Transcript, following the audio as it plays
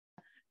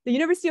the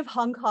University of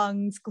Hong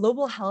Kong's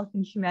Global Health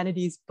and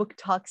Humanities Book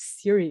Talk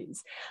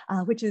series,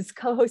 which is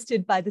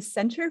co-hosted by the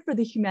Center for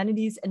the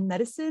Humanities and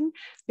Medicine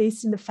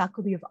based in the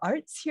Faculty of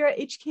Arts here at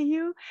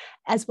HKU,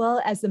 as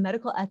well as the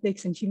Medical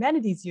Ethics and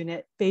Humanities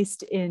Unit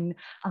based in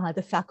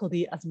the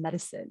Faculty of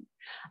Medicine.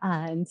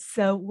 And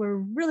so we're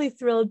really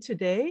thrilled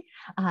today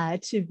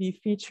to be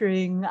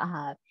featuring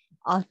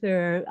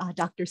author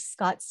Dr.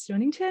 Scott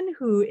Stonington,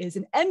 who is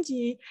an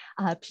MD,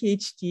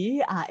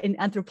 PhD in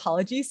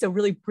anthropology, so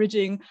really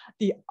bridging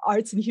the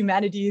arts and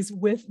humanities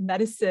with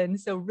medicine.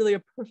 So really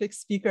a perfect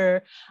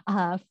speaker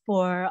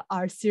for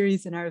our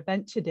series and our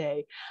event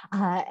today.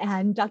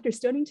 And Dr.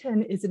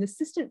 Stonington is an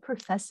assistant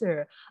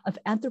professor of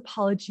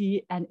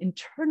anthropology and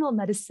internal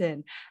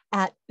medicine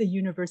at the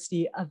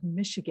University of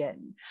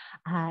Michigan.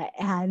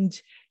 And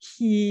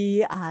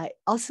he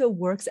also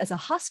works as a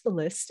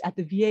hospitalist at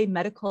the VA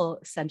Medical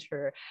Center,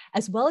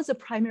 as well as a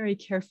primary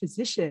care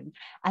physician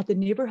at the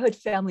Neighborhood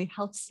Family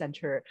Health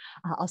Center,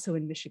 also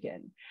in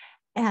Michigan.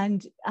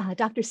 And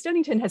Dr.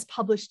 Stonington has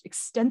published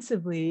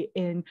extensively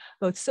in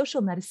both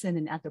social medicine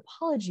and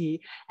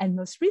anthropology. And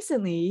most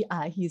recently,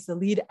 he's the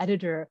lead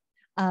editor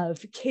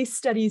of Case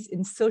Studies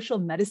in Social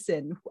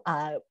Medicine,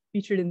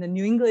 featured in the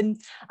New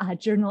England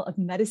Journal of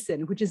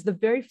Medicine, which is the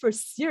very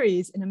first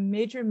series in a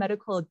major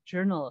medical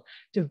journal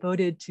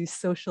devoted to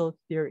social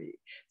theory.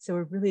 So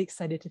we're really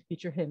excited to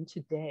feature him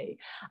today.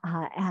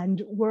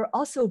 And we're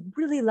also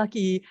really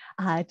lucky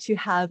to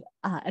have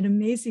an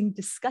amazing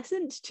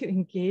discussant to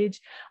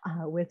engage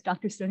with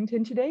Dr.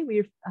 Stonington today.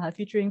 We're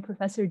featuring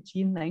Professor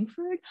Jean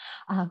Langford,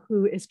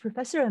 who is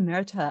Professor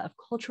Emerita of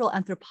Cultural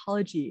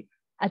Anthropology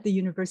at the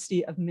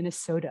University of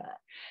Minnesota.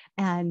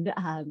 And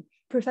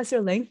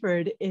Professor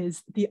Langford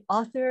is the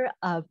author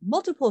of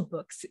multiple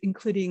books,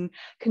 including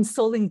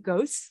Consoling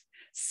Ghosts,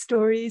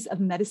 Stories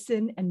of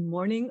Medicine and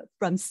Mourning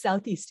from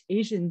Southeast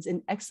Asians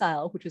in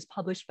Exile, which was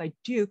published by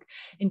Duke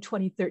in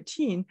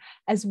 2013,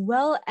 as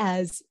well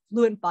as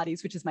Fluent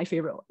Bodies, which is my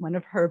favorite one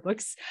of her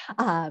books,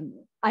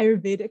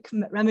 Ayurvedic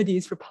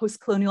Remedies for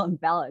Post-Colonial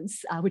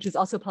Imbalance, which was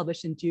also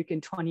published in Duke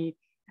in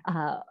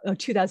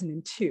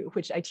 2002,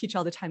 which I teach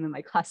all the time in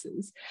my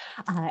classes.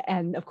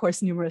 And of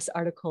course, numerous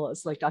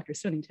articles like Dr.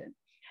 Stonington.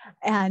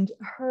 And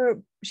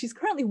she's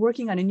currently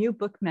working on a new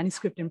book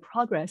manuscript in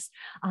progress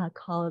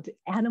called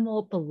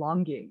Animal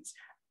Belongings,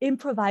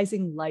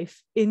 Improvising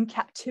Life in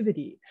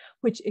Captivity,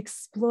 which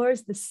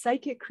explores the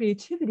psychic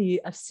creativity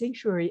of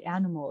sanctuary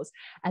animals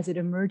as it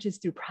emerges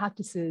through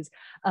practices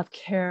of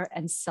care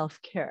and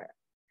self-care.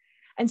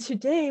 And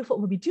today, what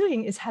we'll be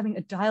doing is having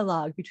a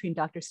dialogue between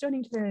Dr.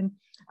 Stonington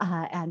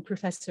and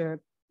Professor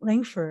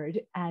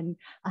Langford. And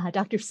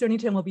Dr.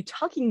 Stonington will be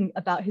talking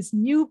about his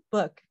new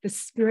book, The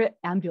Spirit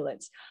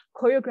Ambulance,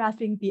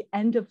 Choreographing the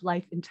End of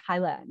Life in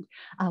Thailand,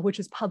 which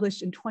was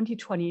published in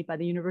 2020 by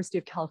the University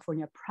of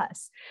California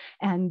Press.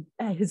 And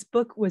his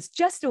book was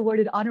just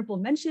awarded honorable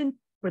mention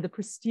for the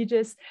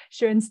prestigious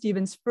Sharon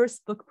Stevens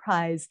First Book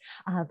Prize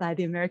by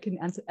the American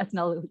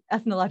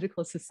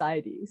Ethnological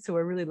Society. So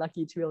we're really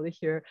lucky to be able to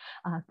hear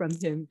from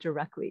him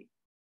directly.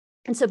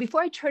 And so before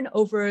I turn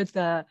over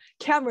the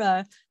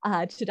camera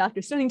to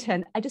Dr.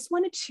 Stonington, I just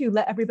wanted to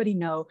let everybody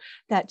know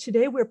that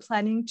today we're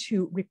planning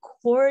to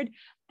record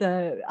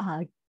the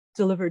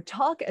delivered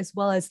talk as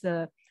well as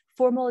the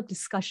formal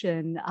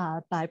discussion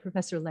by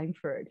Professor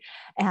Langford.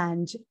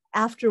 And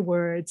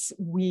afterwards,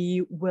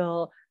 we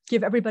will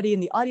give everybody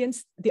in the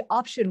audience the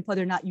option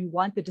whether or not you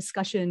want the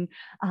discussion,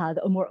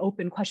 a more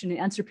open question and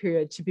answer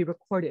period to be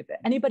recorded. If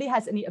anybody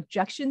has any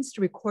objections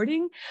to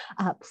recording,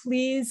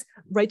 please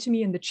write to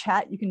me in the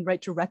chat. You can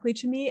write directly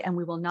to me and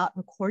we will not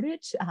record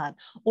it.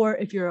 Or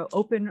if you're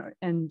open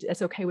and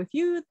it's okay with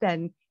you,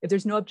 then if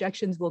there's no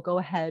objections, we'll go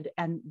ahead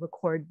and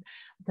record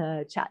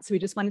the chat. So we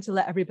just wanted to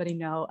let everybody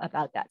know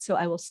about that. So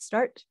I will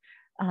start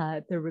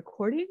the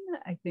recording,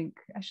 I think,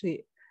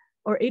 actually,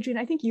 or Adrian,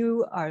 I think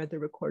you are the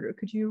recorder.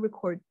 Could you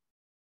record?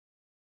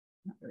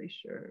 Not really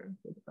sure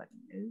where the button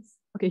is.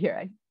 Okay,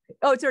 here.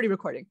 Oh, it's already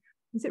recording.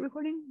 Is it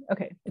recording?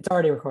 Okay. It's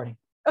already recording.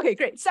 Okay,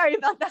 great. Sorry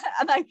about that.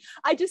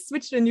 I just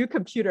switched to a new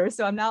computer,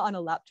 so I'm now on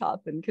a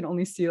laptop and can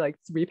only see like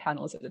 3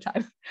 panels at a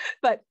time.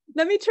 But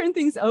let me turn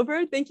things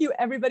over. Thank you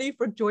everybody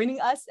for joining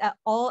us at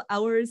all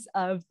hours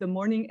of the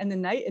morning and the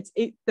night. It's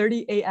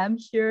 8:30 a.m.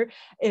 here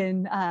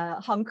in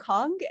Hong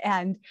Kong,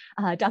 and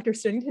Dr.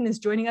 Stonington is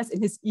joining us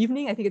in his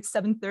evening. I think it's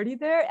 7:30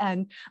 there,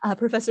 and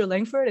Professor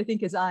Langford, I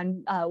think, is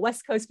on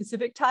West Coast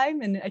Pacific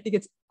time, and I think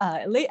it's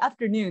late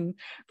afternoon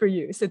for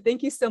you. So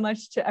thank you so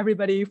much to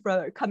everybody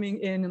for coming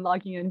in and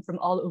logging in from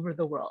all over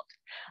the world.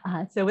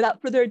 So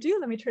without further ado,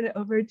 let me turn it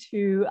over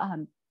to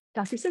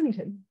Dr.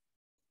 Stonington.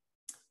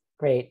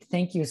 Great.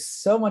 Thank you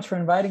so much for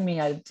inviting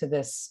me to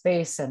this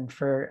space and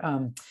for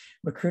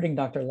recruiting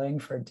Dr.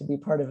 Langford to be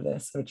part of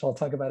this, which I'll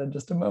talk about in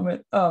just a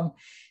moment.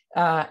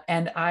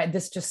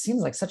 This just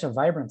seems like such a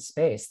vibrant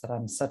space that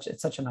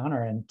it's such an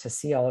honor and to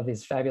see all of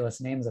these fabulous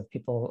names of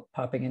people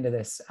popping into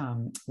this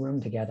room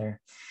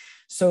together.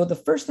 So the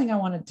first thing I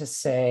wanted to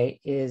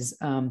say is,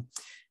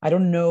 I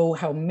don't know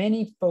how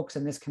many folks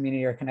in this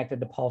community are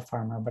connected to Paul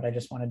Farmer, but I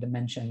just wanted to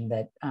mention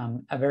that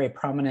a very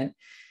prominent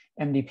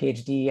MD,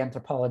 PhD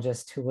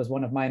anthropologist who was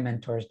one of my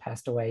mentors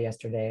passed away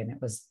yesterday, and it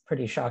was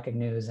pretty shocking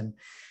news. And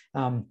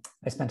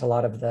I spent a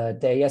lot of the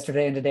day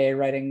yesterday and today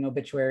writing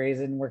obituaries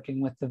and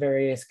working with the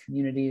various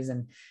communities.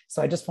 And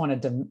so I just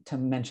wanted to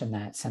mention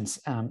that since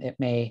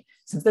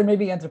since there may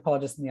be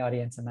anthropologists in the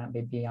audience and that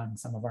may be on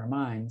some of our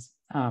minds.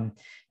 And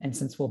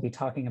since we'll be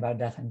talking about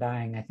death and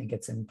dying, I think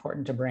it's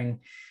important to bring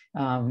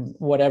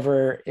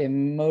whatever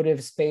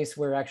emotive space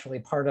we're actually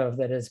part of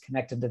that is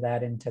connected to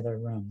that into the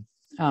room.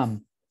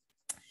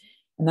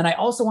 And then I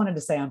also wanted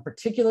to say I'm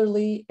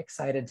particularly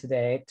excited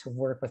today to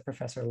work with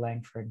Professor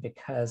Langford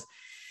because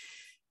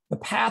the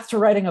path to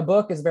writing a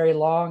book is very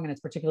long, and it's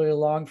particularly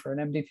long for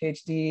an MD,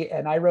 PhD.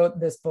 And I wrote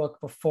this book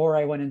before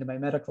I went into my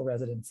medical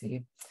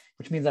residency,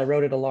 which means I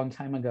wrote it a long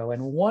time ago.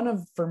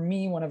 And for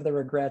me, one of the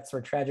regrets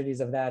or tragedies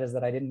of that is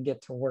that I didn't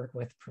get to work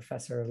with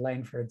Professor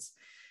Langford's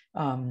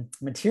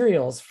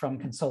materials from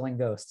Consoling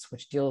Ghosts,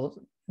 which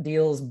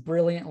deals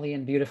brilliantly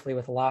and beautifully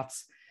with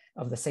lots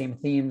of the same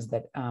themes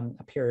that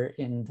appear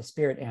in the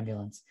Spirit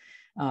Ambulance.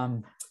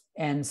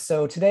 And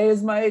so today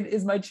is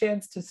my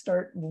chance to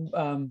start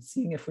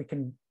seeing if we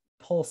can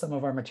pull some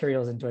of our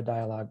materials into a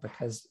dialogue,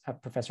 because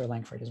Professor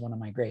Langford is one of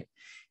my great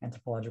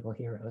anthropological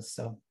heroes.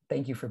 So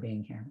thank you for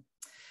being here.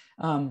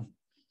 So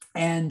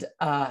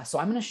I'm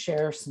going to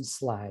share some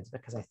slides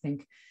because I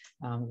think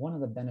one of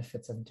the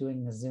benefits of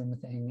doing the Zoom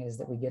thing is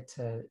that we get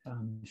to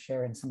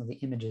share in some of the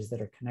images that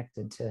are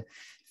connected to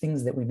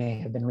things that we may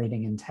have been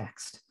reading in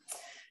text.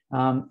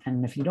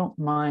 And if you don't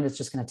mind, it's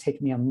just going to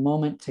take me a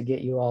moment to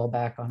get you all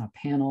back on a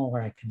panel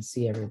where I can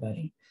see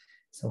everybody.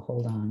 So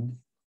hold on.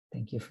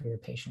 Thank you for your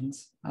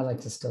patience. I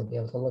like to still be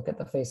able to look at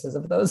the faces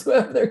of those who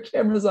have their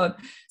cameras on.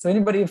 So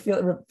anybody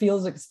who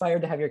feels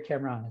inspired to have your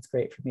camera on, it's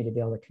great for me to be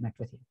able to connect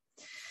with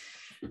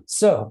you.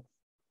 So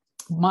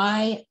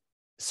my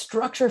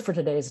structure for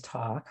today's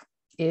talk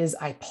is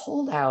I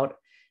pulled out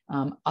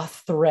a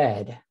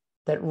thread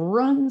that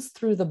runs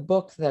through the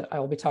book that I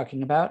will be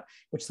talking about,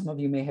 which some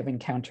of you may have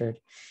encountered.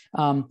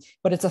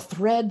 But it's a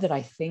thread that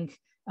I think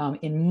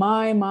in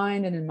my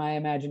mind and in my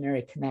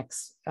imaginary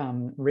connects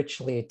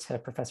richly to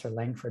Professor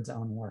Langford's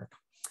own work.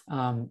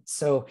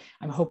 So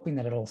I'm hoping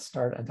that it'll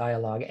start a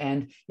dialogue.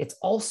 And it's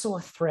also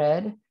a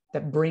thread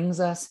that brings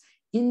us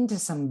into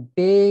some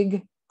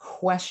big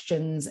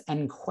questions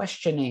and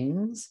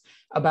questionings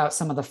about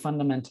some of the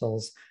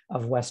fundamentals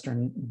of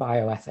Western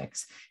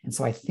bioethics. And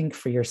so I think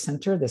for your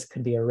center, this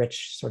could be a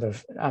rich sort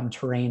of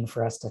terrain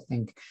for us to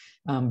think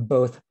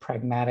both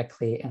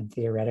pragmatically and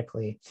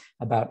theoretically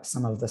about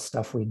some of the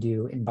stuff we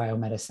do in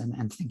biomedicine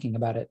and thinking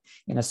about it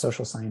in a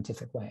social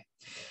scientific way.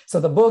 So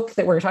the book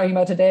that we're talking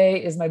about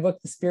today is my book,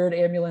 The Spirit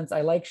Ambulance.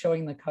 I like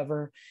showing the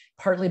cover,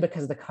 partly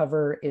because the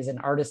cover is an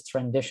artist's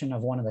rendition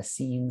of one of the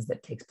scenes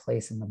that takes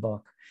place in the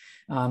book.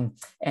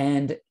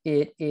 And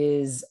it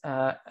is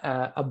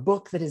a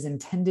book that is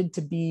intended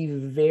to be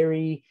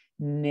very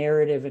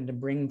narrative and to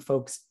bring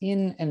folks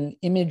in an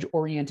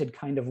image-oriented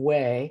kind of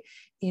way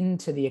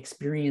into the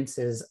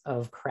experiences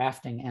of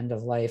crafting end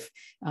of life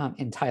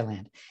in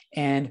Thailand.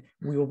 And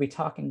we will be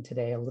talking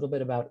today a little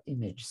bit about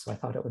image. So I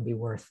thought it would be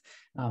worth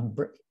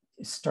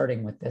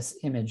starting with this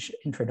image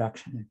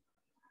introduction.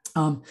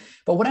 But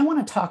what I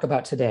want to talk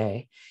about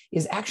today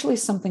is actually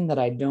something that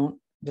I don't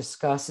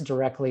discuss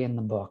directly in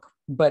the book,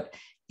 but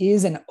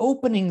is an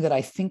opening that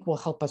I think will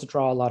help us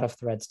draw a lot of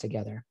threads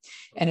together.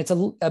 And it's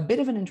a bit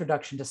of an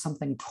introduction to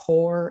something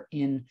core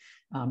in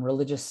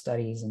religious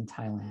studies in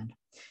Thailand,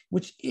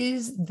 which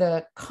is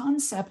the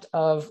concept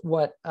of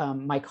what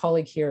my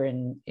colleague here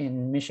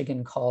in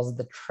Michigan calls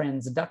the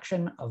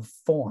transduction of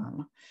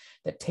form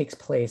that takes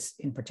place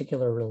in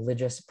particular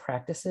religious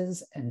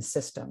practices and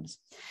systems.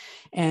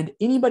 And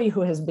anybody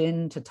who has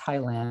been to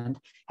Thailand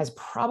has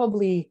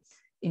probably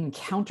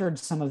encountered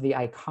some of the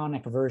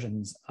iconic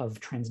versions of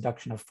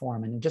transduction of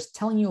form. And just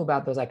telling you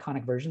about those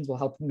iconic versions will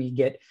help me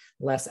get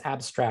less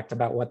abstract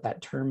about what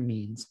that term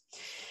means.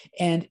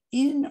 And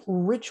in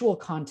ritual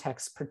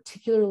contexts,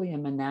 particularly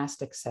in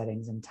monastic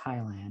settings in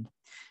Thailand,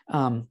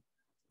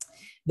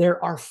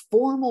 there are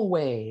formal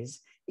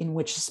ways in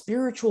which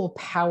spiritual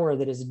power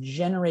that is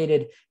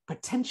generated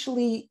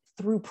potentially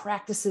through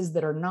practices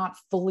that are not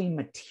fully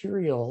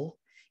material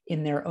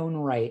in their own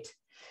right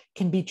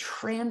can be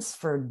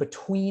transferred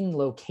between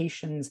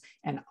locations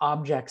and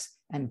objects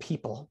and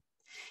people.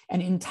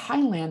 And in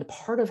Thailand,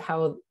 part of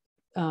how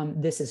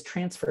this is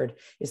transferred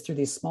is through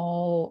these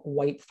small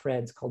white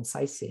threads called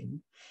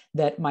saisin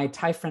that my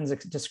Thai friends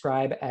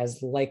describe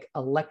as like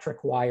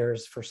electric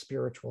wires for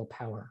spiritual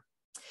power.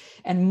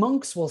 And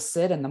monks will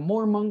sit, and the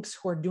more monks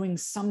who are doing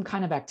some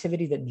kind of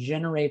activity that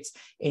generates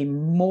a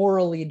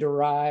morally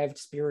derived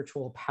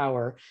spiritual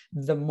power,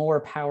 the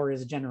more power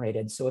is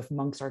generated. So if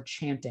monks are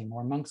chanting,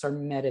 or monks are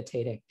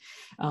meditating,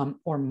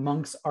 or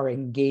monks are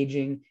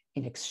engaging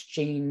in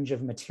exchange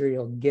of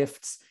material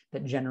gifts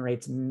that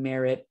generates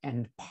merit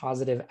and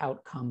positive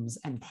outcomes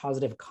and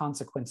positive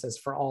consequences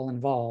for all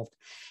involved.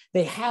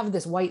 They have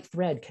this white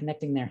thread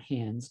connecting their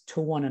hands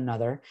to one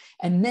another,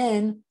 and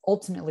then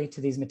ultimately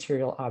to these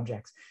material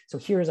objects. So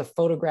here's a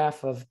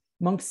photograph of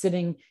monks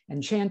sitting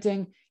and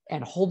chanting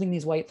and holding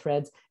these white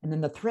threads. And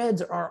then the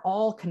threads are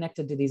all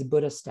connected to these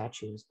Buddha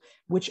statues,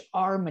 which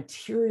are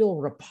material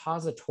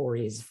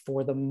repositories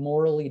for the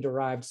morally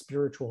derived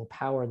spiritual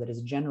power that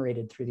is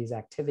generated through these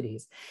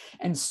activities.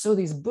 And so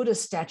these Buddha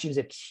statues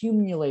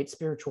accumulate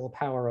spiritual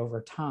power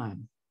over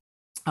time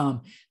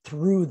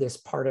through this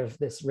part of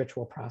this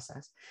ritual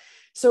process.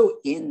 So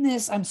in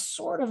this, I'm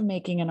sort of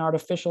making an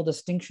artificial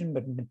distinction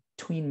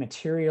between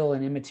material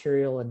and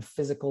immaterial and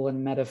physical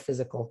and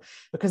metaphysical,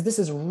 because this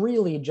is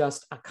really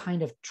just a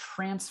kind of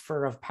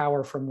transfer of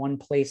power from one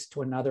place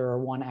to another or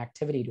one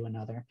activity to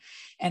another.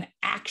 And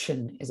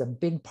action is a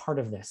big part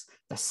of this,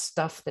 the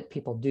stuff that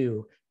people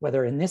do,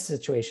 whether in this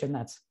situation,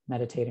 that's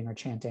meditating or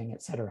chanting,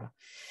 etc.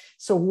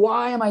 So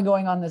why am I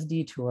going on this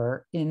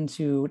detour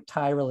into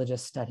Thai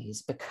religious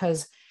studies?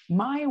 Because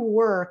my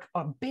work,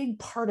 a big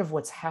part of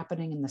what's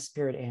happening in the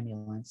spirit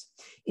ambulance,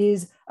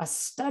 is a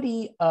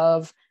study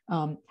of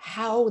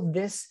how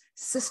this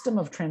system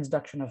of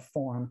transduction of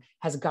form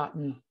has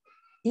gotten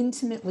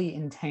intimately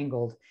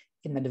entangled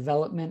in the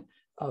development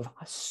of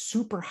a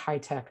super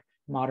high-tech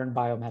modern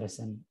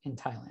biomedicine in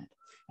Thailand.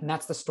 And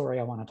that's the story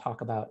I want to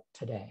talk about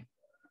today.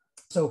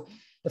 So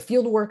the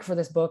field work for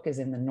this book is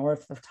in the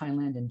north of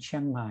Thailand in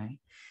Chiang Mai.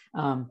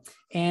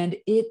 And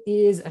it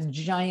is a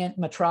giant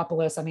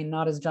metropolis. I mean,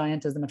 not as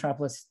giant as the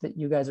metropolis that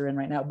you guys are in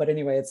right now, but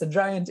anyway, it's a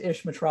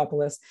giant-ish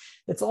metropolis.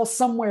 It's all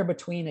somewhere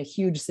between a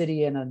huge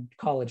city and a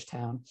college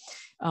town.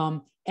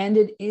 And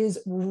it is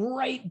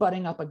right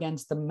butting up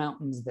against the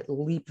mountains that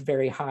leap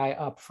very high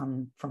up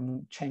from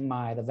Chiang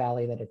Mai, the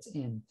valley that it's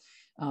in.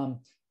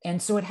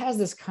 And so it has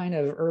this kind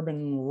of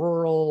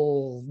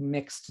urban-rural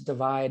mixed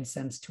divide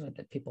sense to it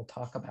that people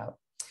talk about.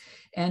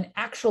 And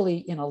actually,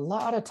 in a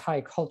lot of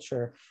Thai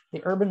culture, the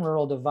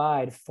urban-rural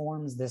divide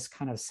forms this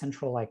kind of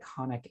central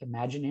iconic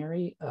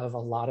imaginary of a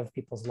lot of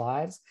people's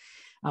lives.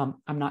 I'm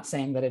not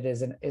saying that it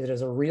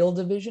is a real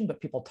division,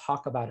 but people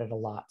talk about it a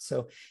lot.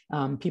 So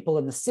people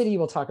in the city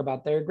will talk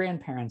about their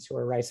grandparents who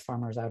are rice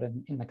farmers out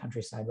in the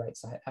countryside,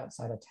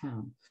 outside of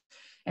town.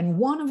 And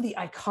one of the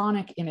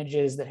iconic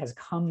images that has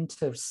come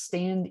to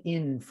stand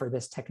in for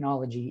this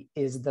technology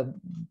is the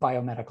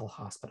biomedical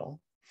hospital.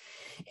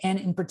 And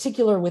in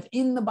particular,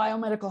 within the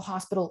biomedical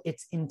hospital,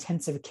 it's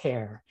intensive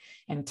care.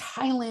 And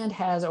Thailand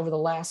has, over the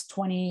last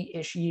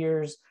 20-ish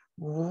years,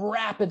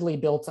 rapidly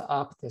built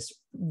up this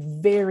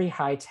very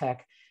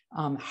high-tech,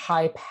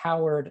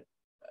 high-powered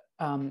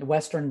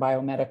Western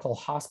biomedical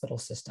hospital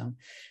system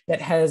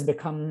that has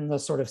become the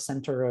sort of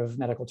center of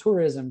medical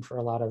tourism for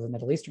a lot of the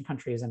Middle Eastern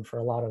countries and for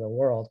a lot of the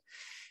world.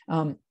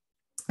 And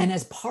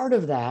as part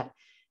of that,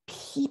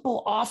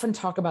 people often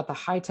talk about the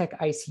high-tech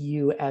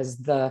ICU as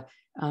the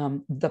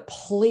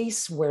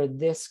place where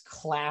this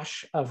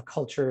clash of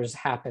cultures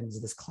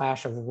happens, this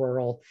clash of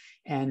rural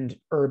and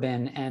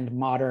urban and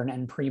modern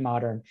and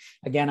pre-modern.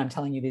 Again, I'm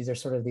telling you, these are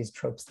sort of these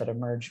tropes that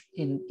emerge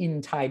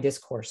in Thai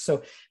discourse.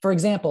 So for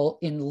example,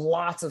 in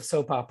lots of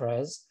soap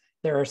operas,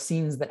 there are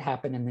scenes that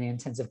happen in the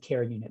intensive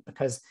care unit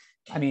because,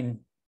 I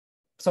mean,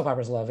 soap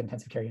operas love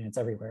intensive care units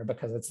everywhere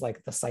because it's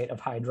like the site of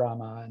high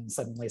drama and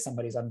suddenly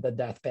somebody's on the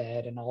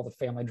deathbed and all the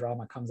family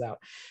drama comes out.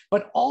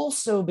 But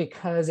also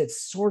because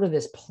it's sort of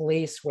this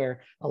place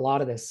where a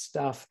lot of this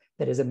stuff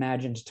that is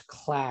imagined to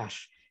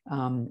clash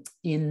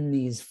in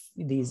these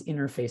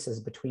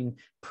interfaces between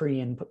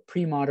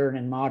pre-modern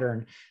and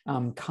modern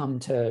come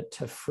to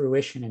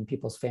fruition in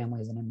people's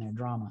families and in their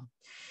drama.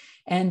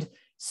 And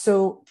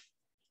so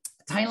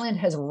Thailand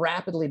has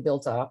rapidly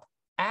built up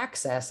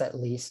access, at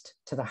least,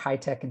 to the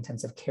high-tech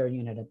intensive care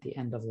unit at the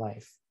end of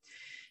life.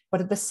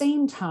 But at the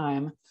same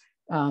time,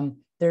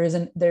 there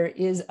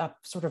is a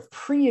sort of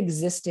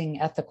pre-existing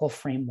ethical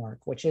framework,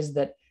 which is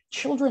that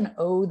children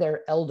owe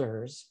their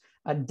elders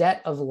a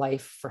debt of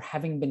life for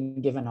having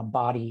been given a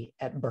body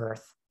at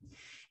birth.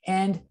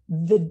 And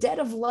the debt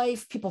of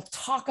life, people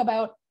talk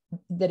about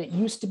that it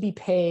used to be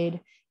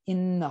paid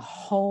in the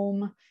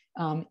home,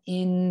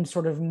 in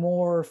sort of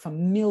more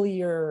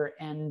familiar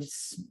and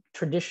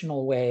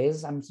traditional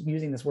ways. I'm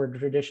using this word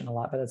tradition a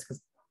lot, but that's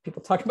because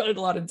people talk about it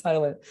a lot in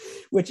Thailand,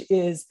 which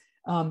is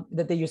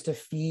that they used to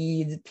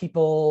feed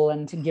people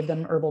and to give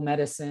them herbal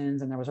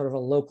medicines, and there was sort of a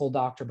local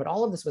doctor, but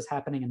all of this was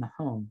happening in the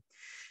home.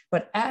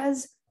 But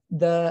as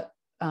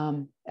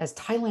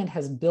Thailand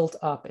has built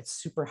up its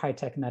super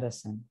high-tech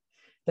medicine,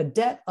 the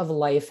debt of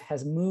life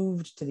has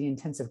moved to the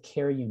intensive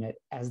care unit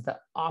as the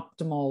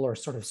optimal or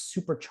sort of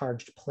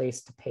supercharged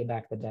place to pay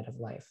back the debt of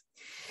life.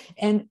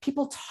 And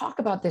people talk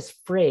about this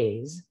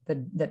phrase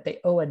that they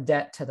owe a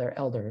debt to their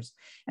elders,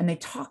 and they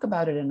talk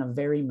about it in a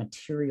very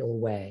material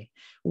way,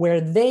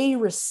 where they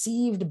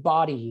received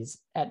bodies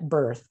at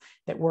birth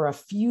that were a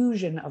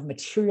fusion of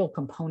material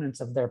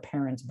components of their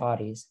parents'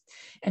 bodies.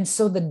 And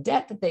so the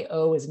debt that they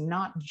owe is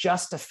not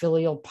just a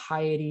filial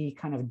piety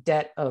kind of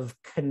debt of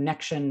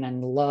connection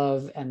and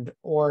love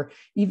or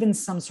even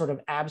some sort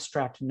of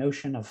abstract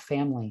notion of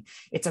family.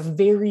 It's a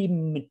very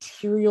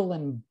material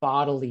and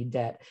bodily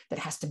debt that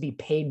has to be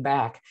paid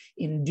back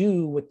in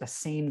due with the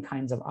same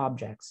kinds of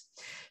objects.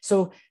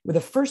 So with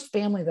the first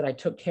family that I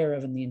took care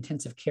of in the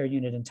intensive care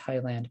unit in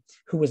Thailand,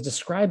 who was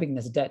describing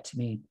this debt to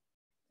me,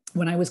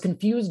 when I was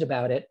confused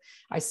about it,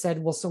 I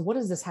said, well, so what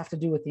does this have to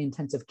do with the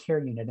intensive care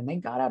unit? And they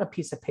got out a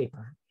piece of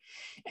paper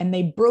and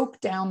they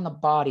broke down the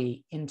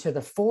body into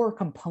the 4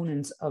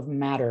 components of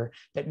matter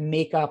that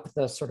make up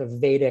the sort of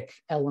Vedic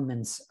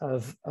elements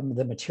of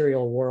the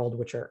material world,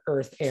 which are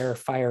earth, air,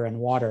 fire, and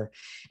water.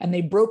 And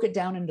they broke it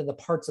down into the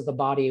parts of the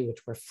body, which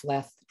were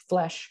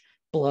flesh,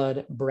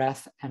 blood,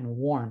 breath, and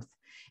warmth.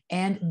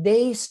 And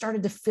they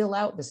started to fill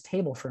out this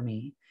table for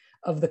me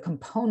of the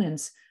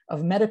components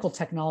of medical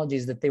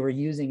technologies that they were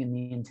using in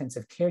the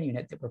intensive care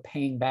unit that were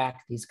paying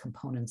back these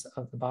components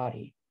of the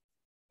body.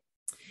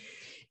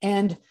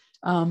 And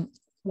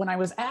when I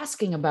was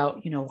asking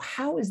about,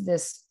 how is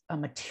this a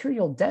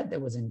material debt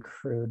that was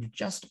accrued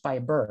just by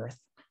birth,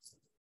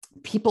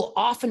 people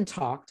often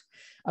talked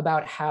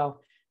about how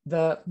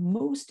the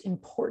most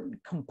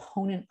important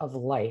component of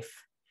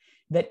life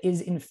that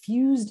is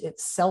infused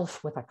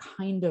itself with a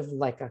kind of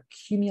like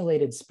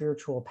accumulated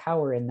spiritual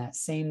power in that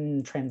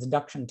same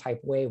transduction type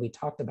way we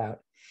talked about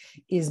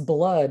is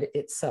blood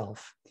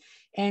itself.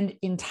 And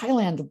in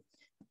Thailand,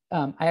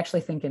 I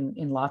actually think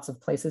in lots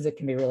of places, it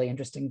can be really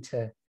interesting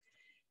to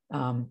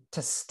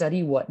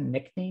study what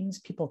nicknames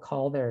people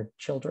call their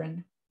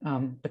children,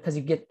 because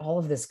you get all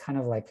of this kind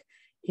of like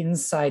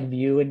inside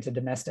view into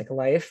domestic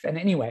life. And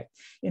anyway,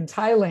 in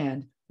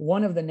Thailand,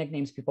 one of the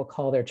nicknames people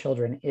call their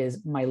children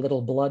is my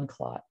little blood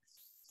clot.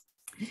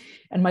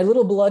 And my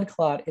little blood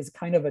clot is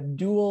kind of a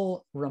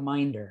dual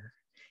reminder.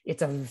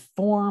 It's a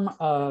form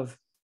of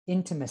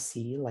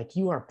intimacy, like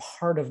you are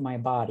part of my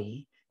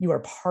body, you are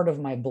part of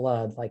my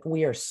blood, like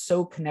we are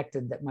so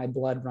connected that my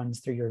blood runs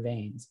through your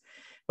veins.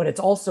 But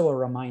it's also a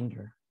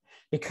reminder,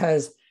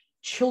 because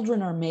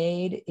children are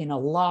made in a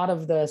lot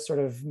of the sort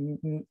of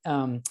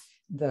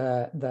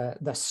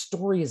the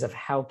stories of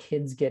how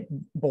kids get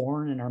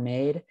born and are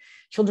made.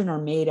 Children are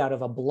made out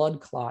of a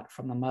blood clot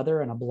from the mother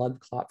and a blood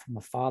clot from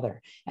the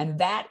father. And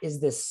that is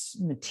this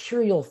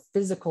material,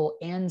 physical,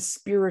 and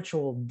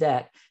spiritual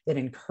debt that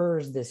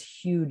incurs this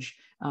huge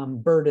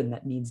burden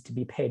that needs to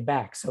be paid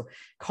back. So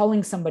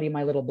calling somebody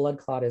my little blood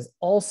clot is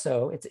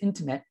also, it's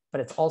intimate, but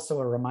it's also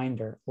a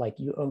reminder, like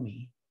you owe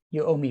me.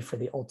 You owe me for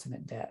the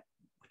ultimate debt,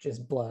 which is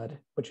blood,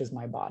 which is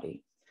my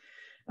body.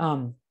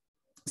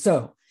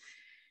 So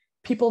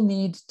people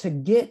need to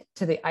get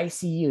to the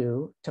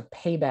ICU to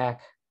pay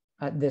back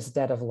this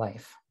debt of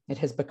life. It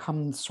has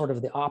become sort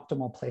of the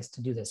optimal place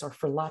to do this, or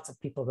for lots of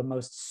people, the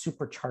most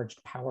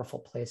supercharged, powerful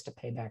place to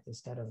pay back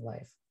this debt of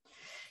life.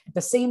 At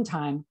the same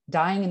time,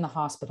 dying in the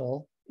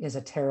hospital is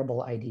a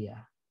terrible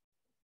idea.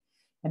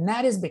 And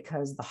that is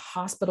because the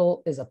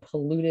hospital is a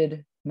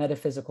polluted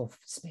metaphysical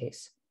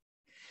space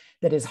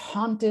that is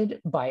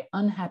haunted by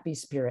unhappy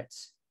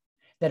spirits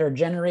that are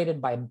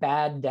generated by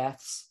bad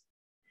deaths.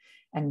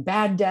 And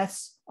bad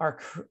deaths are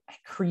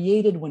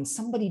created when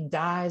somebody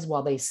dies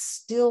while they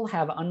still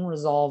have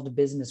unresolved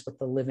business with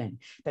the living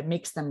that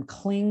makes them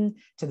cling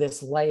to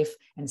this life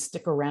and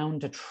stick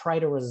around to try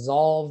to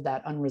resolve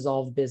that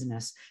unresolved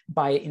business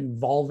by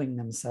involving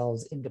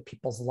themselves into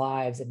people's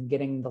lives and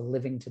getting the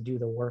living to do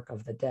the work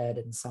of the dead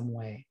in some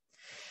way.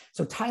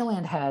 So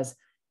Thailand has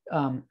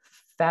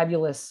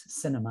fabulous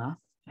cinema.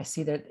 I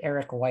see that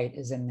Eric White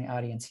is in the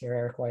audience here.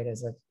 Eric White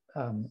is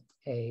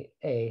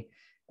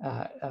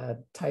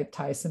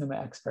Thai cinema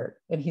expert,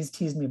 and he's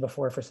teased me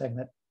before for saying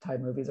that Thai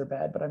movies are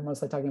bad, but I'm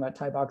mostly talking about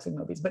Thai boxing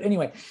movies. But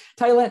anyway,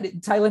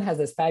 Thailand has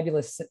this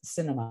fabulous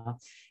cinema,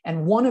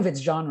 and one of its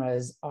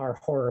genres are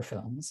horror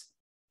films.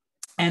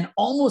 And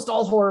almost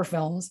all horror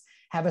films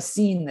have a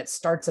scene that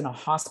starts in a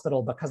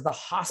hospital, because the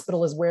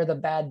hospital is where the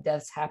bad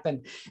deaths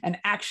happen. And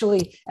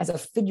actually, as a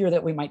figure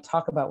that we might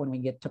talk about when we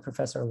get to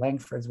Professor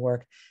Langford's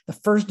work, the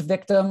first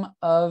victim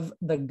of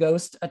the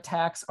ghost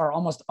attacks are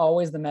almost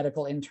always the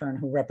medical intern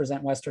who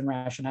represent Western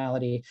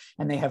rationality,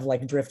 and they have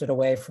like drifted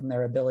away from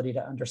their ability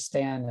to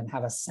understand and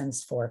have a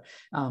sense for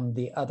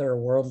the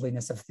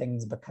otherworldliness of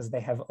things, because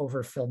they have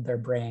overfilled their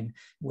brain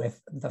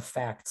with the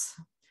facts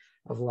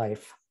of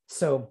life.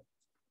 So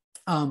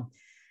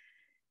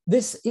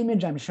this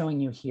image I'm showing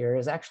you here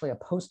is actually a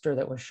poster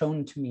that was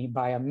shown to me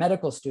by a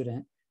medical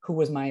student who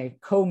was my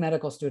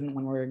co-medical student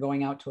when we were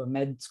going out to a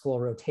med school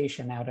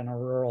rotation out in a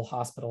rural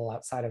hospital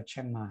outside of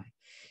Chiang Mai.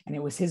 And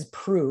it was his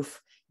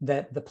proof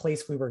that the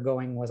place we were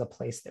going was a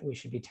place that we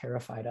should be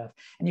terrified of.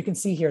 And you can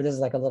see here, this is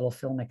like a little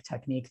filmic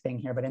technique thing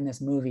here, but in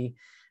this movie,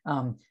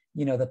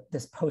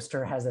 this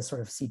poster has this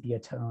sort of sepia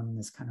tone,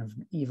 this kind of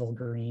evil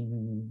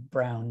green,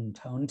 brown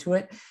tone to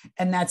it.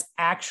 And that's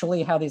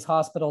actually how these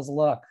hospitals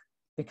look,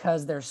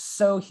 because they're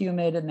so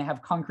humid and they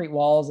have concrete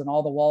walls and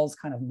all the walls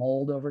kind of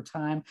mold over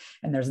time.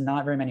 And there's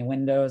not very many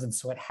windows. And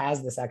so it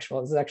has this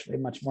is actually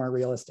much more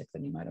realistic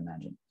than you might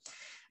imagine.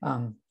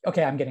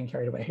 Okay, I'm getting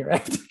carried away here. I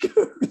have to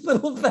go a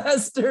little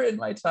faster in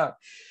my talk.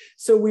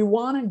 So we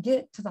want to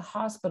get to the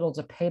hospital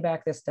to pay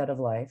back this debt of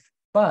life,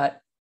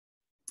 but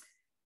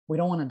we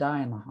don't want to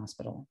die in the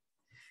hospital.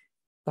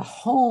 The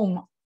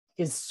home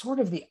is sort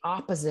of the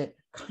opposite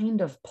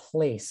kind of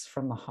place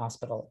from the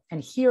hospital.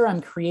 And here I'm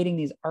creating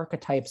these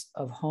archetypes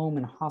of home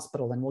and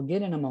hospital, and we'll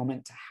get in a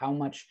moment to how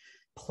much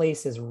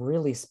place is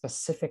really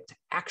specific to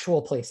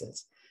actual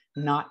places,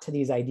 not to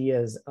these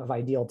ideas of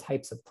ideal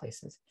types of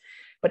places.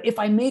 But if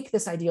I make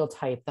this ideal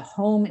type, the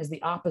home is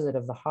the opposite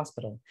of the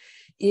hospital.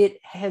 It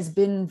has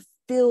been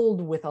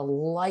filled with a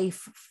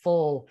life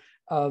full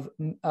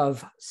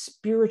of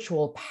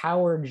spiritual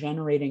power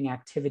generating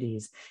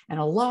activities. And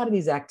a lot of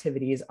these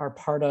activities are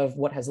part of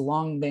what has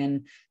long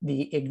been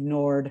the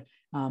ignored,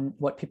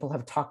 what people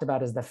have talked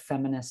about as the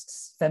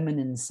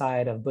feminine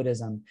side of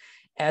Buddhism.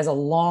 As a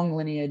long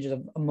lineage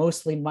of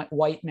mostly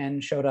white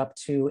men showed up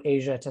to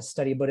Asia to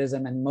study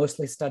Buddhism and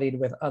mostly studied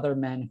with other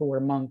men who were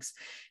monks,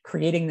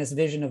 creating this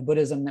vision of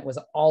Buddhism that was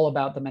all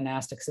about the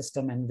monastic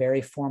system and very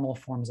formal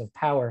forms of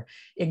power,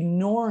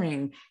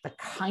 ignoring the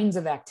kinds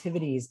of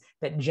activities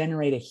that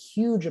generate a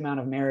huge amount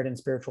of merit and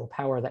spiritual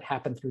power that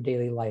happen through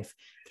daily life,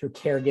 through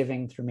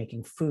caregiving, through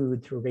making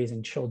food, through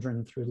raising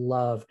children, through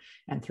love,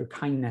 and through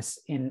kindness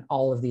in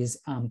all of these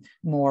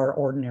more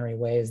ordinary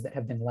ways that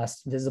have been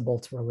less visible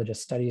to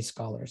religious studies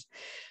scholars.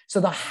 So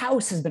the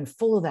house has been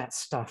full of that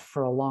stuff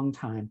for a long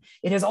time.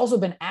 It has also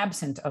been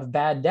absent of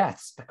bad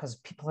deaths because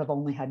people have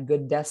only had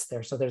good deaths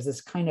there. So there's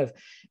this kind of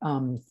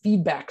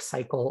feedback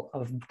cycle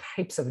of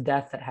types of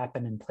death that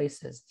happen in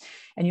places.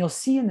 And you'll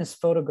see in this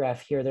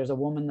photograph here, there's a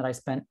woman that I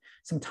spent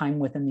some time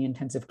with in the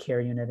intensive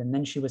care unit, and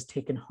then she was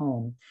taken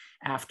home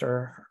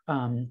after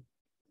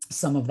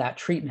some of that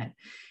treatment.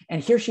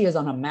 And here she is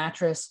on a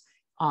mattress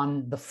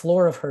on the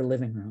floor of her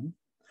living room.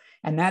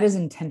 And that is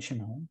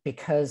intentional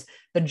because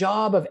the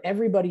job of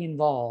everybody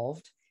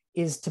involved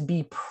is to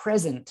be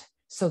present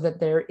so that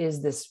there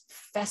is this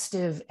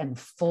festive and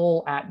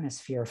full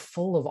atmosphere,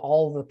 full of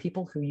all the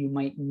people who you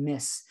might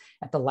miss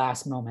at the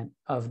last moment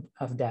of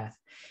death.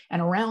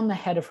 And around the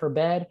head of her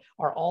bed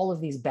are all of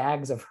these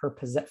bags of her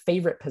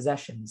favorite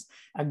possessions,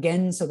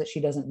 again, so that she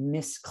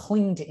doesn't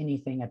cling to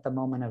anything at the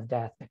moment of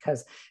death.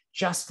 Because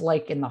just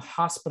like in the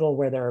hospital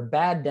where there are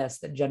bad deaths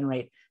that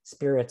generate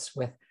spirits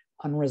with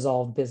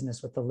unresolved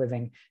business with the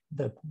living,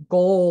 the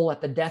goal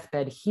at the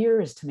deathbed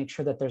here is to make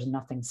sure that there's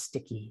nothing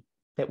sticky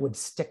that would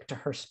stick to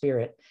her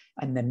spirit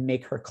and then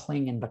make her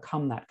cling and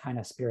become that kind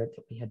of spirit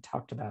that we had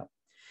talked about.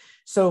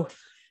 So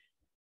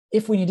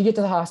if we need to get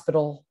to the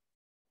hospital,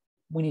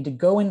 we need to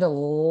go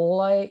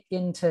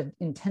into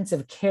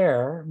intensive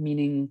care,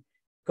 meaning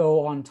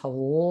go onto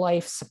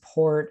life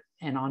support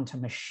and onto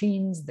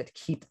machines that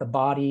keep the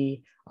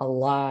body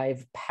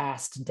alive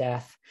past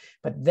death.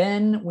 But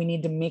then we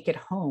need to make it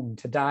home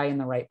to die in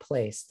the right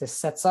place. This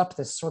sets up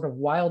this sort of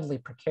wildly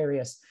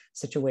precarious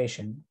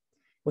situation,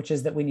 which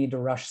is that we need to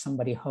rush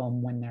somebody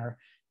home when they're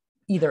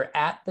either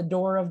at the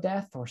door of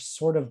death or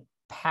sort of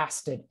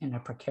past it in a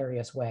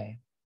precarious way.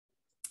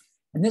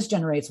 And this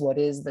generates what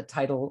is the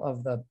title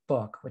of the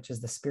book, which is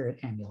The Spirit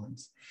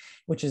Ambulance,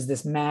 which is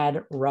this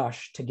mad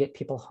rush to get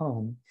people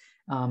home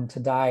to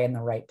die in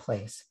the right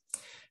place.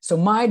 So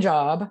my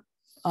job,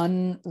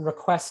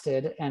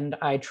 unrequested, and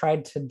I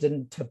tried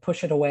to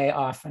push it away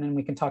often, and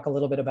we can talk a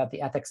little bit about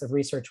the ethics of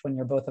research when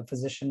you're both a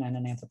physician and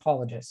an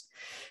anthropologist.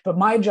 But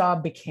my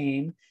job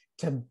became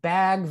to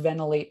bag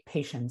ventilate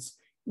patients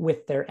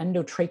with their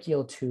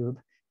endotracheal tube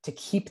to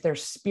keep their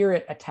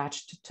spirit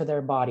attached to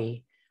their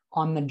body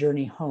on the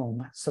journey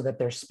home so that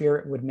their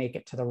spirit would make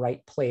it to the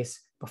right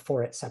place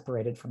before it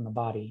separated from the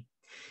body.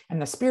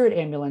 And the spirit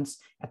ambulance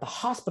at the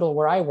hospital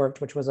where I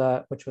worked, which was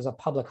a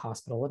public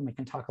hospital, and we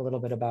can talk a little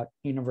bit about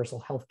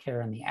universal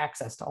healthcare and the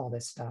access to all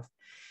this stuff,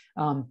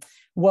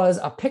 was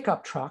a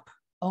pickup truck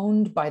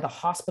owned by the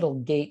hospital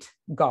gate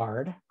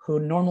guard, who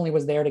normally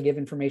was there to give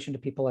information to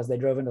people as they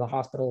drove into the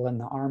hospital, and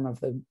the arm of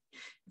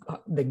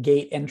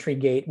the entry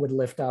gate would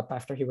lift up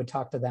after he would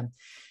talk to them.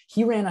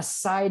 He ran a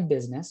side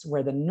business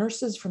where the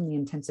nurses from the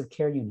intensive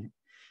care unit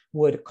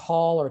would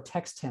call or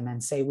text him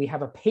and say, we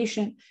have a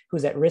patient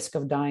who's at risk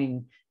of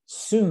dying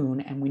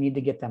soon and we need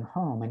to get them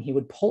home. And he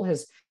would pull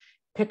his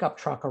pickup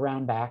truck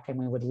around back and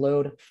we would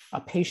load a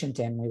patient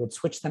in. We would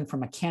switch them from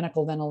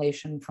mechanical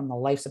ventilation from the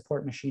life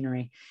support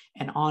machinery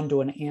and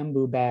onto an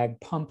ambu bag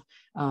pump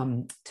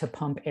to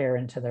pump air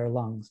into their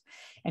lungs.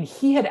 And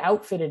he had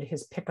outfitted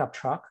his pickup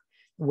truck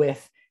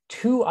with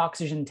 2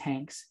 oxygen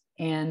tanks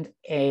and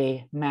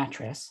a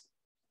mattress.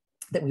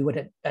 that we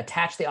would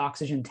attach the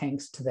oxygen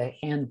tanks to the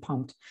hand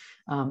pumped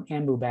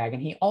ambu bag.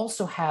 And he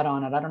also had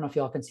on it, I don't know if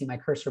y'all can see my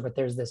cursor, but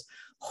there's this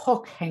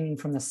hook hanging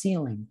from the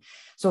ceiling.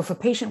 So if a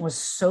patient was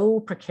so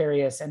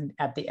precarious and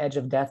at the edge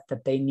of death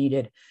that they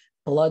needed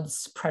blood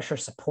pressure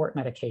support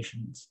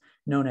medications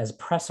known as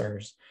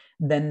pressors,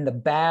 then the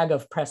bag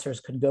of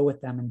pressors could go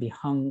with them and be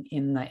hung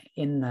in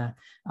the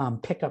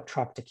pickup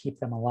truck to keep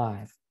them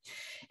alive.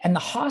 And the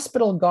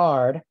hospital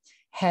guard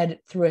had,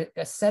 through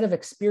a set of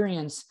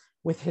experience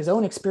with his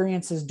own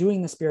experiences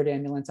doing the spirit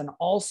ambulance and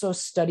also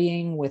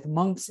studying with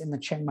monks in the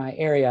Chiang Mai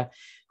area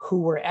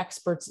who were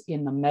experts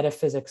in the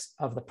metaphysics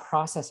of the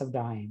process of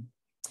dying,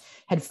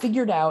 had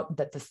figured out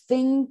that the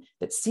thing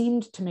that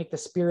seemed to make the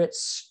spirit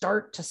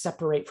start to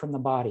separate from the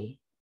body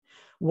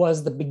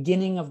was the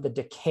beginning of the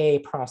decay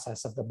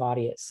process of the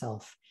body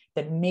itself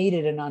that made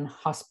it an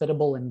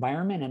unhospitable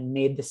environment and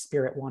made the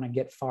spirit want to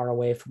get far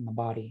away from the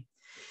body.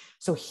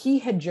 So he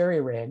had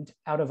jerry-rigged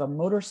out of a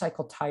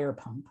motorcycle tire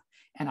pump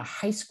and a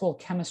high school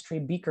chemistry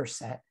beaker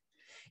set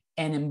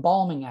an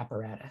embalming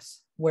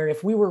apparatus, where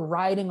if we were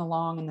riding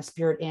along in the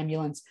spirit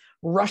ambulance,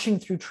 rushing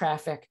through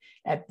traffic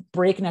at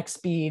breakneck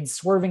speeds,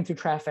 swerving through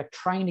traffic,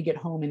 trying to get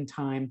home in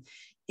time,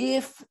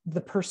 if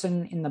the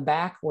person in the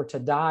back were to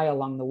die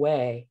along the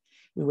way,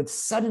 we would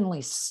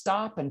suddenly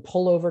stop and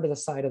pull over to the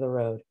side of the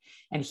road.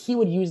 And he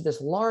would use this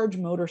large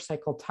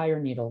motorcycle tire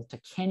needle to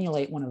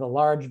cannulate one of the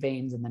large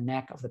veins in the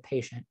neck of the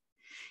patient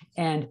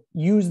and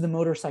use the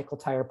motorcycle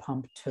tire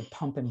pump to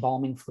pump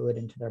embalming fluid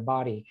into their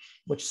body,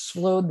 which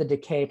slowed the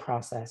decay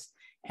process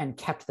and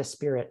kept the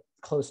spirit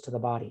close to the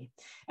body.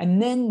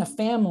 And then the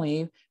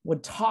family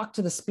would talk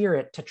to the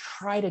spirit to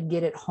try to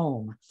get it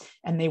home.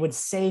 And they would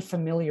say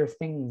familiar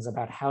things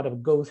about how to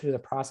go through the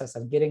process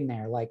of getting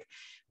there. Like,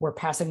 we're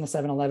passing the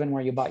 7-Eleven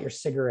where you bought your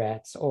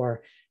cigarettes,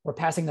 or we're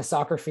passing the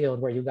soccer field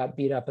where you got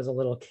beat up as a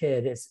little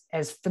kid. Is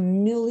as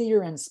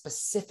familiar and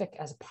specific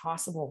as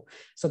possible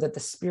so that the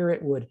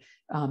spirit would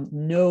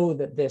know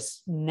that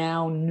this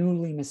now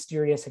newly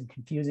mysterious and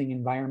confusing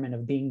environment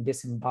of being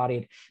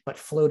disembodied, but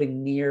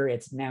floating near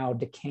its now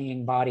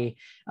decaying body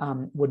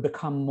would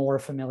become more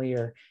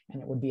familiar,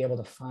 and it would be able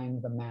to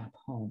find the map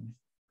home.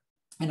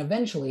 And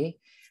eventually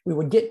we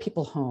would get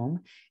people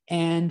home,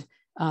 and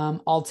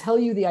I'll tell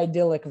you the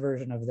idyllic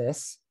version of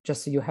this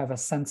just so you have a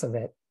sense of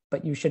it,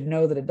 but you should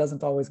know that it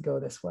doesn't always go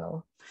this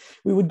well.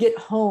 We would get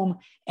home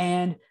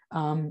and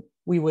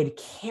we would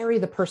carry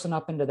the person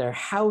up into their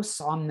house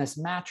on this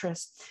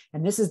mattress.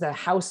 And this is the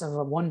house of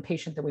one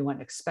patient that we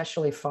went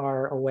especially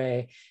far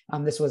away.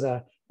 This was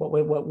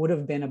what would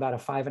have been about a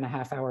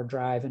 5.5-hour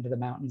drive into the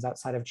mountains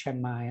outside of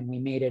Chiang Mai. And we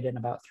made it in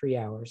about 3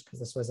 hours because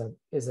this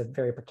is a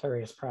very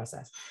precarious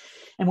process.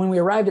 And when we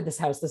arrived at this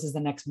house, this is the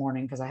next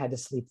morning because I had to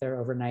sleep there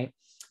overnight.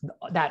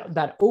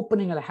 That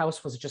opening of the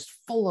house was just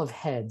full of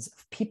heads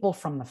of people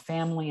from the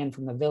family and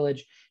from the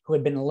village who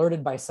had been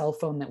alerted by cell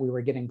phone that we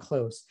were getting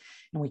close.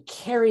 And we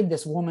carried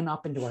this woman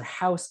up into her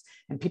house,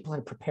 and people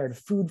had prepared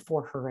food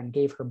for her and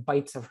gave her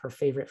bites of her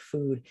favorite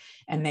food.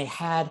 And they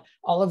had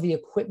all of the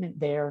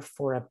equipment there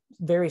for a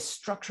very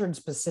structured,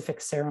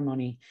 specific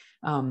ceremony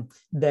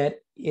that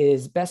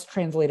is best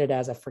translated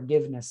as a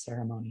forgiveness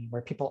ceremony,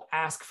 where people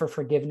ask for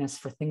forgiveness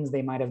for things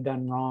they might have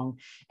done wrong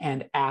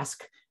and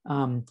ask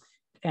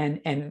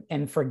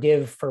and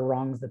forgive for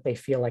wrongs that they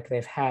feel like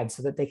they've had,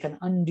 so that they can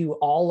undo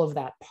all of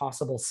that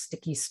possible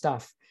sticky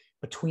stuff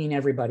between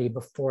everybody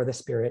before the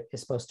spirit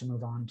is supposed to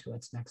move on to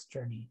its next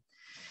journey.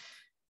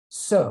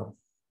 So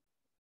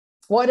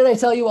why did I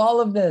tell you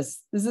all of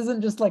this? This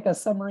isn't just like a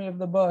summary of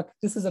the book.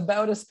 This is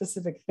about a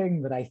specific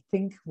thing that I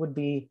think would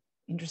be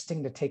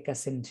interesting to take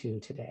us into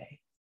today.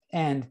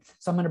 And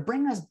so I'm going to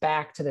bring us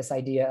back to this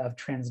idea of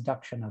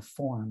transduction of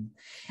form.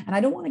 And I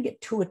don't want to get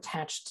too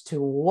attached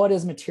to what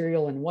is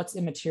material and what's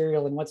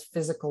immaterial and what's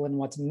physical and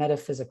what's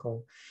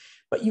metaphysical.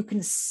 But you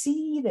can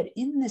see that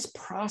in this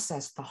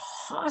process, the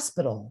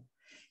hospital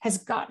has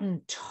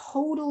gotten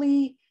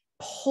totally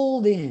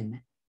pulled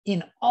in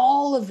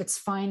all of its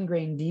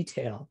fine-grained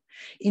detail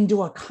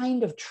into a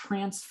kind of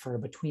transfer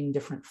between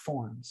different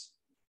forms.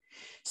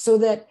 So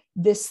that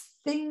this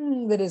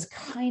thing that is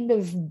kind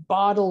of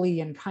bodily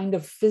and kind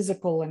of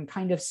physical and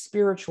kind of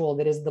spiritual,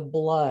 that is the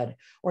blood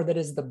or that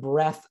is the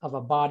breath of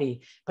a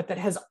body, but that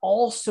has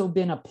also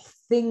been a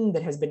thing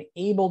that has been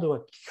able to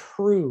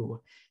accrue,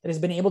 that has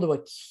been able to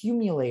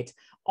accumulate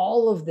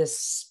all of this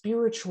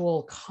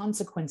spiritual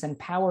consequence and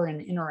power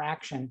and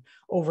interaction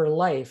over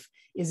life,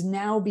 is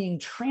now being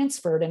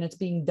transferred, and it's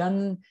being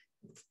done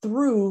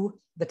through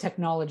the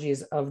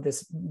technologies of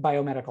this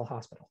biomedical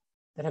hospital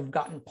that have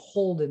gotten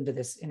pulled into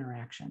this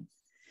interaction.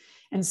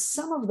 And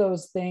some of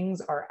those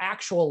things are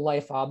actual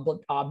life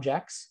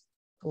objects,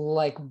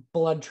 like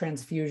blood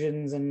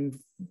transfusions and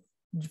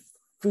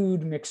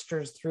food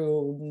mixtures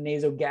through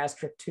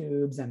nasogastric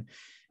tubes.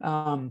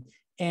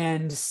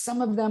 And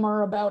some of them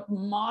are about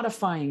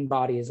modifying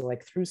bodies,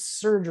 like through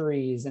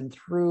surgeries and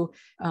through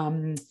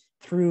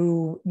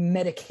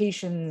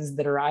medications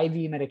that are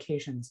IV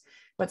medications.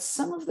 But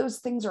some of those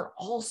things are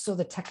also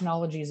the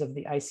technologies of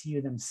the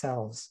ICU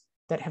themselves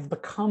that have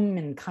become,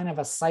 in kind of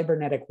a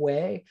cybernetic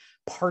way,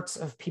 parts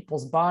of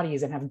people's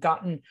bodies and have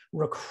gotten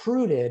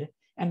recruited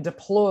and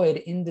deployed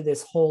into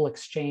this whole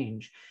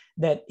exchange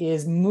that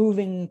is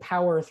moving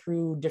power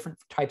through different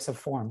types of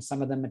forms,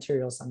 some of them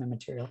material, some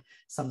immaterial,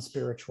 some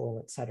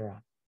spiritual,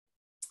 etc.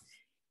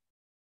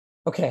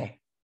 Okay.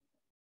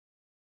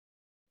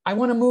 I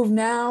want to move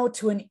now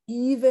to an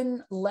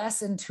even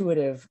less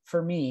intuitive,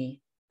 for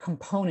me,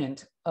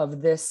 component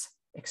of this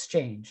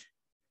exchange.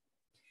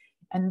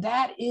 And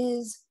that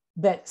is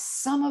that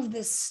some of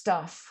this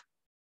stuff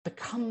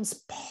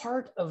becomes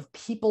part of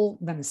people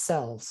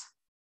themselves.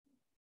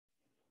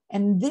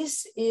 And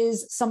this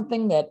is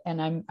something that,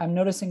 and I'm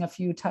noticing a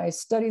few Thai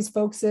studies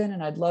folks in,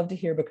 and I'd love to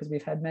hear, because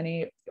we've had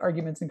many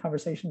arguments and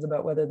conversations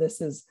about whether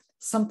this is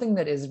something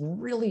that is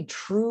really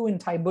true in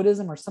Thai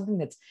Buddhism or something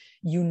that's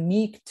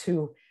unique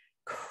to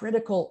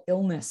critical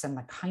illness and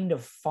the kind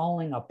of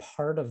falling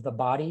apart of the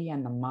body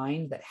and the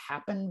mind that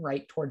happen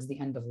right towards the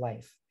end of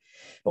life.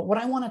 But what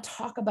I want to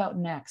talk about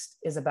next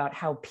is about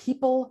how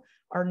people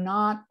are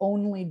not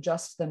only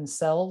just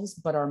themselves,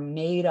 but are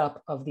made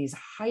up of these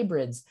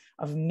hybrids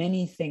of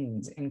many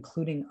things,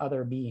 including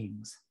other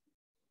beings.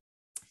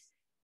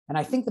 And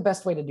I think the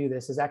best way to do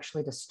this is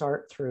actually to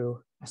start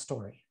through a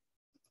story.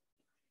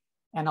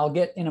 And I'll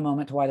get in a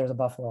moment to why there's a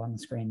buffalo on the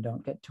screen.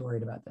 Don't get too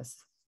worried about this.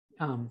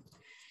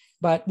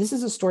 But this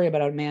is a story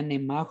about a man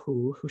named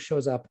Mahu who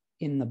shows up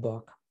in the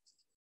book.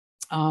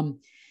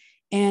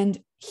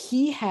 And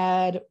he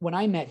had, when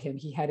I met him,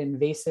 he had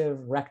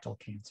invasive rectal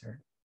cancer.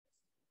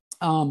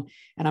 And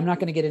I'm not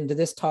going to get into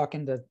this talk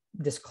into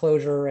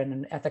disclosure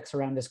and ethics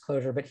around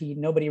disclosure, but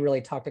nobody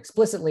really talked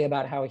explicitly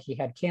about how he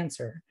had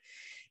cancer.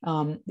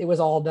 It was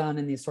all done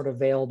in these sort of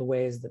veiled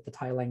ways that the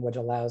Thai language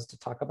allows to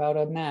talk about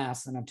a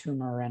mass and a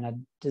tumor and a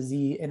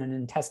disease and an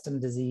intestine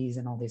disease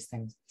and all these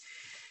things.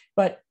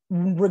 But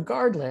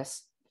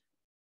regardless,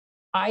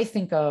 I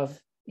think of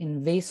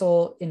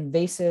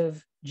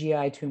invasive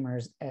GI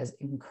tumors as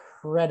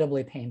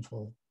incredibly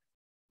painful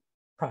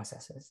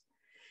processes.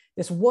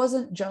 This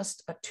wasn't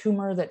just a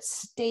tumor that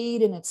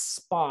stayed in its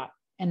spot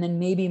and then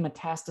maybe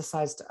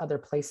metastasized to other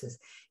places.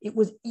 It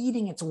was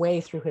eating its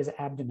way through his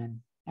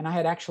abdomen. And I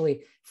had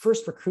actually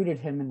first recruited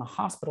him in the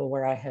hospital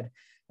where I had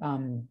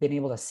been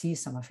able to see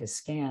some of his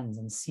scans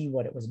and see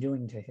what it was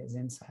doing to his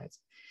insides.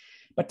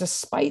 But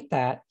despite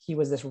that, he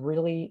was this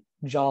really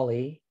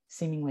jolly,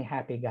 seemingly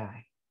happy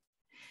guy.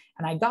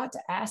 And I got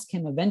to ask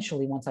him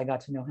eventually, once I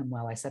got to know him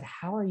well, I said,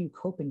 how are you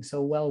coping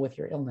so well with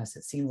your illness?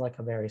 It seems like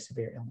a very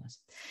severe illness.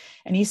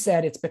 And he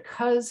said, it's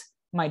because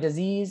my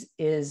disease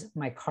is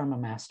my karma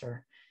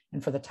master.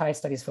 And for the Thai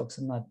studies folks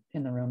in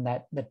the room,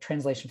 that the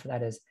translation for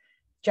that is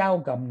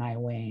Jiao Gum Nai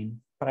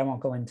Wane, but I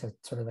won't go into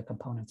sort of the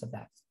components of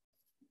that.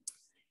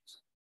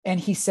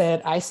 And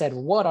I said,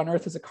 what on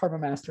earth is a karma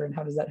master and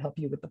how does that help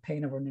you with the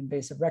pain of an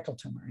invasive rectal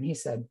tumor? And he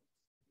said,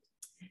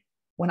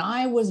 when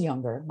I was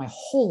younger, my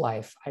whole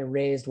life, I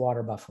raised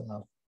water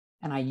buffalo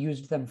and I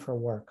used them for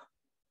work.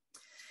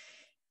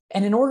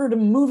 And in order to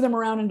move them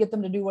around and get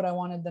them to do what I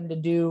wanted them to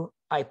do,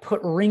 I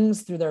put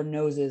rings through their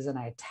noses and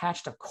I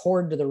attached a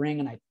cord to the ring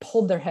and I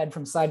pulled their head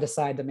from side to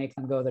side to make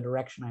them go the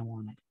direction I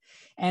wanted.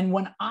 And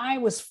when I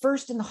was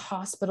first in the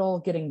hospital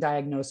getting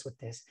diagnosed with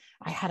this,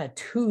 I had a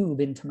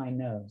tube into my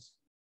nose.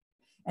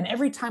 And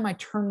every time I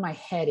turned my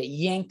head, it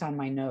yanked on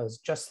my nose,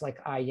 just like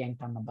I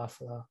yanked on the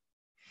buffalo.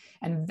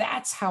 And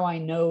that's how I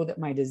know that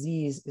my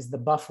disease is the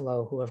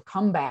buffalo who have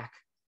come back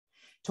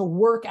to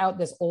work out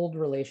this old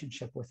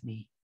relationship with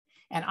me.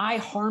 And I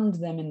harmed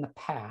them in the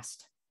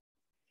past.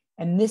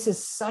 And this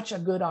is such a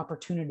good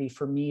opportunity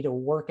for me to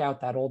work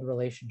out that old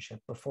relationship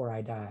before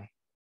I die.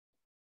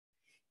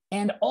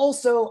 And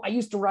also, I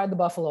used to ride the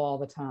buffalo all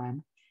the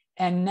time.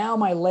 And now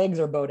my legs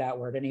are bowed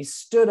outward. And he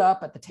stood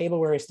up at the table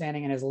where he's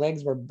standing and his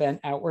legs were bent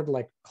outward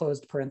like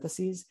closed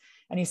parentheses.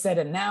 And he said,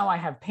 and now I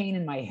have pain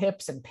in my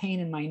hips and pain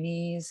in my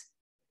knees.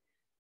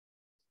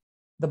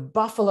 The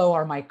buffalo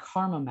are my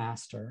karma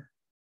master.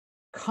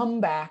 Come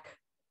back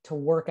to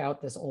work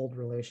out this old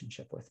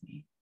relationship with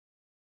me.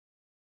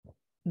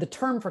 The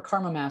term for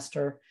karma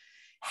master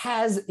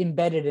has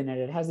embedded in it,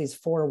 it has these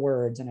 4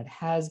 words, and it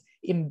has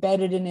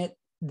embedded in it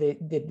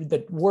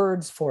the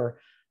words for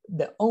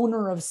the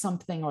owner of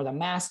something or the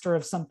master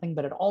of something,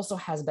 but it also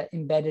has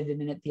embedded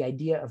in it the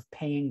idea of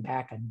paying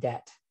back a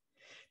debt,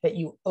 that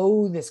you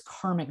owe this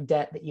karmic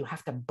debt that you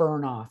have to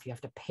burn off. You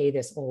have to pay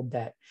this old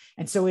debt.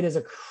 And so it is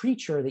a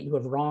creature that you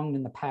have wronged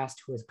in the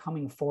past who is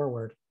coming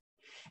forward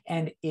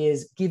and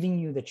is giving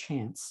you the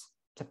chance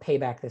to pay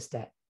back this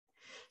debt.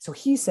 So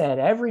he said,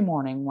 every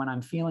morning when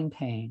I'm feeling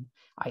pain,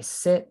 I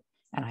sit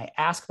and I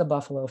ask the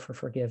buffalo for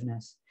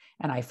forgiveness,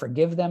 and I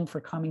forgive them for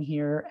coming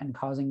here and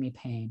causing me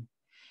pain.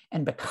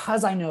 And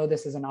because I know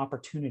this is an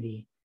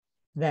opportunity,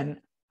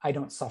 then I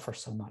don't suffer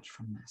so much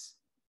from this.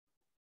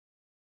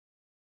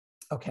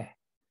 Okay.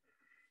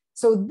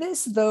 So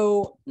this,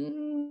 though,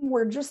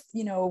 we're just,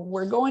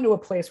 we're going to a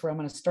place where I'm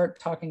going to start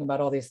talking about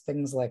all these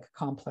things like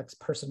complex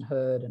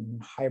personhood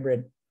and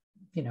hybrid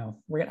I'm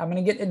going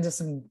to get into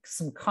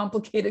some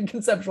complicated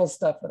conceptual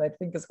stuff that I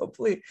think is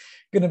hopefully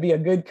going to be a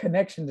good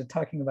connection to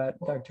talking about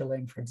Dr.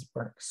 Langford's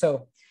work.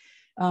 So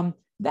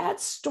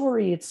that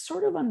story, it's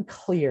sort of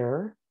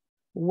unclear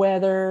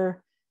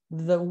whether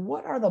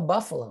what are the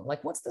buffalo?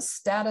 Like, what's the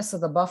status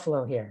of the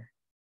buffalo here?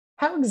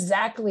 How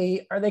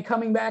exactly are they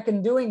coming back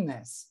and doing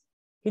this?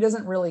 He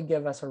doesn't really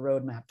give us a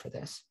roadmap for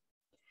this.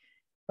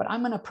 But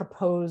I'm going to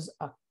propose,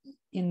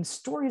 in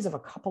stories of a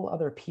couple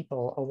other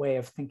people, a way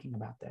of thinking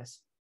about this.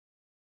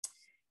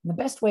 And the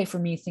best way for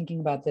me thinking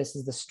about this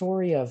is the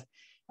story of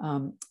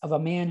a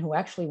man who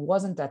actually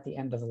wasn't at the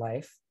end of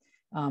life,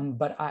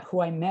 but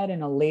who I met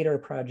in a later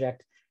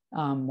project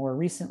more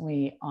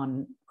recently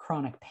on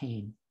chronic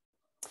pain.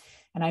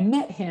 And I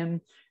met him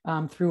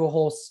through a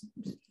whole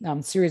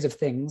series of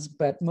things,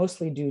 but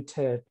mostly due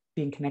to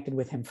being connected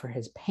with him for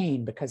his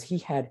pain, because he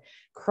had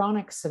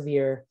chronic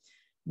severe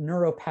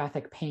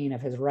neuropathic pain of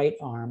his right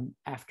arm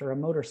after a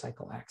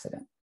motorcycle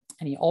accident.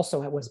 And he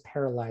also was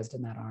paralyzed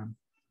in that arm.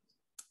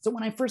 So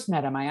when I first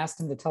met him, I asked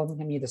him to tell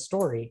me the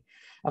story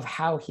of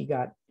how he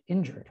got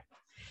injured.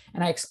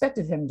 And I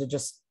expected him to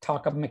just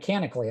talk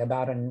mechanically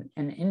about an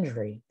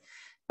injury,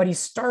 but he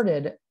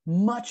started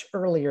much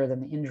earlier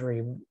than the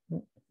injury,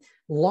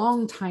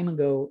 long time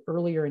ago,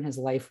 earlier in his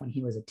life when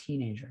he was a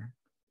teenager.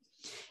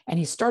 And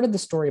he started the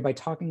story by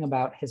talking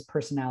about his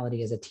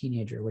personality as a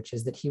teenager, which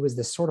is that he was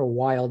this sort of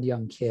wild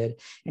young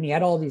kid, and he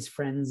had all these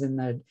friends in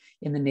the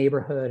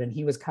neighborhood, and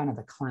he was kind of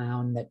the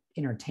clown that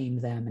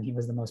entertained them, and he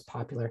was the most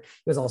popular.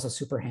 He was also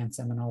super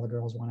handsome, and all the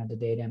girls wanted to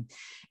date him.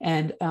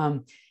 And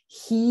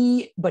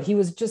but he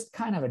was just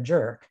kind of a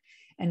jerk.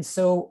 And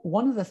so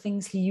one of the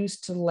things he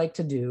used to like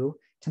to do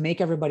to make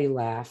everybody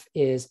laugh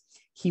is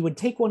he would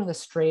take one of the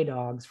stray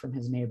dogs from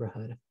his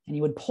neighborhood and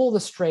he would pull the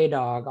stray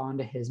dog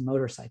onto his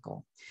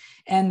motorcycle.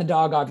 And the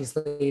dog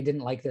obviously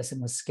didn't like this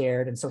and was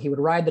scared. And so he would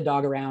ride the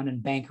dog around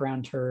and bank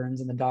around turns,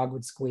 and the dog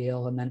would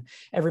squeal, and then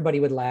everybody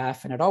would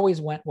laugh. And it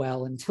always went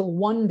well until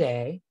one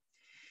day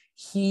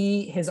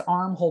his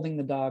arm holding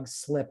the dog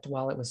slipped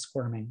while it was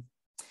squirming.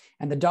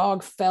 And the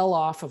dog fell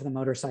off of the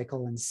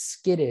motorcycle and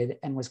skidded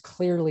and was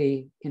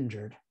clearly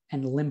injured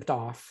and limped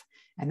off,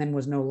 and then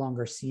was no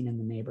longer seen in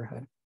the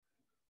neighborhood.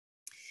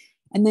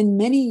 And then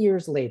many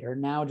years later,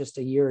 now just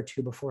a year or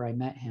two before I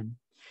met him,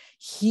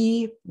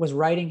 he was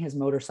riding his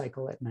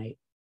motorcycle at night.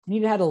 And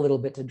he'd had a little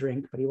bit to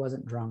drink, but he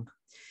wasn't drunk.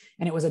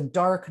 And it was a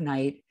dark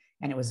night,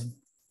 and it was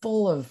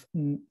full of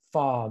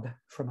fog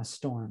from a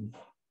storm.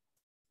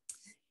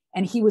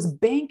 And he was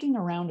banking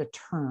around a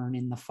turn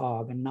in the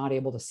fog and not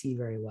able to see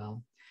very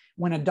well,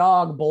 when a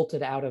dog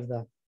bolted out of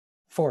the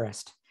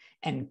forest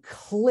and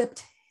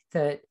clipped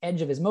the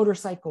edge of his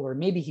motorcycle, or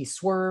maybe he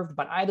swerved,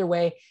 but either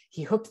way,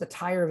 he hooked the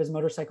tire of his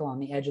motorcycle on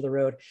the edge of the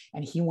road,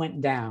 and he went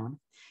down,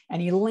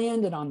 and he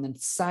landed on the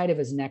side of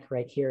his neck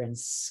right here and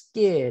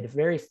skid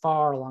very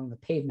far along the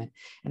pavement.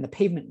 And the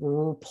pavement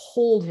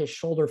pulled his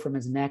shoulder from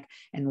his neck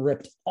and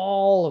ripped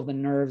all of the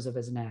nerves of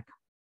his neck.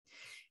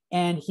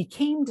 And he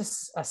came to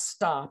a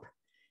stop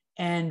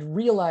and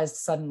realized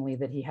suddenly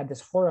that he had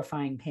this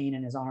horrifying pain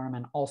in his arm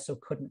and also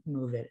couldn't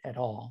move it at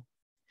all.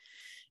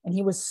 And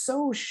he was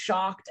so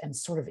shocked and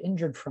sort of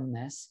injured from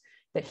this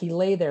that he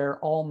lay there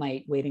all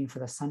night waiting for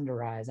the sun to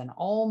rise. And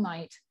all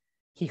night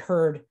he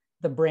heard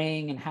the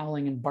braying and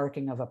howling and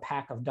barking of a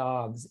pack of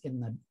dogs in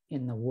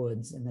the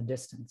woods in the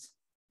distance.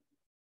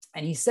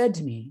 And he said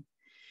to me,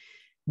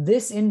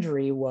 this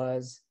injury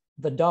was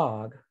the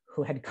dog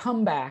who had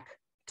come back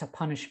to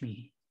punish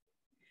me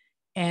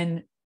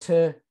and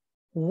to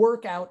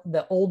work out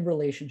the old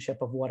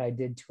relationship of what I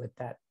did to it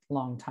that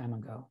long time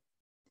ago.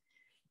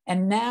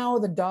 And now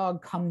the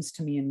dog comes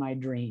to me in my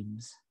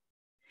dreams.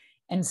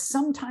 And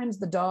sometimes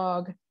the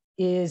dog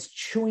is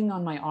chewing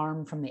on my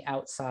arm from the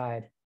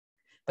outside,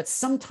 but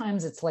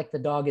sometimes it's like the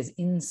dog is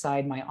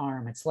inside my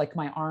arm. It's like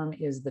my arm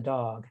is the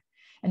dog.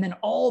 And then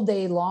all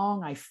day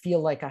long, I feel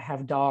like I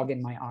have dog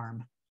in my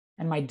arm.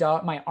 And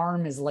my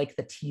arm is like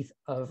the teeth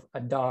of a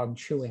dog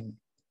chewing.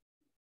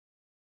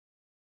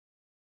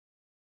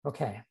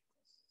 Okay.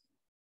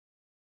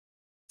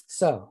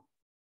 So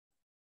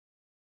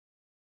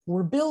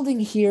we're building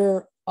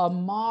here a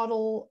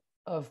model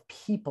of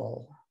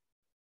people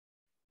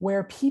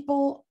where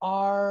people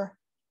are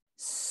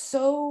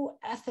so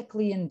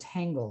ethically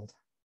entangled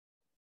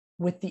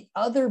with the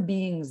other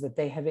beings that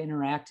they have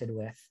interacted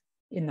with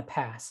in the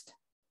past,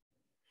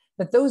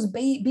 that those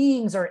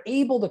beings are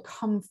able to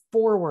come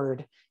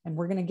forward. And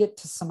we're going to get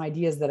to some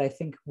ideas that I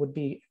think would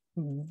be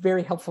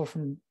very helpful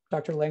from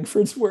Dr.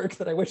 Langford's work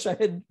that I wish I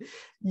had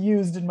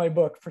used in my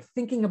book for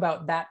thinking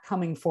about that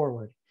coming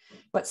forward.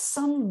 But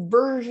some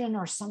version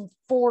or some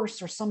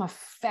force or some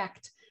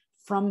effect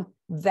from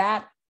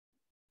that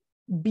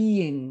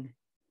being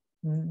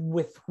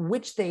with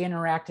which they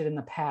interacted in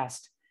the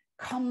past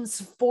comes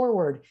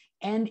forward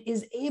and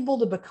is able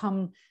to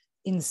become,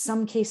 in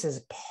some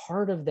cases,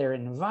 part of their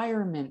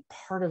environment,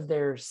 part of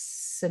their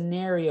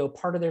scenario,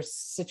 part of their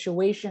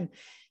situation,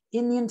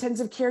 in the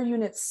intensive care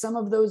unit, some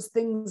of those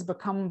things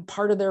become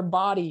part of their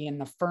body in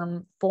the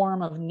form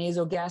of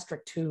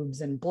nasogastric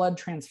tubes and blood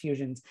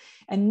transfusions.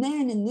 And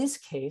then in this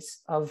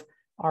case of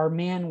our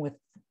man with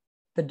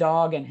the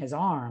dog and his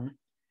arm,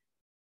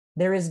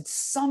 there is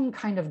some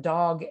kind of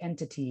dog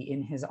entity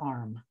in his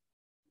arm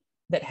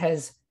that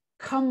has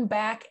come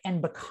back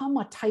and become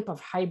a type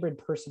of hybrid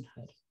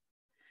personhood.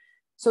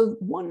 So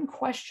one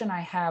question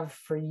I have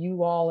for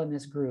you all in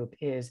this group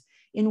is,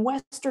 in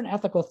Western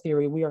ethical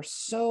theory, we are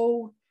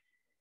so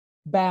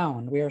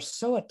bound, we are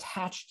so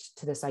attached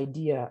to this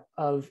idea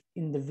of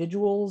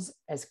individuals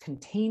as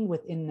contained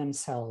within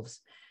themselves,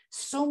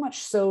 so much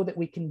so that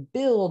we can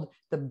build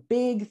the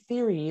big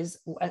theories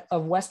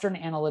of Western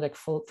analytic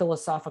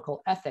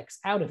philosophical ethics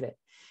out of it.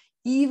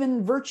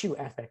 Even virtue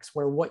ethics,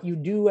 where what you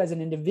do as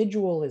an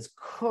individual is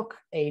cook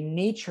a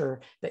nature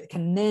that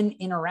can then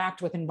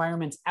interact with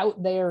environments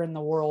out there in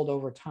the world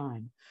over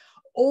time.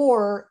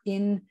 Or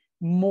in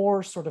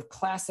more sort of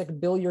classic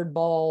billiard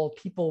ball,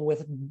 people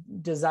with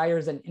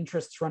desires and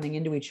interests running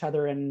into each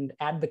other and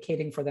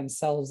advocating for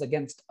themselves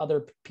against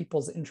other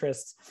people's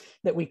interests,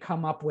 that we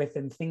come up with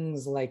in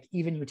things like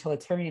even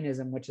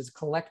utilitarianism, which is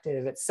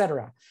collective,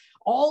 etc.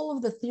 All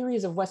of the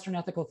theories of Western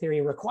ethical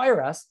theory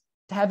require us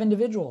to have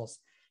individuals,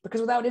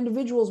 because without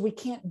individuals, we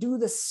can't do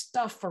the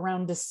stuff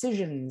around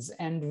decisions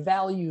and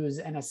values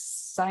and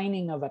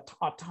assigning of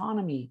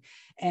autonomy.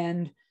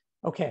 And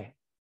okay,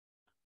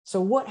 so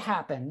what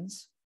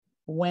happens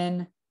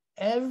when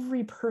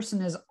every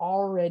person is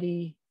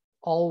already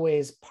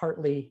always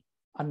partly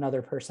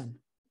another person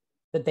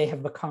that they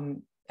have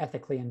become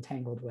ethically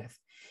entangled with?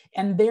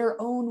 And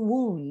their own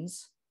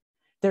wounds,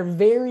 their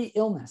very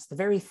illness, the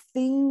very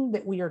thing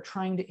that we are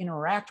trying to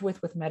interact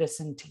with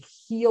medicine to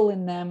heal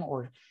in them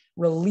or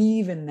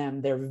relieve in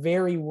them, their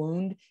very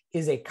wound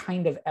is a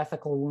kind of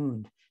ethical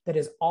wound that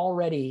is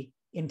already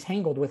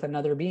entangled with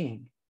another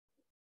being.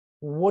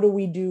 What do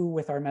we do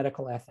with our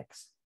medical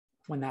ethics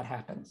when that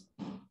happens?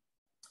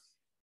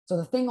 So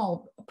the thing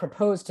I'll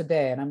propose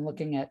today, and I'm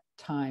looking at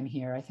time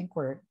here, I think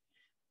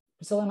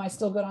Priscilla, am I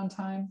still good on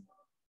time?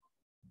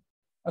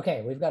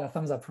 Okay, we've got a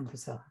thumbs up from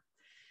Priscilla.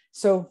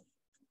 So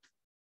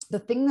the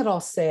thing that I'll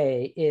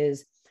say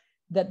is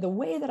that the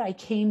way that I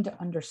came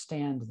to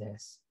understand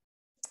this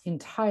in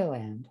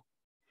Thailand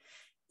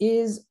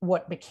is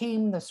what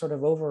became the sort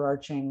of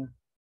overarching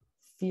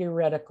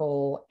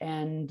theoretical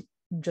and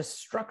just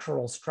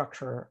structural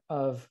structure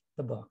of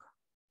the book,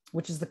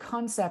 which is the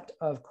concept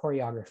of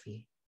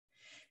choreography,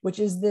 which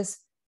is this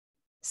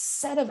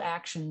set of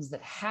actions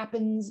that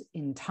happens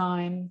in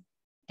time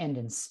and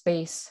in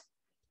space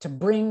to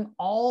bring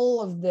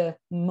all of the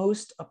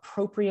most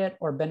appropriate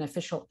or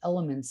beneficial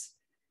elements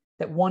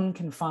that one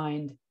can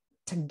find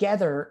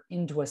together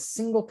into a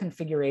single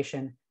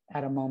configuration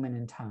at a moment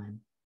in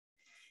time.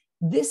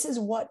 This is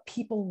what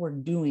people were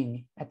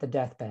doing at the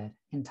deathbed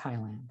in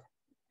Thailand.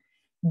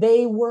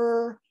 They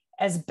were,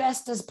 as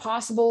best as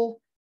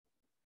possible,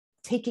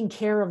 taking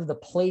care of the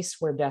place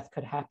where death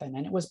could happen.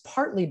 And it was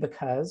partly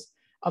because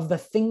of the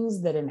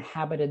things that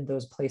inhabited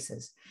those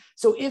places.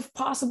 So if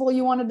possible,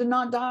 you wanted to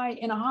not die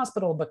in a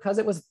hospital because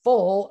it was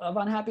full of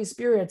unhappy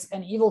spirits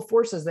and evil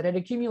forces that had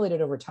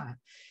accumulated over time.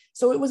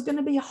 So it was going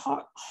to be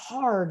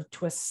hard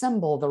to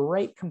assemble the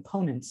right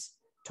components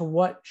to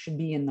what should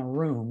be in the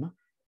room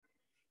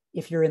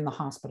if you're in the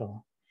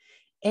hospital.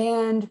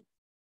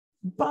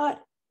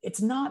 But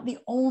it's not the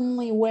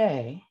only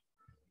way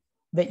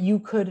that you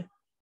could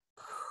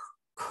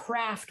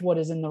craft what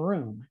is in the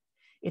room.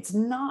 It's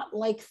not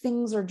like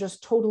things are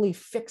just totally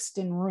fixed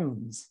in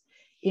rooms.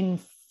 In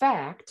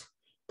fact,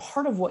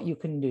 part of what you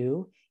can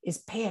do is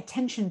pay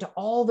attention to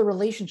all the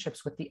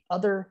relationships with the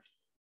other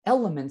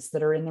elements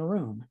that are in the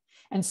room.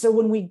 And so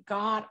when we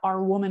got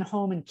our woman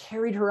home and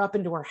carried her up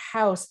into our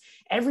house,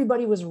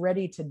 everybody was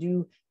ready to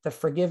do the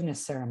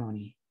forgiveness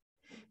ceremony,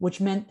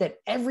 which meant that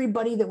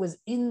everybody that was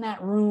in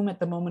that room at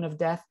the moment of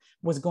death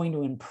was going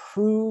to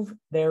improve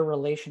their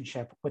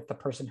relationship with the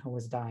person who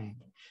was dying.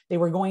 They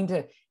were going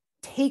to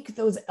take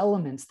those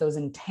elements, those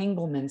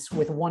entanglements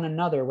with one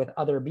another, with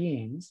other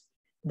beings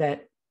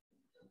that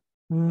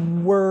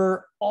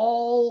were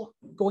all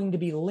going to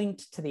be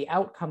linked to the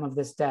outcome of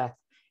this death,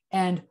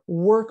 and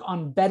work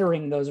on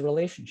bettering those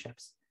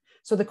relationships.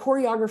 So the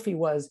choreography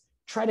was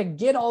try to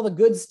get all the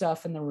good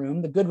stuff in the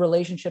room, the good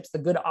relationships, the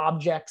good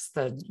objects,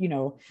 the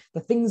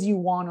things you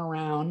want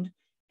around.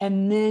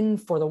 And then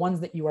for the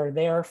ones that you are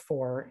there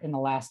for in the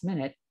last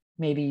minute,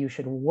 maybe you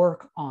should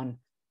work on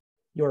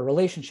your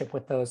relationship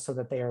with those so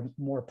that they are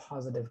more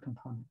positive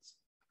components.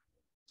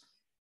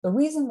 The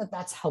reason that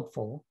that's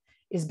helpful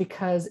is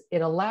because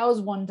it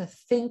allows one to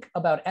think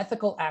about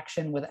ethical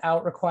action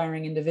without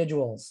requiring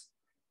individuals.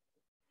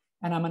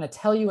 And I'm going to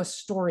tell you a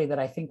story that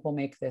I think will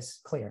make this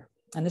clear.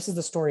 And this is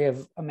the story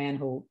of a man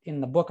who, in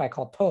the book, I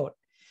call Tot.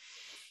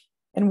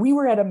 And we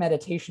were at a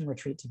meditation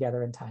retreat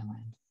together in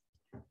Thailand.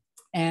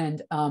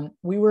 And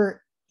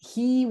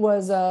he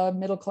was a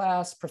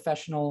middle-class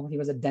professional. He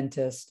was a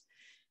dentist.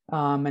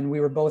 And we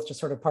were both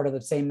just sort of part of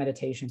the same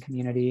meditation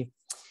community.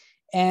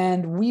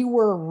 And we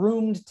were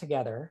roomed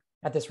together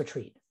at this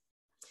retreat.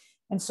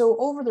 And so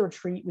over the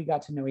retreat, we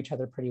got to know each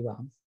other pretty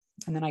well.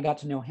 And then I got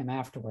to know him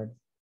afterward.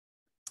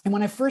 And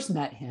when I first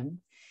met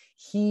him,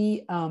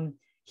 he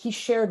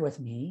shared with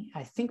me,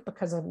 I think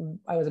because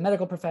I was a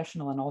medical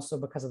professional and also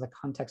because of the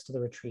context of the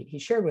retreat, he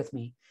shared with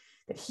me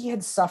that he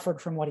had suffered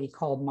from what he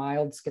called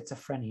mild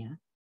schizophrenia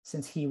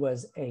since he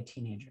was a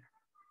teenager.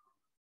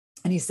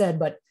 And he said,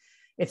 but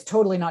it's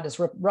totally not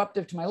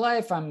disruptive to my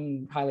life.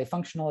 I'm highly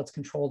functional. It's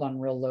controlled on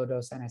real low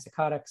dose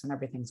antipsychotics and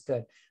everything's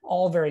good.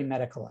 All very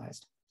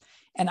medicalized.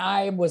 And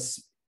I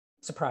was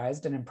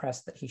surprised and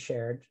impressed that he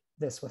shared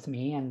this with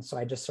me. And so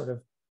I just sort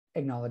of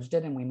acknowledged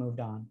it and we moved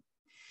on.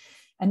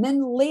 And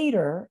then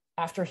later,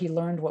 after he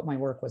learned what my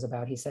work was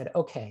about, he said,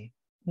 okay,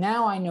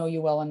 now I know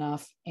you well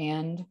enough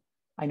and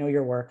I know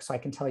your work, so I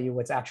can tell you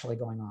what's actually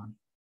going on.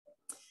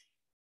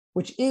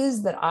 Which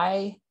is that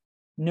I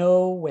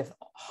know with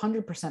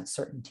 100%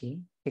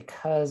 certainty,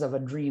 because of a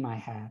dream I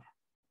had,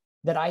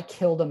 that I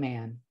killed a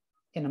man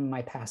in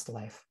my past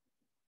life.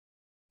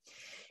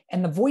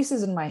 And the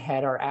voices in my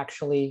head are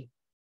actually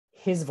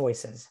his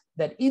voices,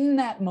 that in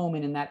that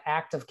moment, in that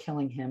act of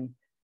killing him,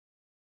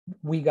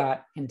 we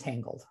got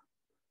entangled.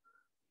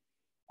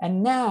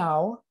 And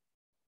now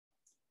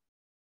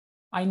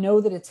I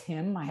know that it's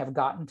him. I have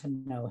gotten to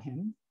know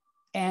him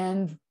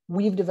and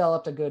we've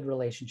developed a good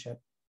relationship.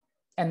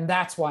 And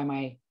that's why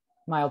my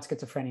mild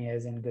schizophrenia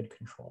is in good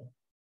control.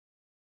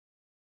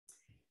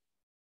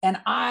 And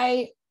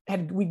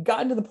we'd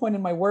gotten to the point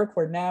in my work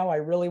where now I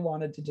really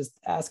wanted to just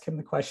ask him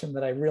the question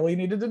that I really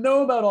needed to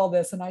know about all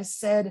this. And I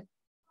said,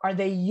 are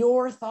they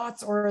your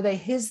thoughts or are they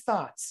his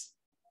thoughts?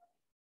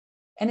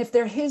 And if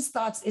they're his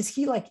thoughts, is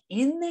he like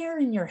in there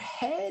in your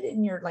head?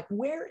 And you're like,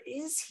 where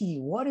is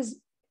he?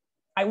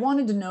 I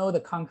wanted to know the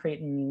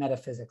concrete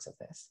metaphysics of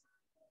this.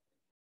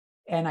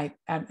 And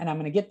I'm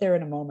going to get there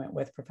in a moment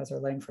with Professor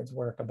Langford's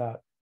work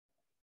about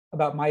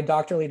my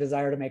doctorally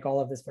desire to make all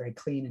of this very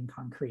clean and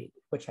concrete,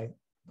 which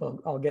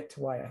I'll get to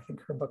why I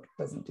think her book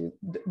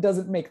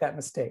doesn't make that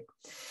mistake.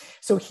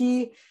 So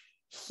he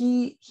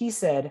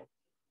said,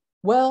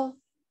 well,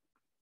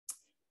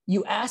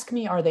 you ask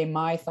me, are they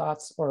my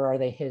thoughts or are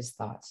they his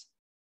thoughts?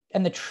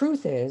 And the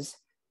truth is,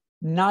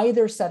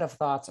 neither set of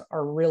thoughts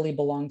are really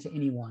belong to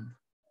anyone.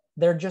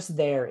 They're just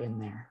there in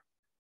there.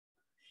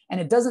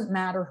 And it doesn't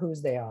matter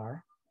whose they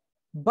are,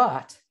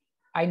 but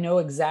I know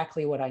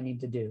exactly what I need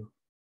to do.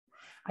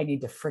 I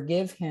need to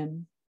forgive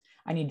him.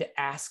 I need to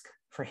ask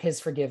for his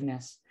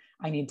forgiveness.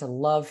 I need to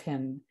love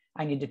him.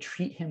 I need to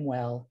treat him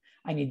well.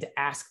 I need to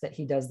ask that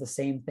he does the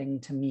same thing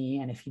to me.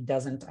 And if he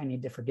doesn't, I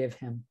need to forgive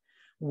him.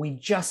 We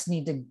just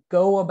need to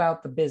go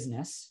about the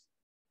business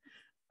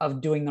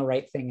of doing the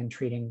right thing and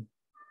treating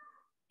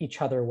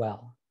each other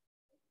well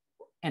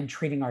and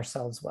treating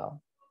ourselves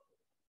well.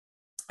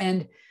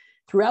 And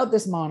throughout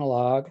this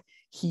monologue,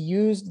 he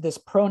used this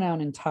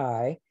pronoun in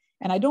Thai,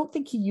 and I don't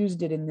think he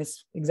used it in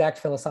this exact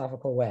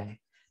philosophical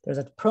way. There's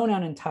a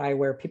pronoun in Thai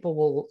where people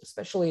will,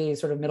 especially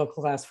sort of middle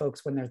class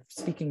folks, when they're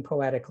speaking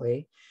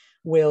poetically,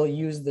 will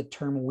use the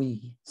term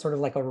we, sort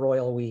of like a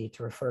royal we,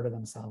 to refer to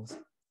themselves.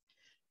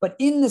 But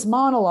in this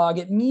monologue,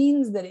 it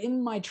means that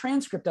in my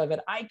transcript of it,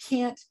 I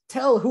can't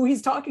tell who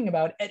he's talking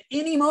about at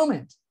any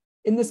moment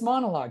in this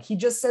monologue. He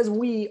just says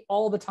we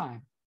all the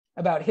time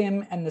about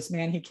him and this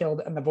man he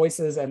killed and the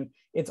voices, and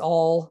it's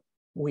all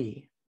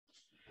we.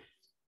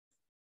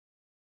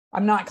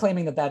 I'm not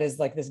claiming that that is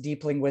like this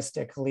deep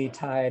linguistically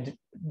tied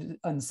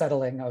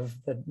unsettling of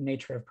the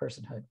nature of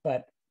personhood,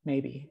 but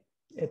maybe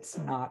it's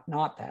not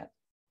that.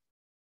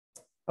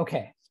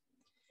 Okay.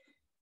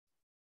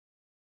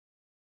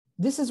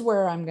 This is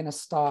where I'm going to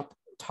stop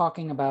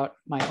talking about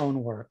my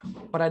own work,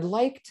 but I'd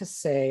like to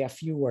say a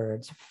few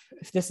words,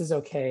 if this is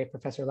okay,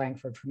 Professor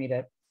Langford, for me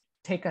to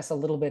take us a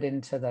little bit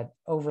into the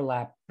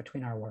overlap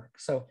between our work.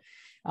 So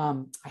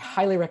I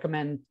highly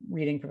recommend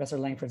reading Professor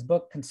Langford's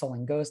book,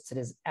 Consoling Ghosts. It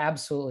is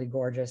absolutely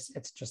gorgeous.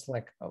 It's just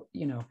like,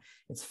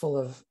 it's full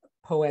of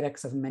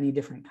poetics of many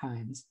different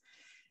kinds.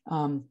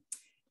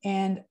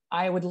 And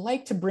I would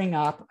like to bring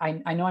up,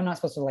 I know I'm not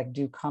supposed to like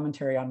do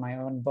commentary on my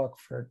own book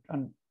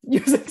on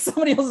using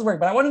somebody else's work,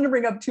 but I wanted to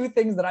bring up two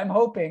things that I'm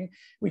hoping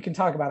we can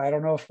talk about. I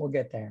don't know if we'll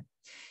get there.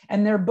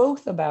 And they're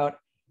both about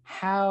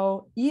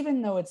how,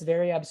 even though it's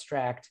very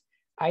abstract,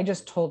 I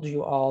just told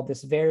you all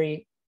this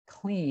very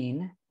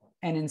clean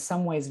and in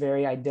some ways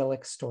very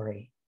idyllic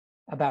story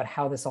about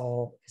how this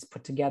all is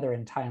put together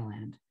in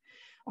Thailand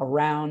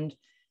around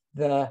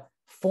the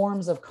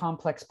forms of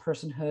complex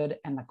personhood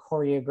and the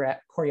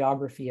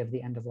choreography of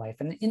the end of life.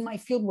 And in my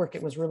fieldwork,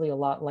 it was really a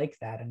lot like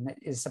that, and it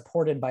is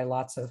supported by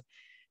lots of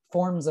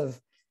forms of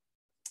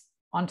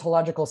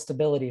ontological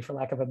stability, for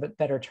lack of a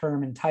better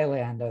term, in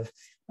Thailand,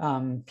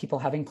 of people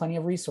having plenty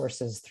of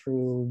resources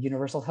through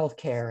universal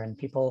healthcare, and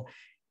people,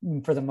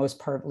 for the most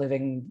part,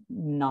 living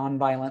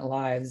nonviolent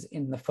lives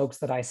in the folks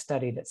that I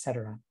studied, et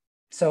cetera.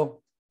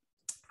 So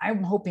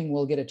I'm hoping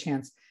we'll get a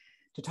chance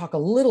to talk a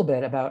little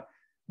bit about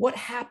what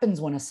happens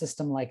when a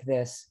system like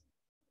this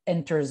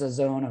enters a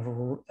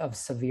zone of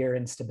severe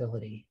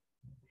instability.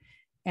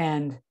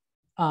 And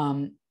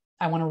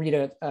I want to read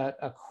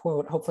a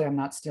quote. Hopefully I'm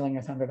not stealing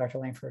your thunder, Dr.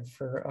 Langford,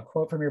 for a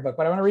quote from your book,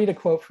 but I want to read a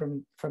quote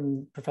from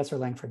Professor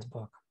Langford's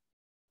book.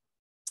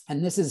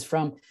 And this is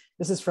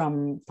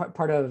from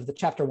part of the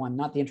chapter 1,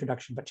 not the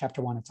introduction, but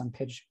chapter 1. It's on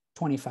page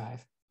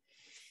 25.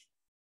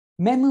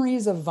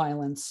 Memories of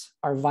violence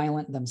are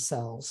violent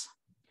themselves,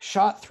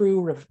 shot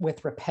through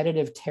with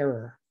repetitive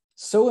terror,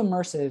 so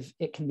immersive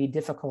it can be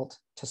difficult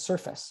to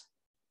surface.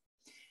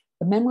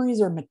 The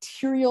memories are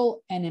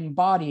material and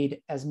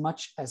embodied as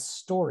much as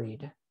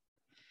storied,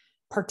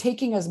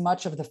 partaking as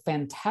much of the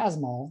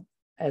phantasmal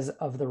as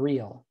of the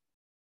real.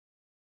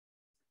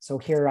 So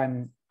here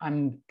I'm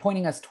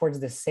pointing us towards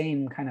the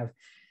same kind of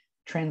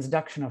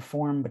transduction of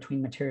form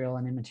between material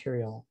and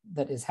immaterial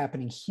that is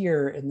happening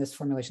here in this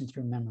formulation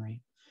through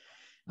memory.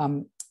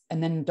 And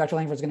then Dr.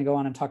 Langford is going to go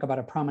on and talk about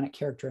a prominent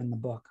character in the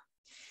book.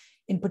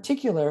 In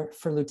particular,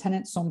 for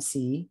Lieutenant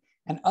Somsi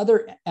and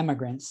other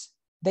emigrants,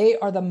 they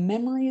are the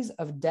memories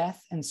of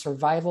death and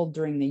survival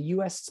during the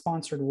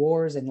US-sponsored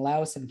wars in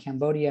Laos and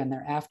Cambodia and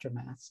their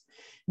aftermaths.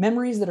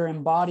 Memories that are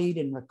embodied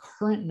in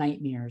recurrent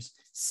nightmares,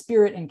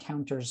 spirit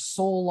encounters,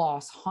 soul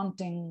loss,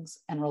 hauntings,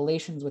 and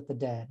relations with the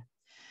dead.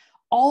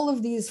 All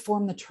of these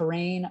form the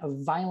terrain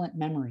of violent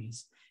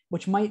memories,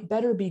 which might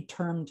better be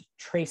termed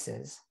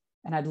traces.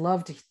 And I'd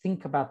love to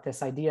think about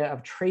this idea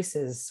of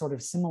traces sort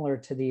of similar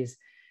to these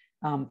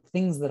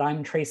things that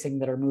I'm tracing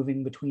that are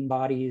moving between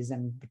bodies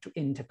and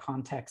into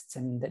contexts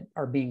and that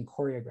are being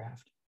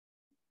choreographed.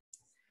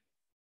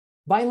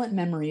 Violent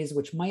memories,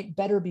 which might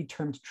better be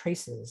termed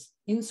traces,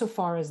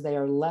 insofar as they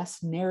are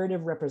less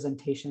narrative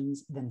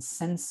representations than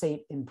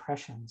sensate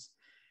impressions,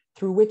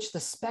 through which the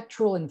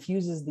spectral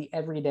infuses the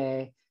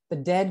everyday, the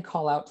dead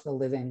call out to the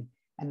living,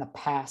 and the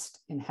past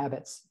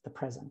inhabits the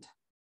present.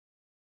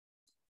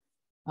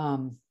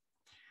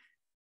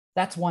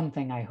 That's one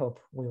thing I hope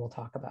we will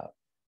talk about,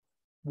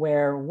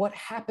 where what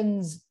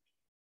happens,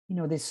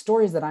 these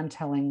stories that I'm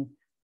telling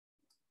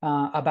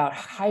about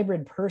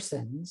hybrid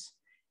persons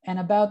and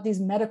about these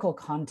medical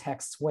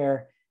contexts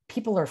where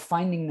people are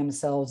finding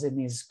themselves in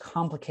these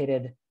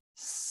complicated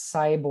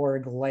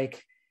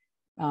cyborg-like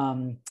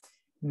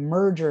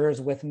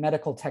mergers with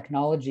medical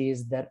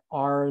technologies that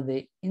are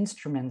the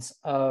instruments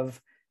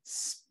of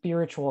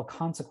spiritual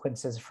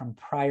consequences from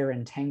prior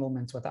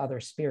entanglements with other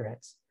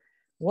spirits.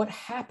 What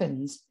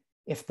happens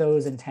if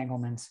those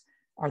entanglements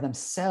are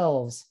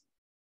themselves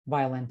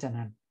violent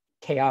and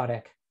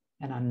chaotic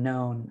and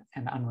unknown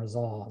and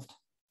unresolved?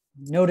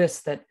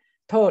 Notice that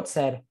poet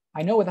said,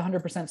 I know with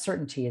 100%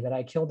 certainty that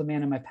I killed a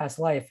man in my past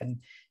life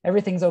and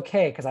everything's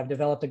okay because I've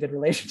developed a good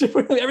relationship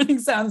with him. Everything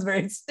sounds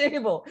very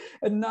stable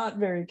and not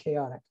very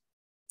chaotic.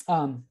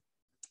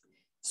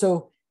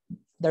 So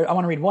there, I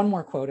want to read one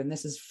more quote, and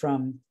this is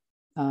from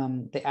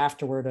the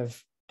afterword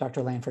of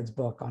Dr. Langford's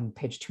book on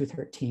page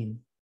 213.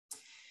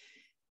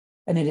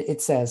 And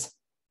it says,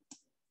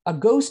 a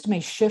ghost may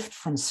shift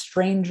from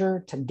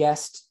stranger to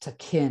guest to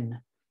kin,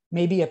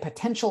 maybe a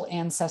potential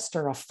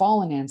ancestor, a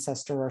fallen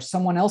ancestor, or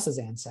someone else's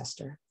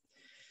ancestor.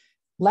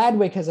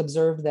 Ladwig has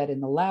observed that in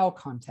the Lao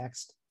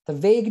context, the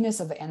vagueness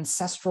of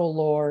ancestral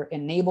lore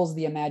enables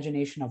the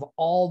imagination of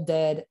all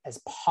dead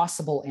as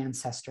possible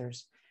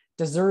ancestors,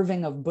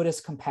 deserving of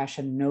Buddhist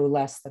compassion no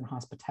less than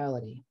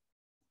hospitality.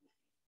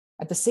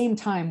 At the same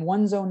time,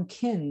 one's own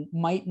kin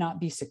might not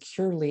be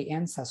securely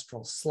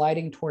ancestral,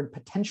 sliding toward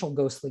potential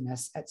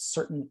ghostliness at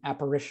certain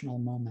apparitional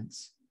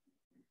moments.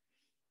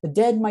 The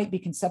dead might be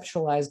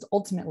conceptualized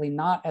ultimately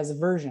not as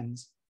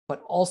versions,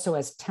 but also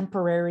as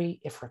temporary,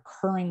 if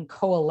recurring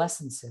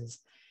coalescences,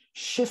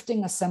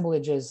 shifting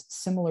assemblages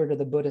similar to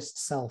the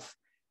Buddhist self,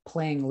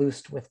 playing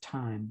loose with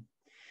time.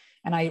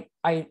 And I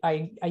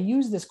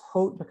use this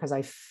quote because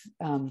I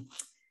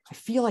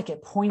feel like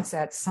it points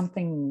at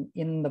something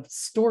in the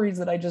stories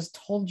that I just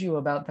told you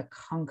about the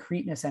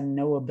concreteness and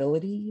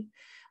knowability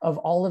of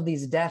all of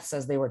these deaths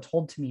as they were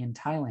told to me in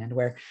Thailand,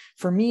 where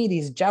for me,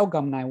 these Jiao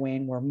Gum Nai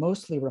Wane were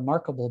mostly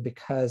remarkable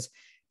because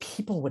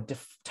people would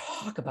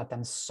talk about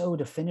them so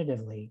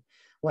definitively.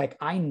 Like,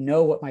 I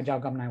know what my Jiao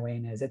Gum Nai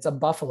Wane is. It's a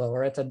buffalo,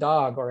 or it's a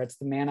dog, or it's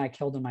the man I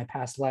killed in my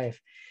past life.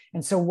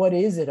 And so what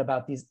is it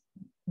about these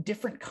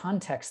different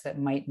contexts that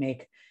might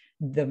make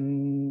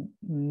the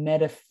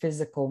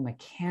metaphysical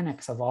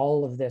mechanics of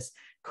all of this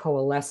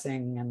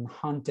coalescing and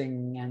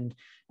haunting and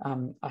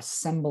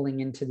assembling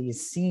into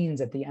these scenes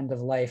at the end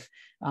of life,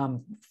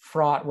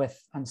 fraught with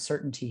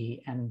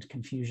uncertainty and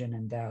confusion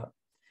and doubt?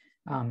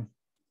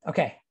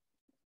 Okay,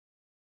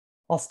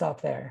 I'll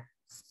stop there.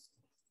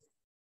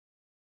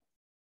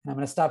 And I'm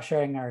going to stop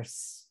sharing our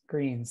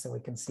screen so we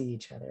can see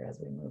each other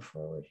as we move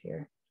forward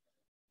here.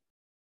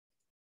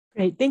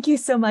 Great. Thank you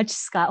so much,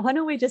 Scott. Why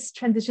don't we just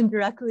transition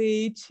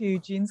directly to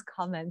Jean's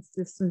comments?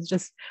 This was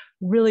just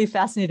really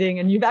fascinating.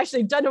 And you've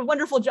actually done a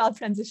wonderful job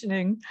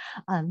transitioning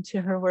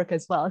to her work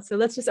as well. So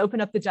let's just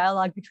open up the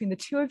dialogue between the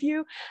two of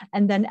you.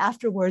 And then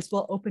afterwards,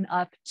 we'll open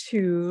up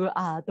to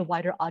the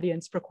wider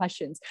audience for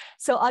questions.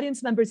 So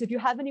audience members, if you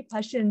have any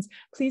questions,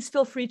 please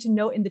feel free to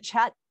note in the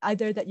chat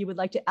either that you would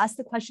like to ask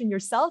the question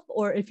yourself,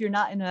 or if you're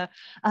not in an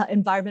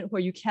environment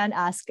where you can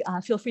ask,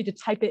 feel free to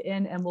type it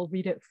in and we'll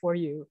read it for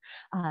you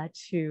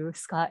to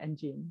Scott and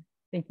Jean.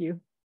 Thank you.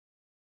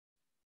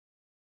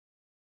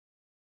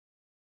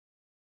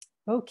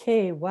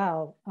 Okay,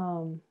 wow.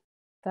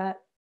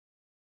 That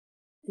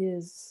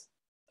is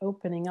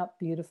opening up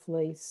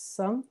beautifully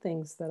some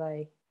things that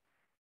I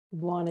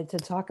wanted to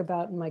talk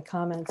about in my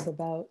comments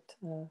about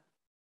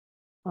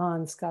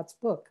on Scott's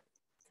book.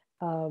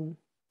 And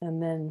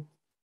then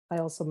I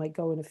also might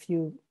go in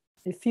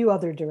a few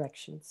other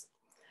directions.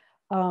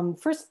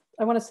 First,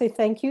 I want to say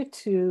thank you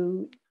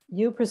to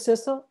you,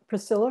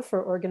 Priscilla,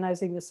 for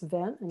organizing this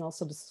event, and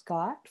also to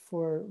Scott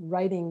for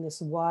writing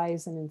this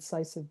wise and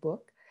incisive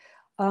book.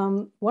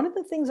 One of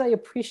the things I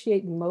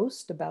appreciate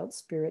most about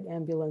Spirit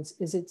Ambulance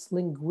is its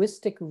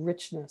linguistic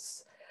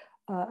richness.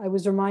 I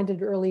was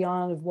reminded early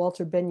on of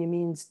Walter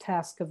Benjamin's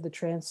Task of the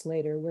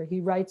Translator, where he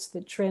writes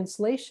that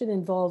translation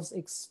involves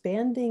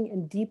expanding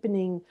and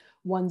deepening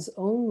one's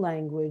own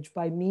language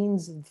by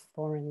means of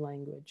foreign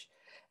language.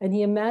 And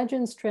he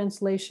imagines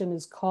translation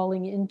as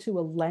calling into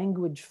a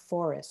language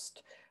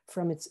forest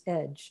from its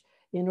edge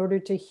in order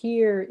to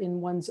hear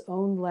in one's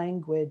own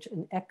language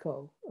an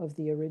echo of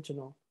the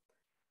original.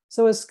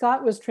 So as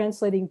Scott was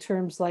translating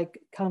terms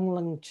like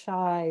Kanglung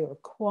Chai or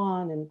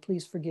Kwan, and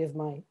please forgive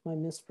my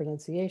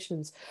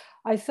mispronunciations,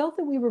 I felt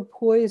that we were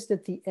poised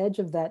at the edge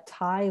of that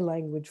Thai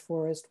language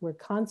forest where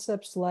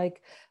concepts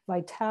like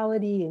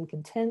vitality and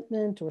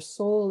contentment or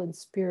soul and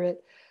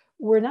spirit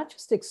were not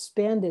just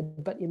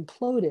expanded, but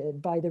imploded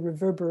by the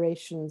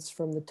reverberations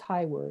from the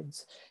Thai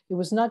words. It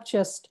was not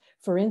just,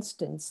 for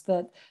instance,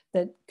 that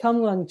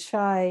Kamlang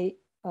Chai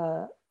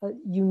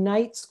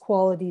unites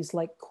qualities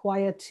like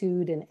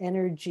quietude and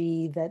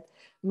energy that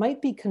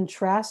might be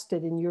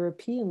contrasted in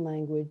European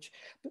language,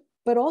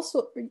 but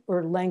also,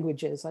 or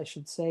languages, I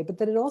should say, but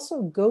that it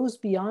also goes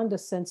beyond a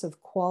sense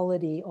of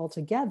quality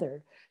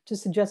altogether to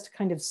suggest a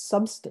kind of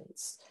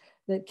substance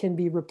that can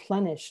be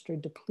replenished or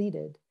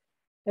depleted.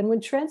 And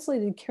when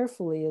translated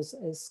carefully, as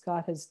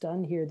Scott has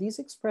done here, these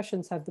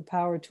expressions have the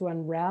power to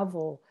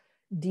unravel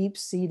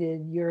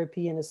deep-seated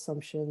European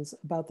assumptions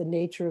about the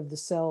nature of the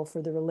self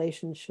or the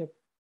relationship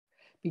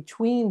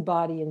between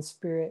body and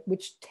spirit,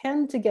 which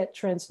tend to get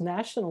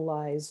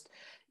transnationalized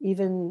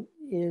even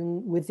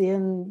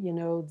within, you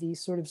know,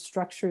 these sort of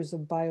structures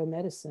of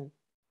biomedicine.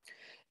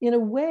 In a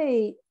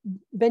way,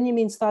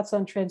 Benjamin's thoughts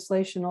on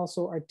translation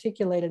also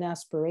articulate an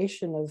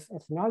aspiration of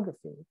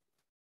ethnography,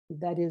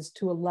 that is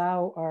to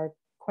allow our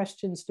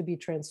questions to be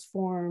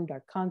transformed,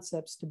 our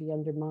concepts to be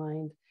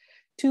undermined,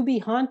 to be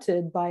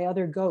haunted by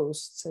other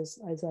ghosts,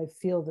 as I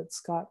feel that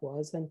Scott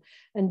was,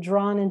 and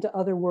drawn into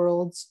other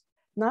worlds,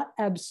 not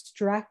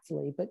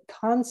abstractly, but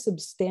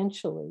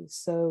consubstantially.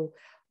 So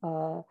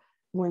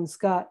when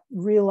Scott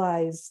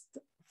realized,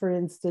 for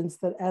instance,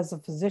 that as a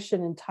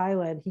physician in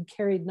Thailand, he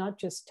carried not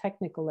just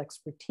technical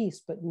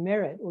expertise, but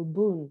merit or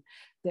boon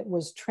that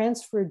was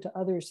transferred to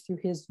others through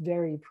his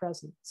very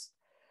presence.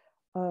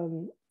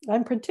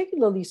 I'm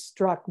particularly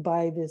struck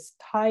by this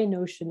Thai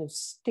notion of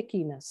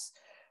stickiness.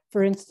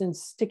 For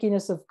instance,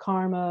 stickiness of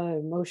karma,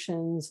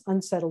 emotions,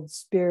 unsettled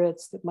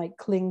spirits that might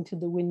cling to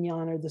the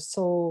vinyan or the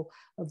soul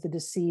of the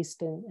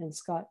deceased. And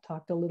Scott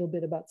talked a little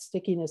bit about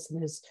stickiness in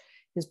his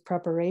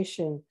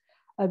preparation.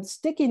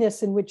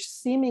 Stickiness in which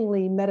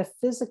seemingly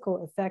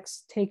metaphysical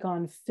effects take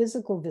on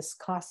physical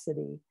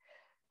viscosity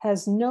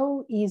has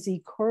no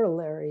easy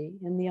corollary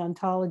in the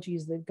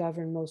ontologies that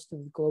govern most of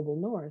the global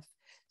north.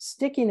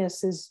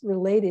 Stickiness is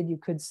related, you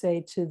could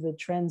say, to the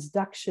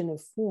transduction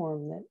of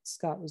form that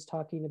Scott was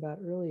talking about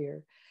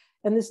earlier.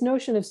 And this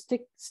notion of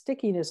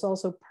stickiness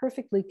also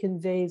perfectly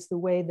conveys the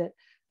way that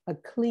a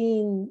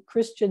clean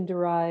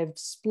Christian-derived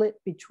split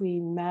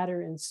between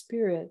matter and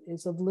spirit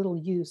is of little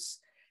use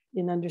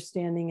in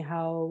understanding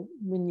how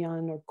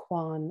Vinyan or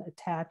Kwan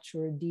attach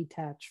or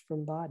detach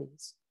from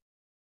bodies.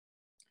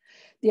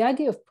 The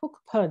idea of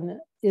Pukpan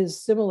is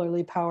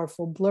similarly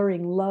powerful,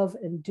 blurring love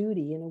and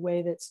duty in a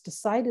way that's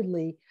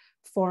decidedly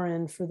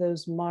foreign for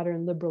those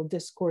modern liberal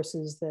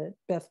discourses that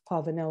Beth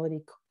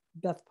Pavanelli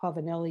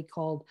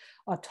called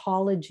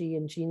autology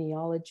and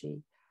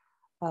genealogy,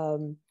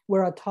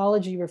 where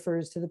autology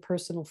refers to the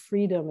personal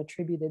freedom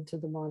attributed to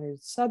the modern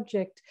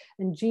subject,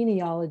 and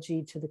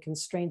genealogy to the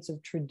constraints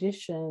of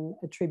tradition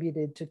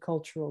attributed to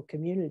cultural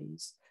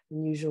communities,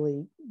 and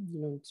usually,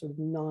 you know, sort of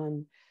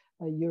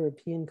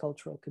non-European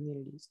cultural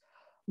communities.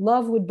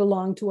 Love would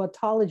belong to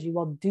autology,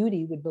 while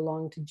duty would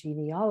belong to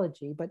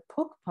genealogy, but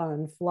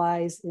Pukpan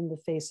flies in the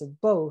face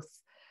of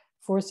both,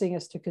 forcing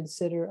us to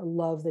consider a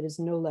love that is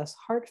no less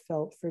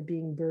heartfelt for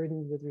being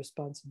burdened with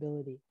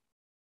responsibility.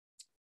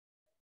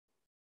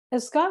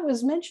 As Scott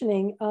was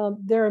mentioning,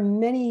 there are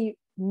many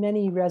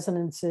many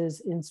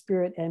resonances in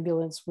spirit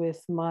ambulance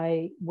with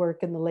my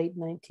work in the late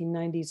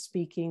 1990s,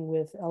 speaking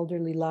with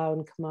elderly Lao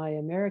and Khmer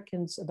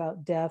Americans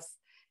about death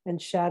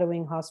and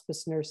shadowing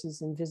hospice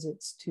nurses in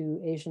visits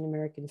to Asian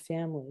American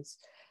families.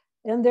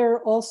 And there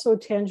are also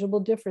tangible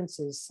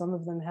differences, some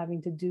of them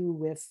having to do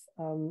with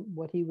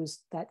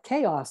that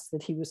chaos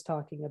that he was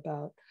talking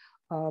about.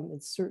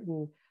 It's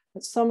certain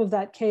that some of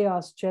that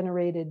chaos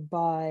generated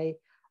by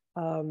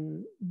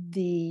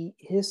the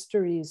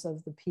histories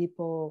of the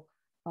people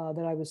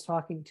that I was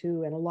talking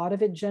to, and a lot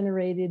of it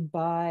generated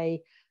by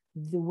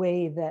the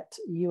way that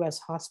US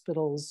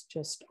hospitals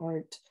just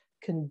aren't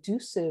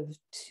conducive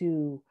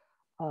to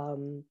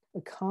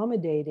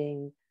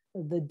accommodating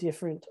the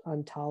different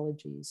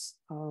ontologies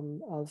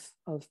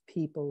of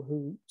people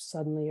who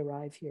suddenly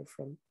arrive here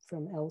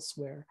from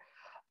elsewhere.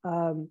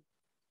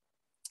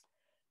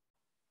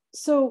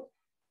 So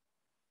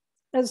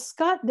as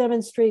Scott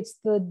demonstrates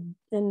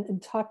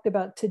and talked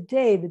about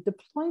today, the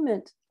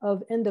deployment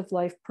of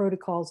end-of-life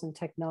protocols and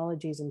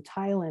technologies in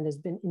Thailand has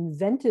been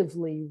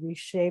inventively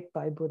reshaped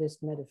by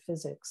Buddhist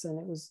metaphysics. And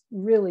it was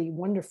really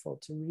wonderful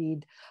to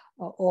read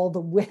all the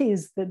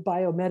ways that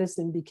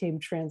biomedicine became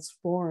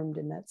transformed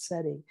in that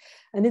setting.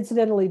 And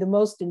incidentally, the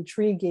most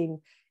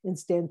intriguing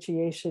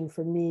instantiation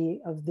for me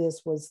of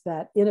this was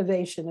that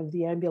innovation of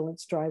the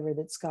ambulance driver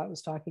that Scott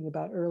was talking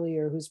about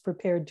earlier, who's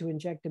prepared to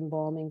inject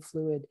embalming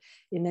fluid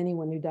in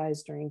anyone who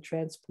dies during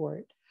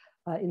transport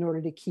in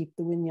order to keep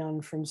the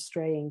Winyan from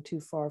straying too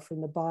far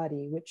from the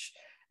body, which,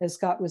 as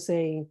Scott was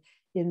saying,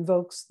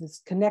 invokes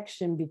this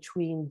connection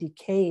between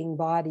decaying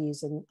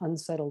bodies and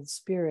unsettled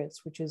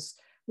spirits, which is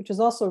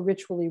also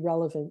ritually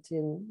relevant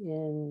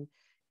in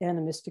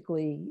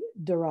animistically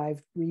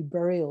derived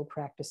reburial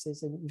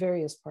practices in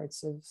various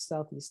parts of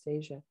Southeast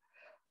Asia.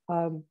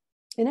 In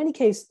any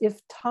case,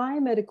 if Thai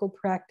medical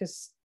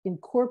practice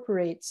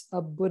incorporates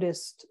a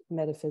Buddhist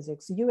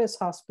metaphysics, US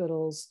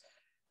hospitals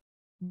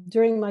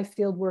during my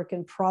field work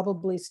and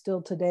probably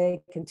still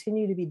today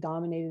continue to be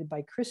dominated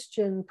by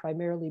Christian,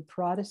 primarily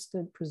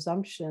Protestant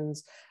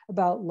presumptions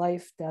about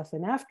life, death,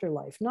 and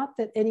afterlife. Not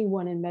that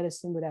anyone in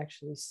medicine would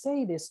actually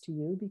say this to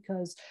you,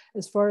 because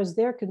as far as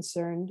they're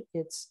concerned,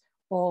 it's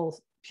all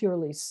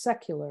purely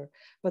secular,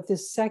 but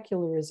this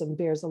secularism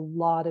bears a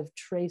lot of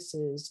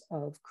traces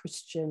of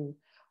Christian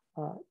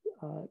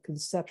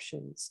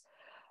conceptions.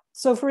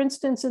 So for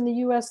instance, in the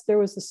US, there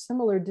was a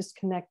similar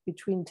disconnect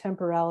between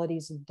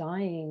temporalities of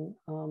dying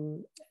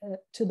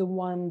to the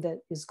one that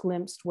is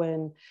glimpsed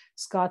when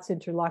Scott's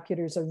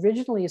interlocutors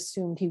originally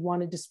assumed he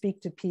wanted to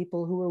speak to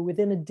people who were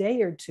within a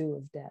day or two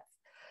of death.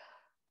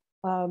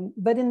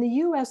 But in the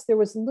US, there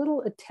was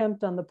little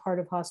attempt on the part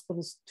of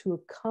hospitals to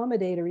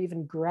accommodate or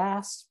even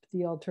grasp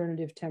the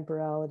alternative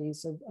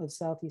temporalities of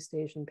Southeast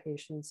Asian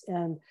patients,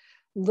 and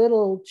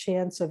little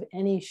chance of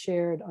any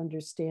shared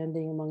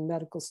understanding among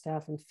medical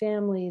staff and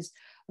families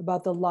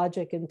about the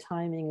logic and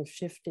timing of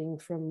shifting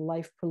from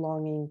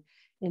life-prolonging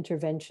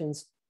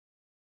interventions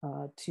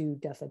to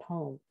death at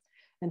home.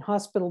 And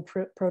hospital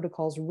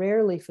protocols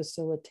rarely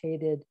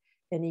facilitated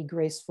any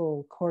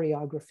graceful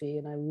choreography,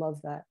 and I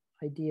love that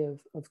idea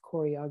of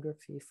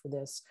choreography for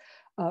this,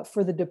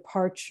 for the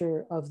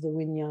departure of the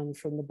Winyan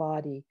from the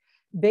body,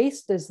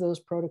 based as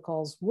those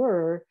protocols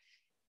were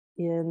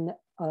in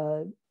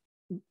a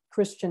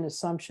Christian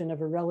assumption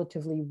of a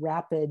relatively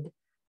rapid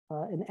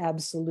and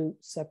absolute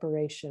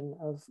separation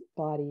of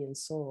body and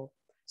soul.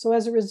 So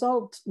as a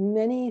result,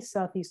 many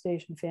Southeast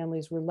Asian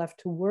families were left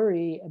to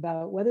worry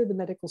about whether the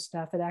medical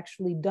staff had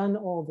actually done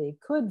all they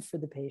could for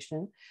the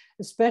patient,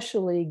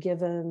 especially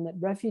given that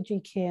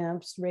refugee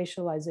camps,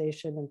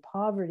 racialization, and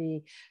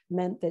poverty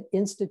meant that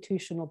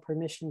institutional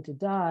permission to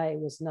die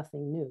was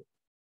nothing new,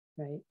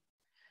 right?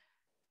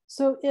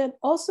 So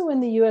also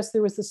in the US,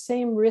 there was the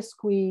same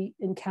risk we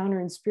encounter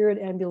in spirit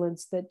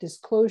ambulance, that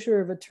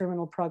disclosure of a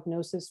terminal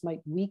prognosis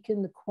might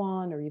weaken the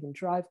Quan or even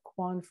drive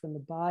Quan from the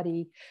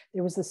body.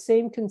 There was the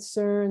same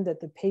concern that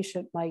the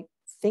patient might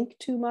think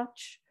too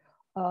much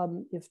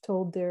if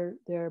told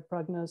their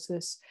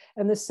prognosis,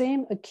 and the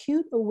same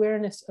acute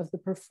awareness of the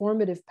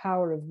performative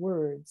power of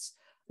words,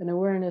 an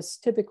awareness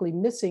typically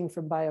missing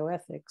from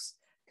bioethics,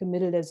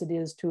 committed as it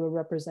is to a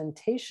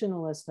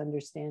representationalist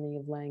understanding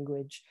of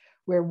language,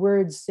 where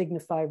words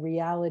signify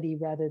reality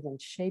rather than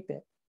shape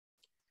it.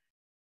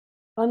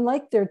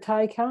 Unlike their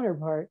Thai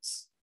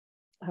counterparts,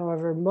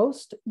 however,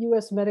 most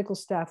US medical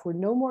staff were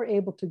no more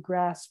able to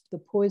grasp the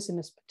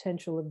poisonous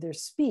potential of their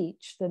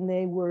speech than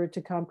they were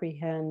to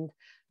comprehend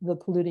the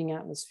polluting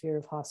atmosphere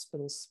of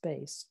hospital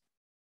space.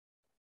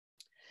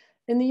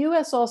 In the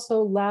US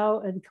also, Lao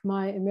and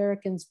Khmer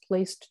Americans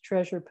placed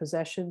treasured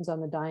possessions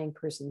on the dying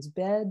person's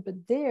bed, but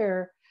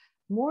there,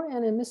 more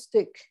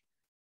animistic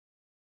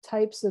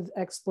types of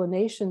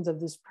explanations of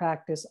this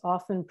practice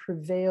often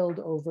prevailed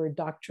over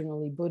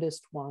doctrinally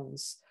Buddhist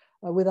ones,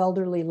 with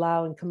elderly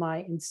Lao and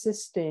Khmer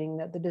insisting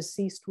that the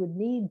deceased would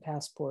need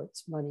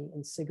passports, money,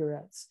 and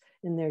cigarettes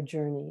in their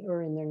journey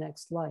or in their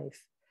next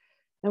life.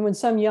 And when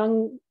some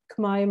young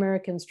Khmer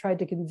Americans tried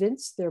to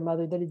convince their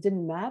mother that it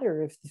didn't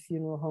matter if the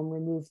funeral home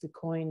removed the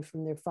coin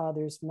from their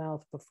father's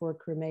mouth before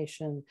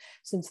cremation,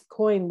 since the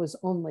coin was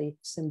only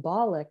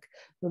symbolic,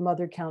 the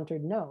mother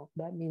countered, no,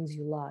 that means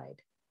you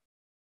lied.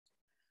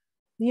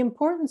 The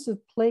importance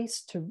of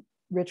place to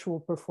ritual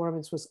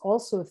performance was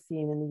also a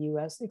theme in the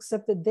US,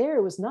 except that there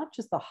it was not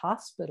just the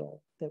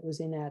hospital that was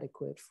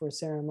inadequate for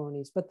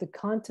ceremonies, but the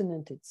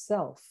continent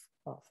itself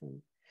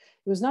often.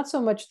 It was not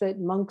so much that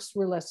monks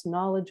were less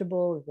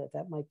knowledgeable,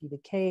 that might be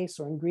the case,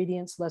 or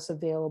ingredients less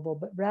available,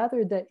 but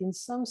rather that in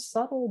some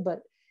subtle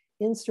but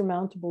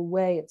insurmountable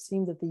way, it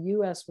seemed that the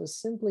US was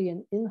simply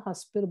an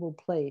inhospitable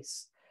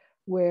place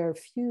where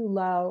few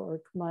Lao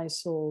or Khmer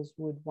souls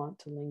would want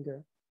to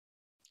linger.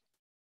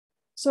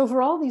 So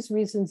for all these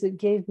reasons, it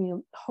gave me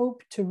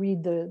hope to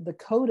read the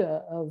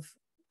coda of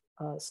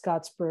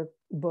Scott's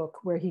book,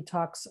 where he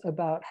talks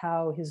about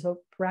how his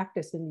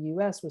practice in the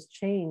US was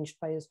changed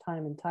by his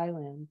time in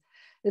Thailand.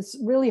 It's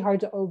really hard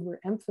to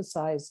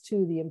overemphasize,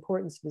 too, the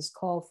importance of his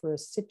call for a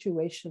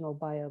situational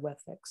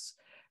bioethics,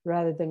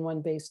 rather than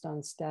one based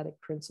on static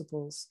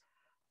principles.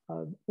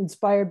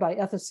 Inspired by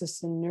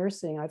ethicists in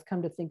nursing, I've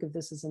come to think of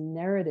this as a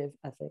narrative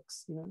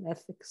ethics, an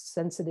ethics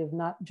sensitive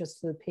not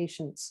just to the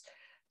patient's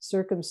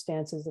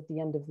circumstances at the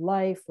end of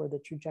life or the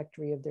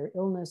trajectory of their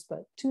illness,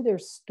 but to their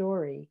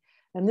story.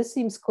 And this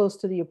seems close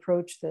to the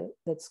approach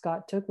that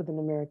Scott took with an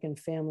American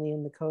family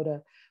in the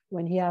coda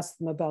when he asked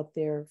them about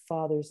their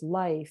father's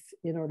life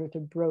in order to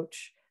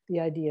broach the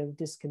idea of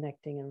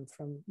disconnecting him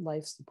from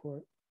life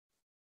support.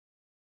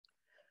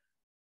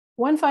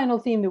 One final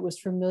theme that was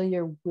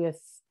familiar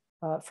with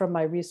from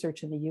my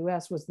research in the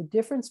US was the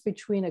difference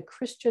between a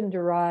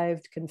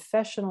Christian-derived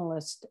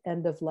confessionalist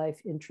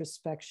end-of-life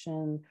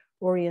introspection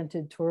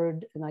oriented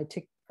toward an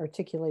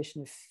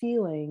articulation of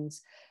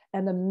feelings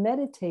and a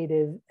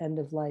meditative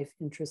end-of-life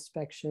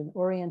introspection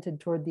oriented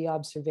toward the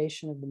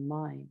observation of the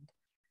mind.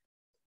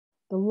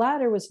 The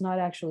latter was not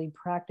actually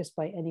practiced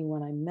by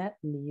anyone I met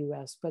in the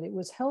US, but it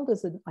was held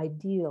as an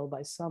ideal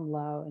by some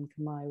Lao and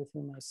Khmer with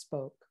whom I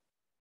spoke.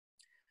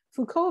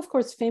 Foucault, of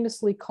course,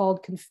 famously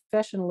called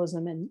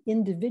confessionalism an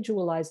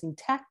individualizing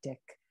tactic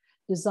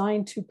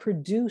designed to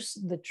produce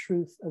the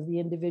truth of the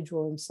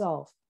individual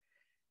himself.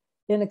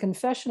 In a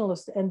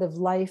confessionalist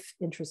end-of-life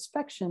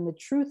introspection, the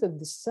truth of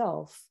the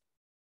self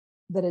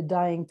that a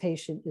dying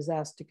patient is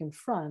asked to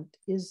confront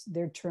is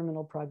their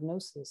terminal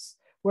prognosis.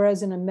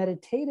 Whereas in a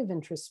meditative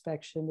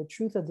introspection, the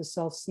truth of the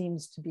self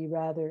seems to be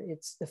rather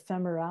its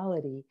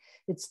ephemerality,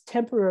 its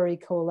temporary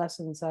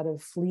coalescence out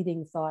of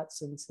fleeting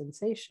thoughts and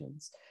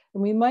sensations.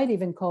 And we might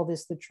even call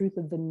this the truth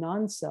of the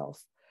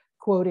non-self,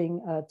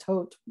 quoting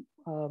Todt,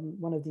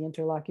 one of the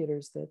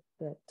interlocutors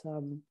that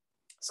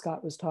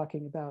Scott was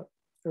talking about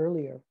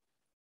earlier.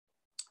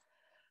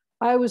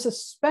 I was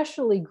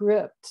especially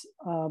gripped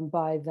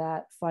by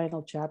that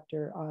final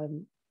chapter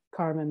on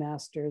Karma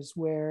Masters,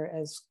 where,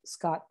 as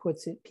Scott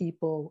puts it,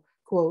 people,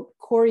 quote,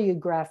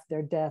 choreograph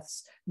their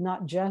deaths,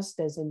 not just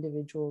as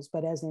individuals,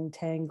 but as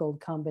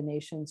entangled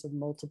combinations of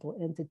multiple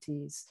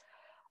entities.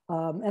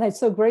 And I'm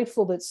so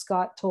grateful that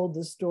Scott told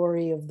the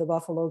story of the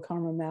buffalo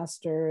Karma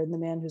Master and the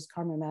man whose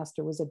Karma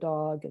Master was a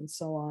dog and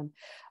so on,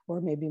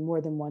 or maybe more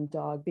than one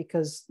dog,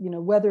 because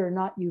whether or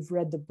not you've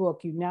read the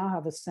book, you now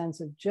have a sense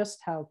of just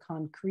how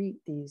concrete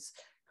these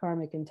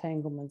karmic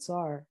entanglements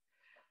are.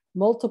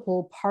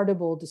 Multiple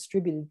partible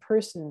distributed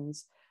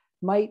persons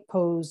might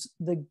pose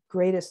the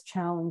greatest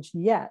challenge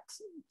yet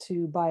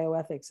to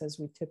bioethics as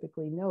we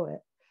typically know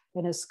it.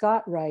 And as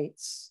Scott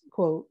writes,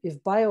 quote,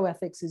 if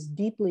bioethics is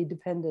deeply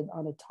dependent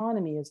on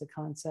autonomy as a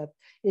concept,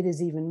 it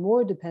is even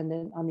more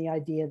dependent on the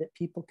idea that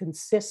people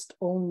consist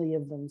only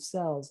of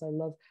themselves. I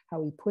love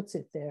how he puts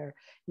it there.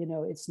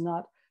 It's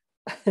not,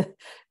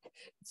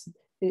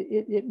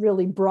 it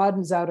really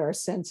broadens out our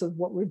sense of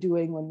what we're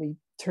doing when we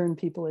turn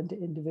people into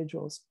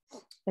individuals.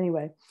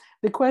 Anyway,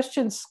 the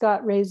questions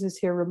Scott raises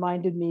here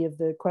reminded me of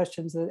the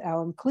questions that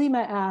Alan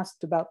Klima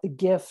asked about the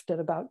gift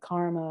and about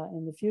karma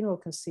in the funeral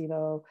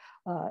casino,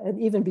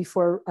 and even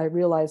before I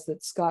realized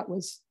that Scott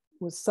was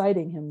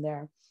citing him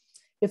there.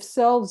 If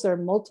selves are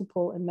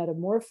multiple and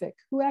metamorphic,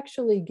 who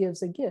actually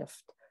gives a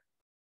gift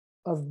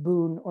of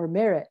boon or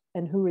merit,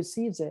 and who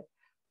receives it?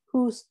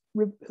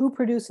 Who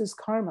produces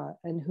karma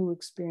and who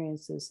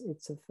experiences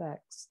its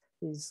effects?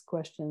 These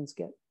questions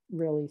get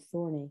really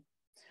thorny.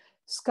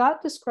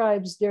 Scott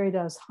describes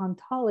Derrida's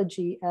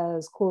hauntology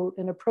as, quote,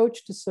 an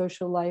approach to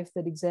social life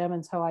that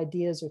examines how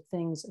ideas or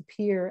things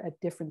appear at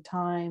different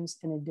times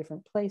and in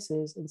different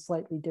places in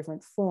slightly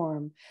different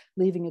form,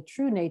 leaving a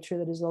true nature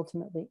that is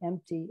ultimately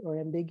empty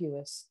or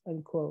ambiguous,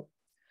 unquote.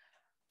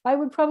 I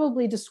would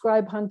probably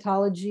describe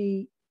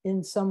hauntology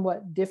in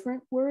somewhat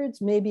different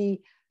words,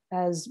 maybe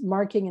as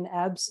marking an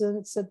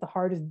absence at the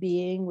heart of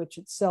being, which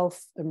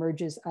itself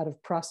emerges out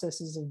of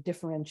processes of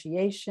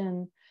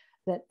differentiation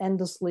that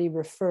endlessly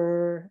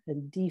refer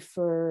and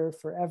defer,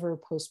 forever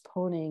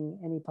postponing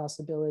any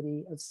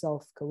possibility of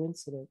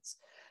self-coincidence.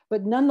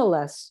 But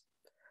nonetheless,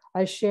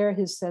 I share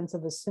his sense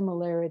of a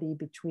similarity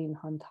between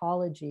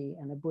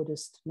hauntology and a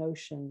Buddhist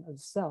notion of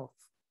self.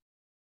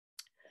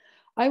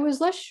 I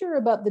was less sure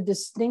about the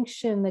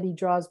distinction that he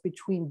draws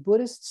between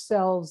Buddhist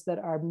selves that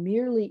are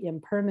merely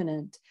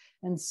impermanent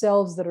and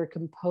selves that are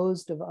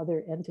composed of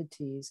other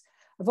entities.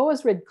 I've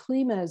always read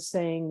Klima as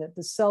saying that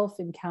the self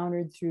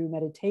encountered through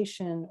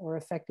meditation or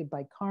affected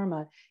by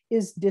karma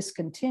is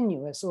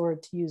discontinuous, or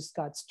to use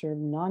Scott's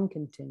term,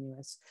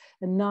 non-continuous,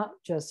 and not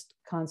just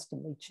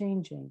constantly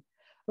changing.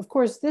 Of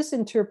course, this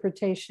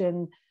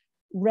interpretation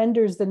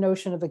renders the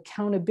notion of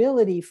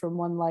accountability from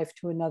one life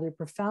to another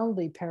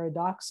profoundly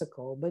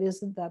paradoxical, but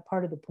isn't that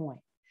part of the point?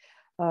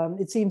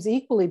 It seems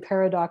equally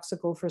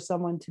paradoxical for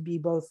someone to be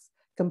both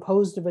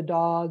composed of a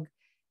dog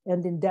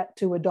and in debt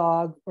to a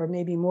dog, or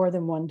maybe more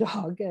than one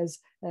dog, as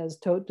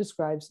Todt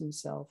describes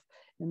himself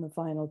in the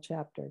final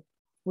chapter.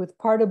 With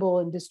partible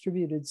and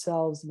distributed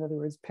selves, in other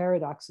words,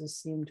 paradoxes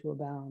seem to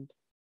abound.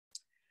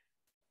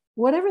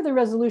 Whatever the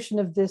resolution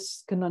of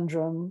this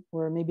conundrum,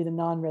 or maybe the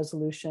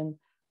non-resolution,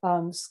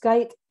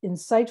 Scott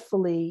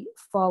insightfully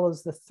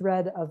follows the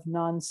thread of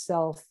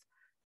non-self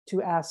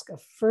to ask a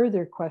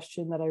further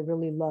question that I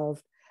really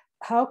loved.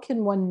 How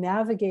can one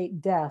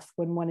navigate death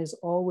when one is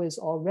always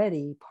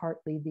already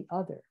partly the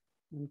other?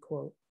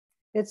 Unquote.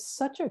 It's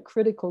such a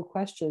critical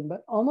question,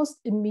 but almost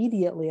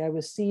immediately I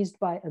was seized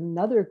by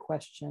another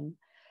question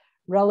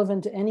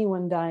relevant to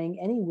anyone dying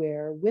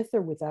anywhere with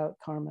or without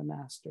karma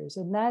masters,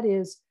 and that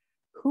is,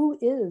 who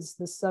is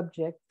the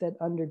subject that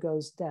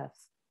undergoes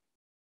death?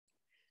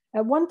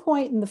 At one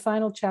point in the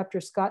final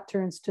chapter, Scott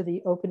turns to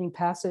the opening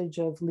passage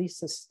of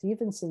Lisa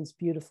Stevenson's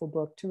beautiful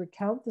book to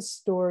recount the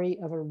story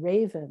of a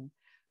raven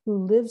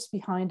who lives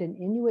behind an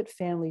Inuit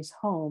family's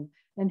home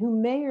and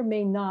who may or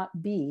may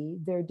not be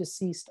their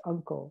deceased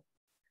uncle.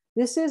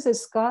 This is,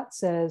 as Scott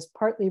says,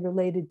 partly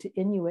related to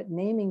Inuit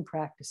naming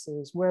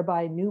practices,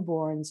 whereby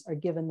newborns are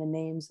given the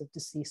names of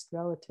deceased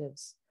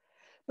relatives.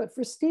 But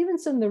for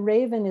Stevenson, the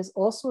raven is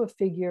also a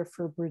figure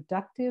for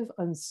reductive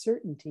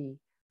uncertainty,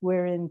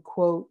 wherein,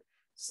 quote,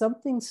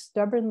 something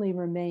stubbornly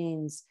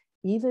remains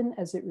even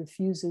as it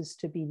refuses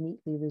to be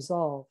neatly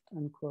resolved,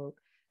 unquote.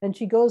 And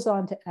she goes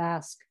on to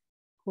ask,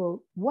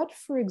 quote, what,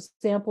 for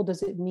example,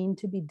 does it mean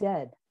to be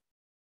dead?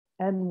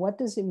 And what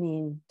does it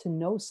mean to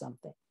know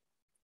something?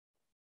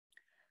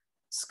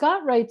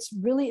 Scott writes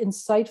really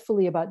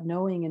insightfully about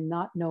knowing and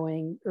not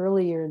knowing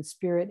earlier in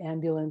Spirit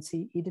Ambulance.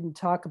 He didn't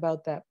talk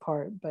about that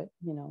part, but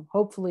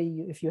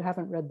hopefully if you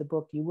haven't read the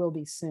book, you will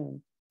be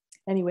soon.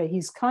 Anyway,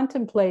 he's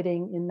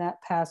contemplating in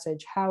that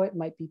passage how it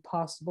might be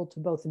possible to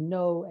both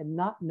know and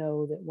not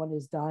know that one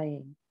is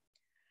dying.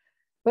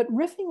 But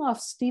riffing off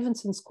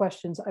Stevenson's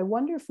questions, I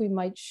wonder if we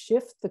might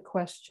shift the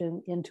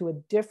question into a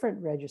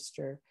different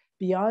register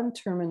beyond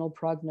terminal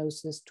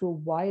prognosis to a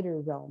wider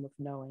realm of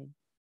knowing.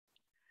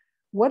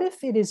 What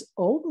if it is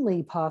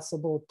only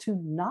possible to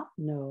not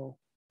know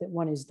that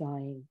one is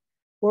dying,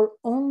 or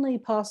only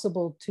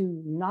possible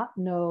to not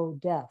know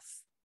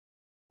death?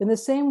 In the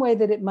same way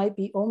that it might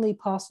be only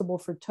possible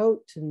for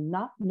Todt to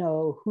not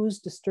know whose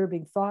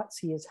disturbing thoughts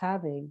he is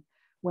having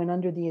when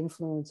under the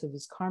influence of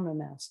his karma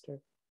master.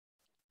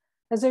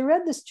 As I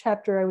read this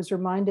chapter, I was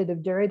reminded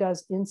of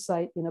Derrida's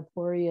insight in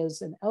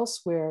Aporias and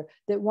elsewhere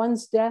that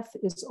one's death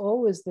is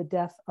always the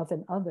death of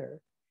an other,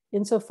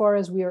 insofar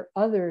as we are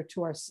other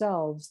to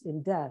ourselves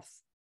in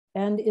death,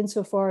 and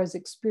insofar as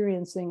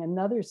experiencing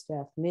another's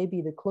death may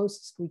be the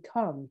closest we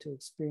come to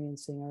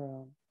experiencing our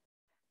own.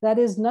 That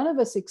is, none of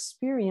us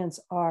experience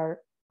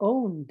our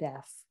own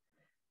death,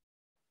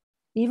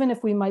 even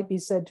if we might be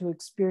said to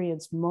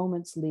experience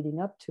moments leading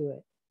up to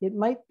it. It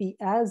might be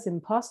as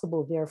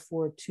impossible,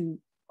 therefore, to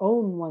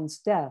own one's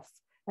death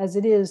as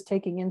it is,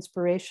 taking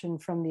inspiration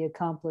from the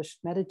accomplished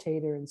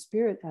meditator in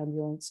Spirit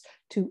Ambulance,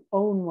 to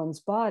own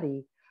one's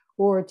body,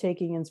 or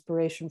taking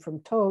inspiration from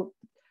Todt,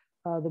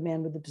 the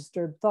man with the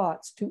disturbed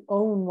thoughts, to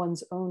own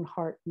one's own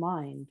heart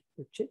mind,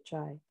 or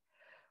chit-chai.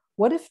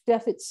 What if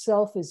death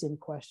itself is in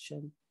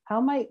question? How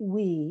might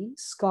we,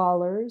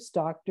 scholars,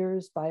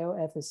 doctors,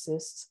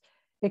 bioethicists,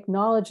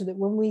 acknowledge that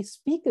when we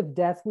speak of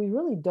death, we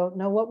really don't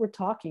know what we're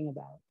talking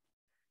about?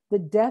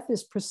 That death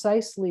is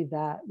precisely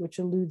that which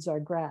eludes our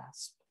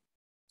grasp.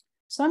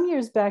 Some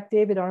years back,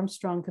 David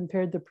Armstrong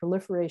compared the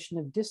proliferation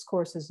of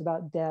discourses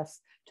about death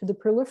to the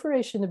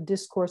proliferation of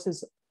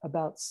discourses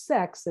about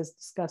sex as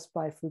discussed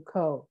by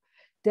Foucault.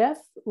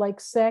 Death, like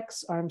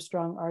sex,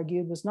 Armstrong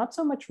argued, was not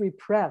so much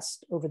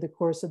repressed over the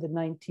course of the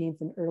 19th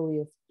and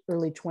early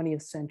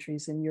 20th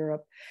centuries in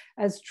Europe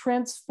as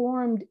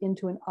transformed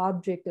into an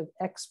object of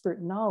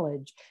expert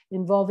knowledge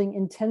involving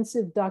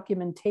intensive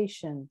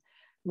documentation,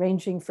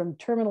 ranging from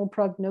terminal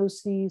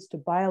prognoses to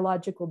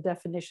biological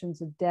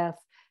definitions of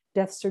death,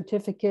 death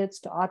certificates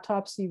to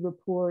autopsy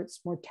reports,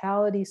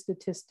 mortality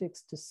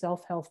statistics to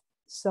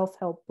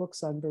self-help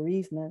books on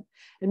bereavement.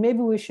 And maybe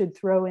we should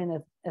throw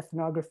in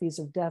ethnographies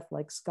of death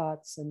like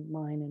Scott's and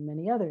mine and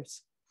many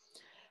others.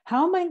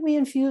 How might we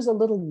infuse a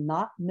little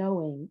not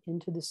knowing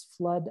into this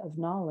flood of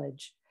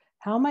knowledge?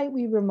 How might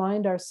we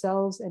remind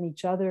ourselves and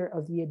each other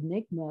of the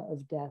enigma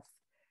of death?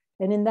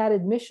 And in that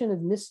admission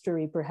of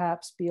mystery,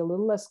 perhaps be a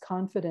little less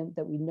confident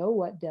that we know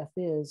what death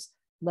is,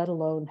 let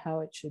alone how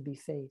it should be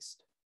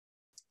faced.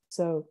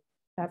 So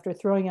after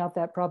throwing out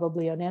that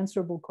probably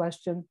unanswerable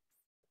question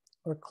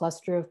or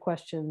cluster of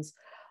questions,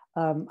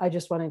 I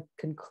just want to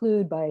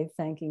conclude by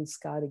thanking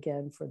Scott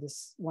again for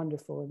this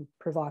wonderful and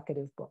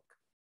provocative book.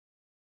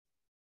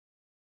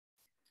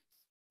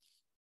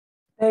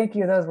 Thank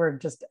you. Those were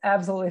just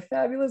absolutely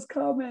fabulous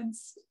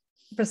comments.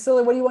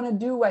 Priscilla, what do you want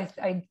to do?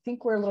 I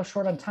think we're a little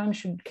short on time.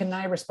 Can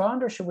I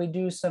respond, or should we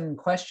do some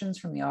questions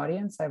from the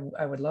audience?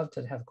 I would love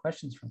to have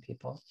questions from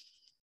people.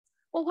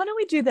 Well, why don't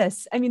we do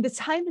this? I mean, the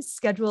time is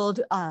scheduled,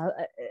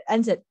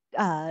 ends at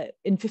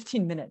in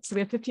 15 minutes. So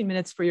we have 15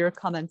 minutes for your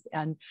comments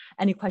and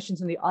any questions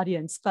from the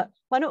audience. But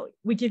why don't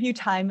we give you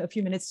time, a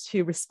few minutes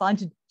to respond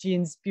to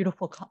Jean's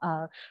beautiful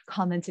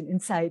comments and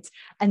insights.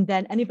 And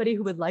then anybody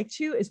who would like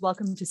to is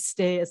welcome to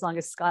stay as long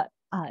as Scott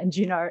and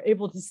Jean are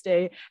able to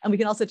stay. And we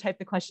can also type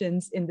the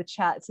questions in the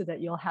chat so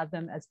that you'll have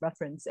them as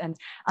reference. And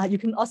you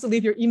can also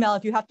leave your email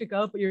if you have to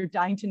go, but you're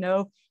dying to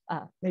know,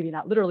 maybe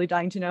not literally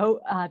dying to know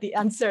the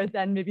answer,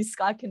 then maybe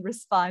Scott can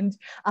respond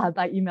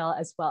by email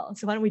as well.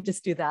 So why don't we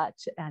just do that?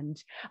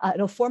 And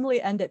it'll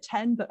formally end at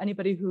 10, but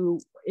anybody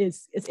who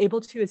is able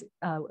to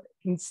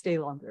can stay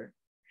longer.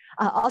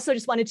 Also,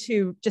 just wanted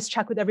to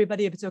check with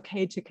everybody if it's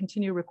okay to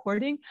continue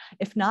recording.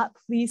 If not,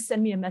 please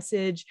send me a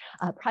message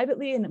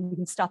privately and we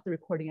can stop the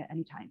recording at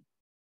any time.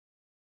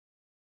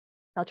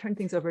 I'll turn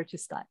things over to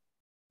Scott.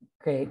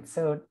 Great.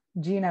 So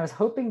Jean, I was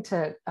hoping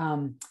to,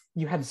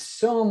 you had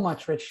so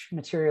much rich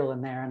material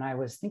in there, and I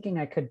was thinking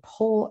I could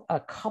pull a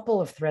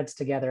couple of threads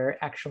together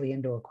actually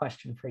into a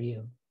question for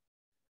you.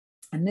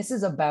 And this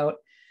is about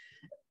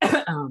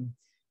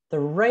the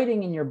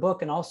writing in your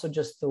book, and also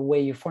just the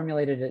way you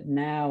formulated it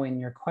now in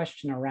your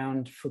question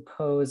around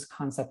Foucault's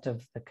concept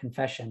of the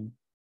confession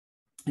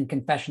and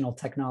confessional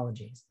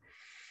technologies.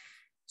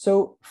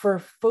 So for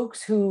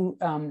folks who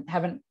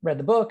haven't read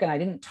the book, and I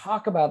didn't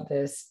talk about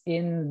this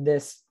in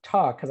this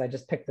talk because I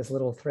just picked this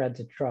little thread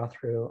to draw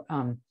through,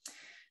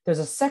 there's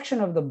a section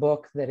of the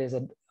book that is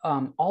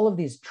all of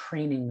these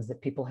trainings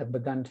that people have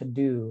begun to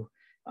do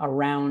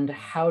around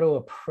how to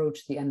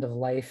approach the end of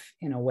life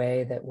in a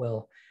way that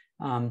will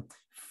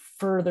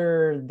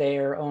further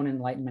their own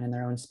enlightenment and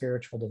their own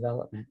spiritual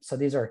development. So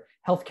these are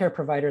healthcare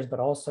providers, but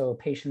also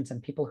patients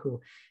and people who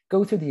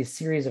go through these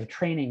series of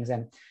trainings.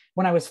 And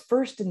when I was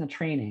first in the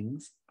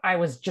trainings, I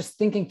was just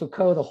thinking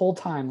Foucault the whole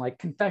time, like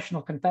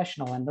confessional.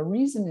 And the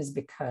reason is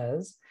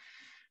because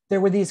there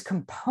were these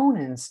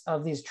components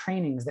of these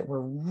trainings that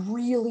were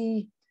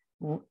really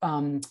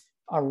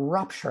a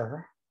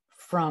rupture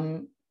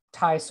from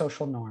Thai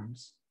social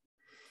norms.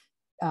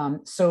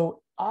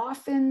 So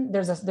often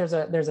there's a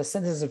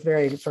sense, this is a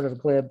very sort of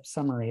glib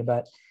summary,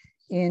 but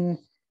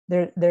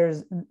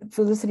there's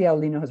Felicity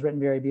Aulino has written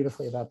very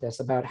beautifully about this,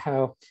 about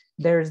how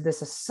there's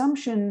this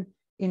assumption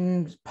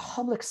in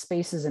public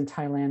spaces in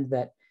Thailand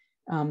that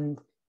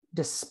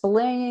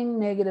displaying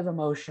negative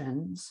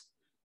emotions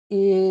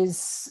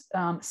is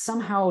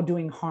somehow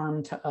doing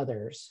harm to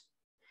others.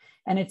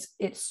 And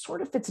it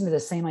sort of fits into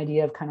the same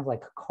idea of kind of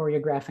like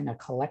choreographing a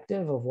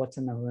collective of what's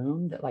in the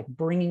room, that like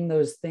bringing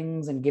those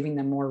things and giving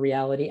them more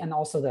reality, and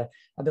also the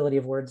ability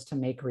of words to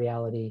make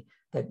reality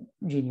that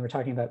Jean, you were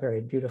talking about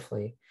very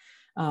beautifully.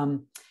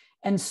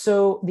 And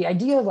so the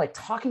idea of like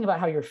talking about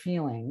how you're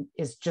feeling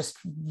is just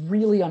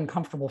really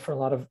uncomfortable for a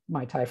lot of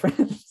my Thai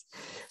friends.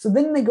 So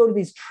then they go to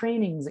these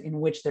trainings in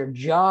which their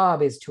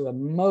job is to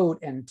emote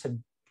and to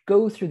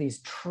go through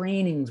these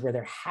trainings where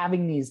they're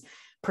having these,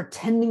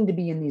 pretending to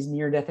be in these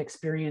near-death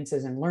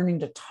experiences and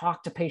learning to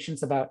talk to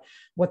patients about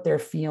what they're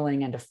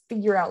feeling and to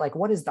figure out like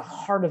what is the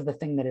heart of the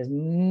thing that is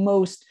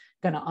most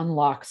going to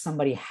unlock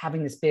somebody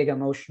having this big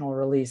emotional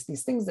release,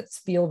 these things that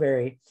feel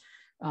very,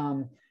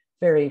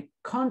 very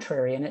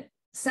contrary. And it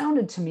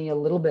sounded to me a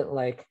little bit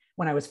like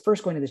when I was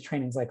first going to these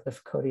trainings, like the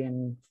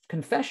Foucauldian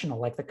confessional,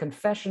 like the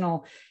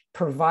confessional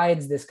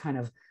provides this kind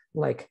of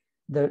like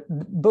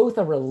both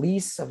a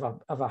release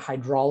of a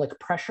hydraulic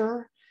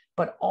pressure,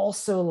 but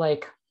also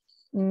like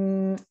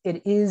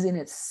it is in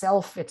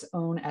itself its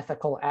own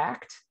ethical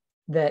act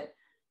that,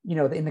 you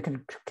know, in the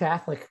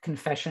Catholic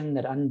confession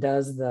that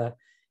undoes the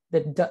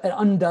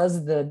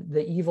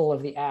evil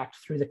of the act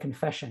through the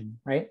confession,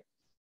 right?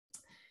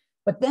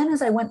 But then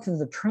as I went through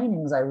the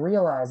trainings, I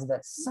realized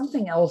that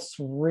something else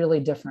really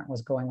different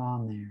was going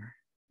on there.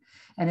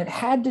 And it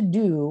had to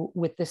do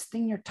with this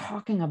thing you're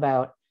talking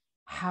about,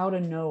 how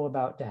to know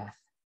about death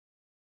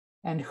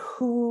and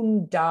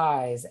who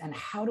dies and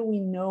how do we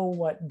know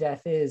what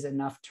death is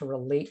enough to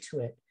relate to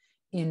it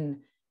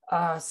in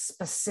a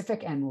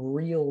specific and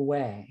real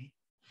way.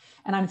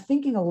 And I'm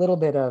thinking a little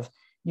bit of,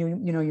 you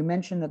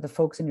mentioned that the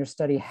folks in your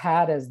study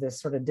had as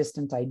this sort of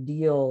distant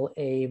ideal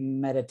a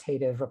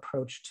meditative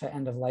approach to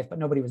end of life, but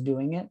nobody was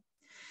doing it.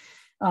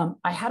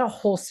 I had a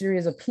whole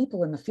series of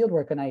people in the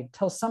fieldwork, and I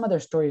tell some of their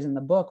stories in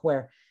the book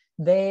where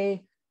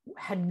they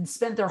had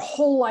spent their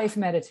whole life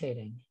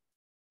meditating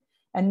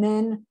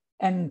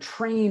and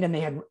trained, and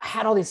they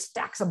had all these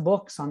stacks of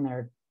books on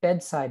their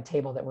bedside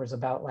table that was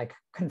about like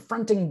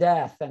confronting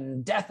death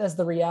and death as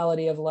the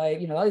reality of life,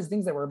 all these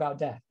things that were about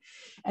death.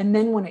 And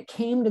then when it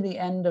came to the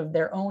end of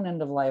their own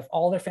end of life,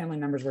 all their family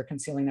members were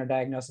concealing their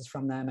diagnosis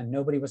from them and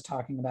nobody was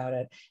talking about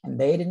it. And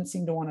they didn't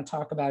seem to want to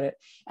talk about it.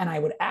 And I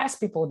would ask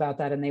people about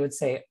that and they would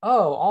say,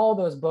 oh, all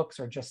those books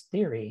are just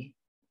theory.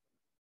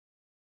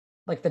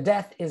 Like the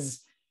death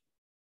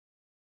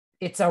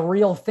it's a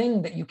real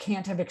thing that you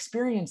can't have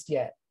experienced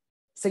yet.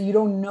 So you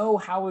don't know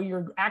how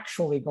you're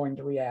actually going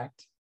to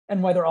react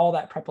and whether all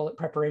that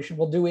preparation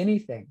will do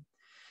anything.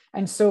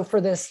 And so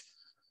for this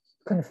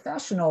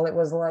confessional, it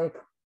was like,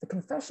 the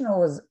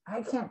confessional was,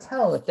 I can't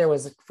tell if there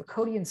was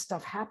Foucauldian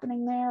stuff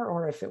happening there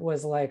or if it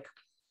was like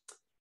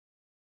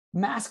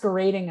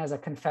masquerading as a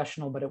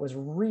confessional, but it was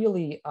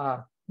really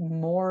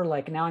more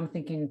like, now I'm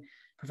thinking,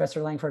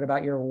 Professor Langford,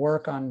 about your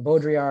work on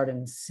Baudrillard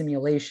and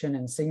simulation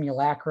and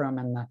simulacrum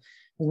and the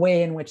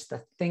way in which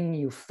the thing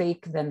you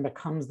fake then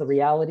becomes the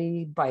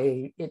reality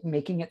by it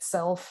making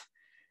itself,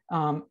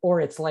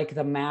 or it's like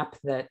the map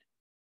that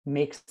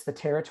makes the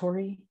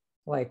territory.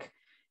 Like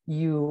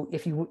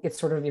if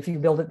you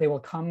build it, they will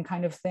come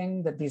kind of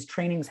thing, that these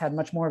trainings had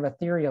much more of a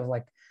theory of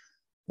like,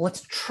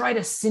 let's try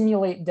to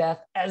simulate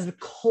death as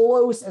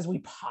close as we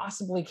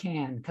possibly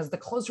can, because the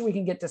closer we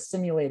can get to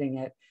simulating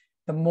it,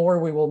 the more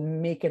we will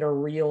make it a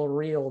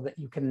real that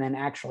you can then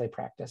actually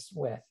practice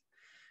with.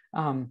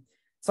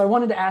 So I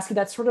wanted to ask you,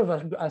 that's sort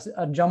of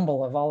a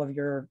jumble of all of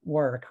your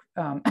work,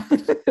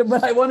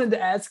 but I wanted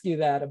to ask you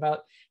that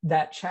about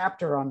that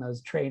chapter on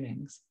those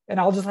trainings, and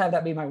I'll just have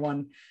that be my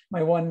one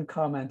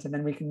comment, and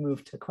then we can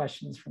move to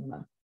questions from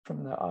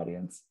the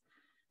audience.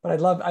 But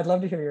I'd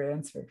love to hear your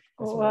answer.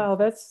 Oh, wow,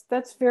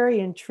 that's very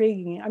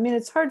intriguing. I mean,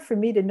 it's hard for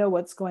me to know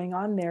what's going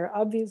on there.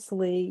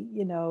 Obviously,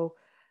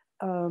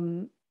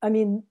 I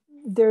mean,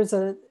 there's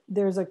a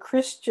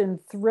Christian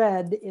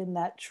thread in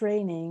that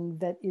training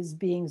that is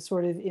being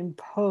sort of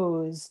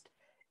imposed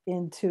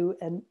into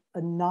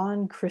a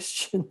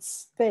non-Christian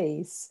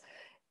space.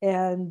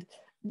 And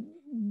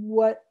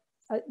what,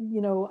 I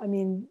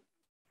mean,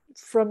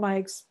 from my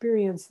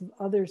experience of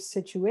other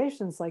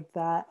situations like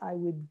that, I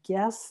would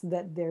guess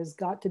that there's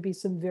got to be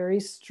some very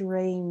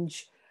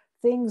strange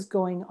things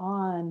going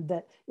on,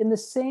 that in the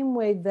same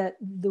way that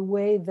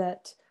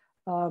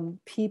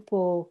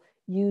people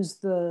use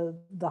the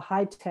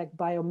high-tech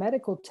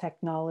biomedical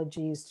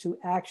technologies to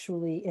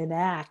actually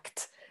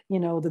enact,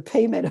 the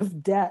payment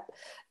of debt,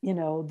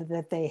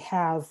 that they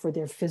have for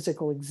their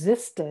physical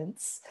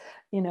existence,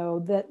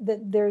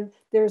 that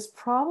there's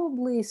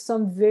probably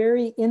some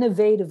very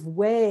innovative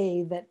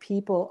way that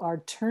people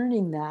are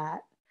turning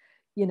that,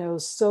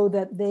 so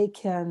that they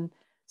can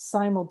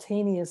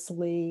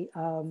simultaneously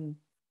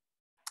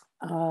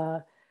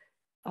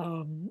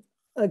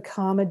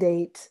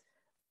accommodate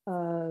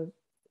the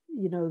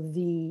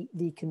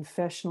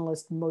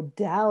confessionalist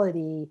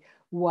modality,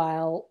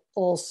 while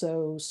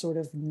also sort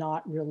of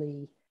not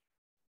really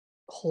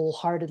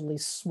wholeheartedly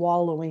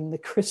swallowing the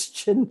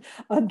Christian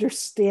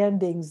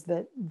understandings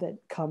that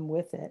come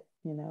with it.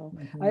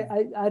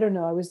 Mm-hmm. I don't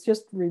know. I was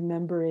just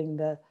remembering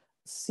the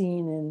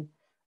scene in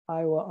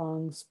Iwa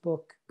Aung's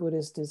book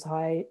Buddhist is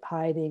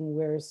Hiding,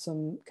 where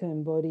some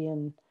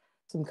Khmer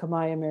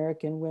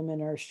American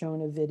women are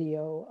shown a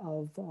video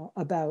of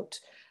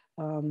about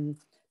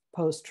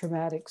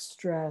post-traumatic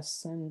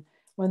stress, and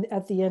when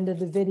at the end of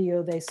the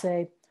video they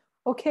say,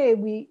 okay,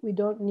 we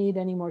don't need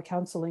any more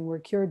counseling, we're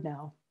cured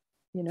now,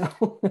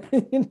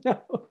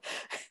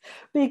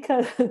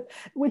 because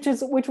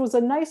which was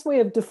a nice way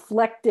of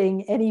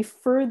deflecting any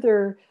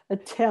further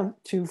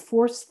attempt to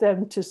force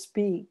them to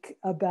speak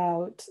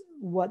about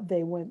what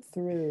they went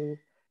through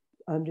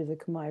under the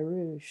Khmer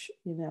Rouge,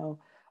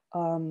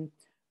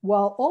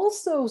 while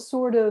also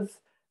sort of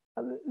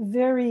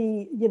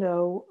very,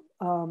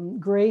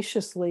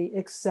 graciously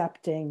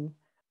accepting,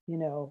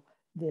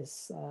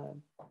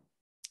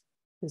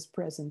 this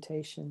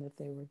presentation that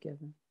they were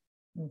given.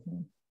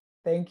 Mm-hmm.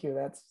 Thank you.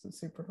 That's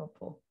super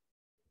helpful.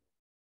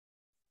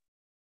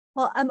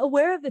 Well, I'm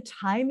aware of the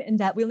time and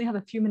that we only have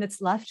a few minutes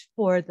left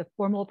for the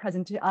formal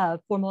question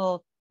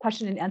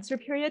and answer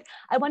period.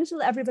 I wanted to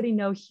let everybody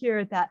know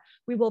here that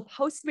we will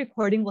post the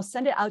recording. We'll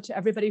send it out to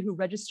everybody who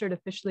registered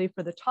officially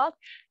for the talk,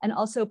 and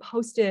also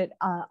post it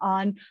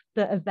on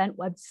the event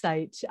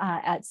website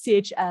at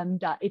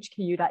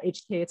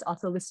chm.hku.hk. It's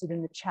also listed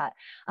in the chat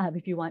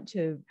if you want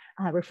to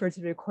refer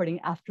to the recording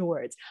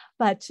afterwards.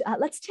 But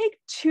let's take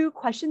two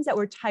questions that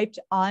were typed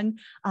on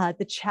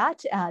the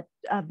chat.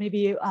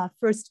 Maybe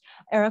first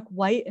Eric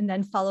White, and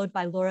then followed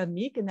by Laura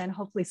Meek, and then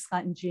hopefully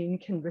Scott and Jean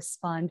can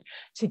respond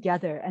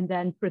together. And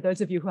then for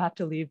those of you who have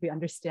to leave, we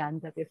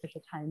understand that the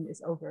official time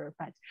is over,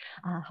 but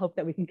hope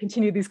that we can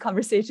continue these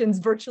conversations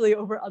virtually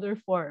over other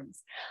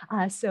forums.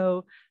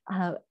 So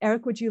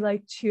Eric, would you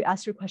like to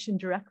ask your question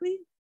directly?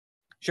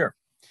 Sure.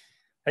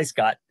 Hey,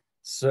 Scott.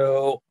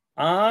 So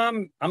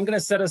I'm going to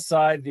set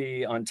aside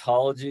the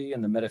ontology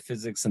and the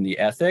metaphysics and the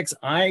ethics.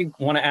 I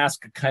want to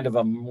ask kind of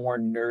a more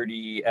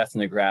nerdy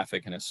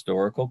ethnographic and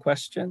historical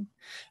question.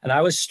 And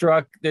I was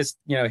struck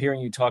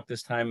hearing you talk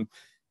this time,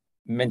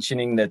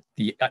 mentioning that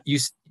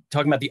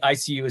talking about the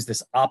ICU as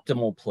this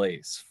optimal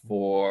place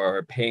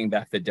for paying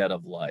back the debt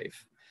of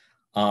life.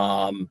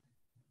 And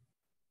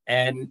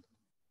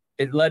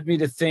it led me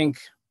to think,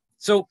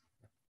 so,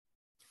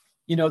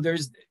 you know,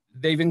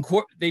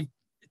 they've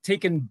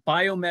taken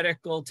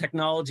biomedical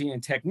technology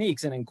and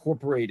techniques and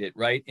incorporate it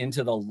right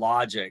into the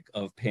logic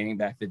of paying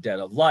back the debt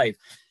of life.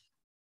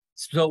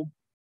 So,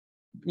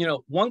 you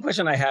know, one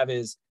question I have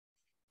is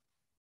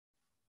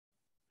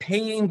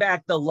paying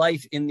back the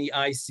life in the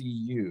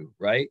ICU,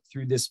 right?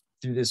 Through this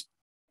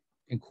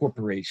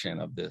incorporation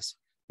of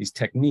these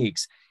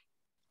techniques,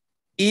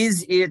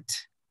 is it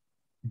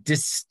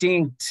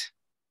distinct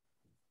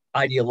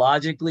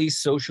ideologically,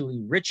 socially,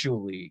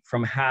 ritually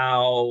from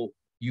how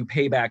you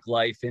pay back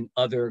life in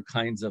other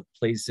kinds of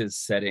places,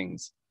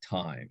 settings,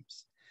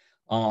 times?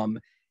 And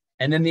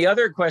then the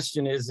other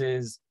question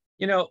is,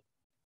 you know,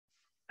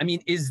 I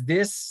mean, is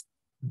this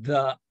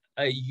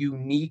a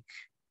unique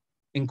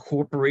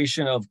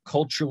incorporation of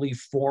culturally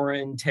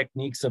foreign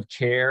techniques of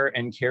care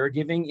and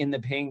caregiving in the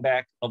paying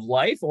back of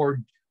life, or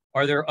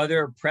are there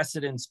other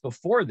precedents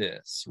before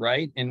this,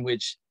 right, in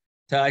which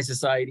Thai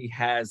society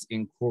has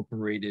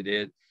incorporated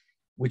it,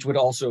 which would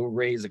also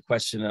raise a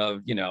question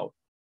of, you know,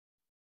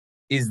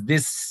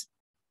 is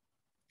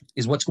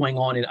what's going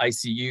on in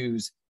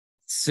ICUs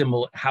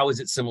similar? How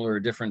is it similar or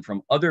different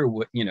from other,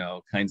 you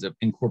know, kinds of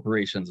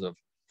incorporations of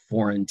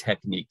foreign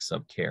techniques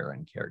of care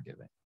and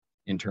caregiving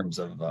in terms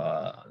of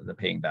the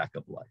paying back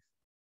of life?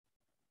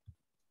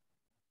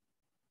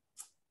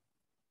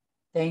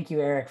 Thank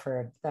you, Eric,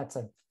 that's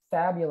a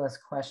fabulous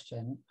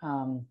question.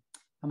 I'm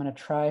going to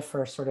try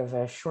for sort of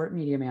a short,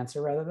 medium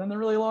answer rather than the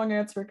really long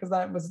answer, because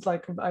that was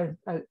like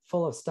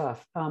full of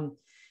stuff.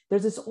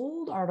 There's this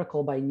old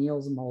article by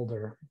Niels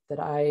Mulder that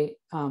I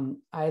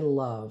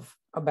love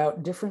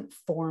about different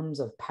forms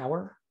of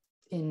power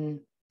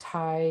in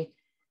Thai,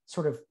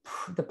 sort of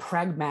the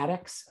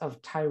pragmatics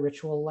of Thai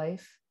ritual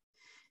life.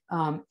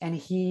 And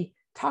he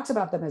talks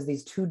about them as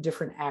these two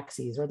different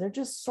axes, or they're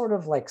just sort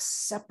of like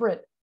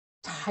separate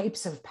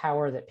types of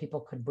power that people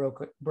could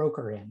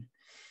broker in.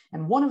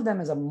 And one of them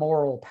is a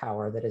moral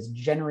power that is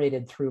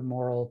generated through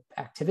moral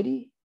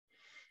activity.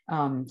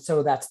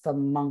 So that's the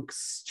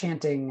monks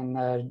chanting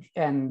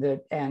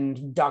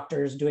and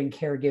doctors doing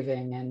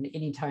caregiving, and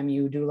anytime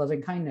you do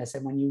loving kindness,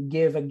 and when you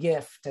give a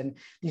gift, and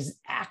these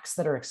acts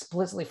that are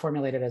explicitly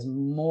formulated as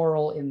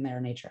moral in their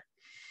nature.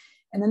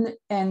 And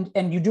then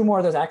and you do more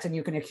of those acts and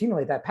you can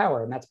accumulate that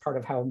power. And that's part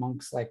of how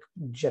monks like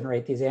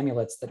generate these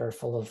amulets that are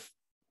full of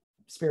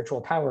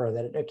spiritual power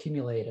that it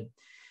accumulated.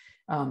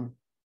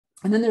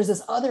 And then there's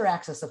this other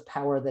axis of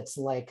power that's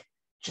like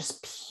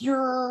just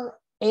pure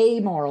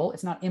amoral,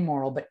 it's not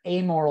immoral, but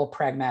amoral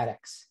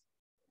pragmatics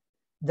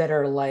that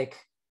are like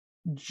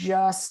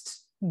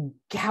just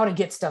how to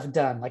get stuff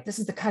done. Like this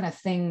is the kind of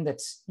thing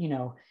that's, you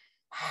know,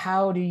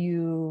 how do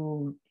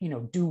you, you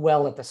know, do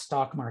well at the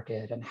stock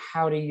market, and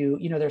how do you,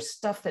 you know, there's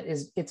stuff that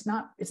is, it's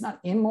not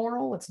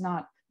immoral, it's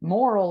not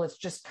moral, it's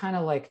just kind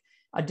of like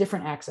a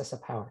different axis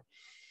of power.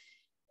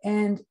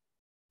 And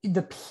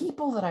the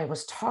people that I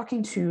was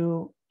talking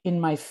to in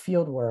my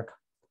field work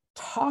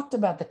talked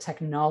about the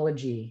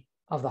technology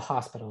of the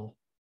hospital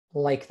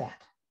like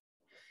that.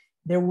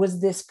 There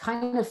was this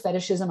kind of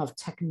fetishism of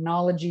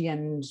technology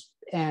and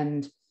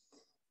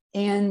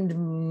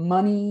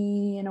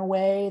money in a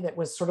way that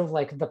was sort of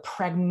like the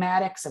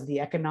pragmatics of the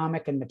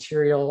economic and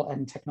material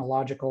and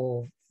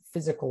technological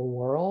physical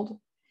world,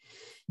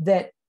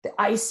 that the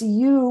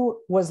ICU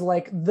was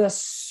like the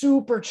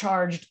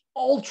supercharged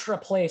ultra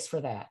place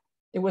for that.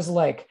 It was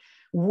like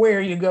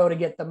where you go to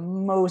get the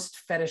most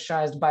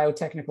fetishized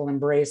biotechnical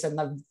embrace and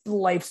the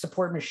life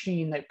support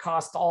machine that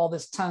costs all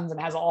this tons and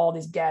has all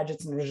these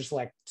gadgets, and it was just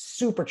like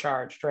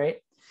supercharged, right?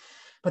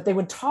 But they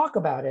would talk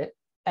about it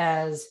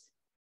as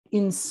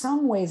in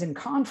some ways in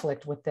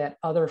conflict with that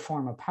other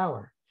form of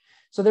power.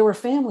 So there were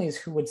families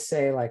who would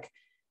say like,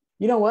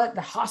 you know what,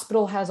 the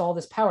hospital has all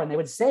this power. And they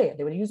would say it,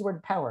 they would use the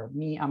word power.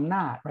 Me, I'm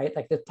not, right?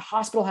 Like the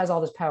hospital has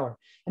all this power.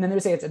 And then they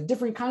would say it's a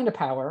different kind of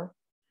power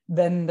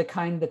than the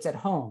kind that's at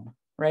home,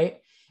 right?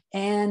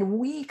 And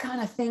we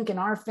kind of think in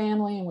our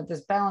family and with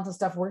this balance and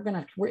stuff, I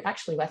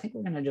think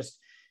we're gonna just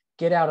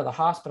get out of the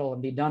hospital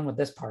and be done with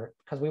this part,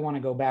 because we want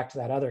to go back to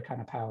that other kind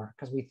of power,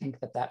 because we think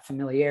that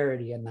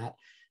familiarity and that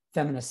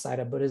feminist side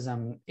of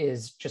Buddhism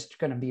is just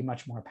going to be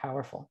much more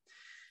powerful.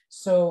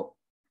 So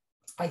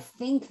I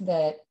think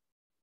that,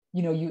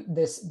 you know,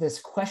 this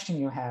question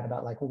you had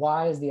about like,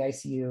 why is the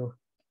ICU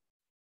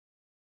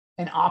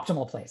an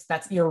optimal place?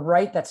 You're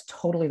right. That's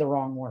totally the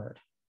wrong word,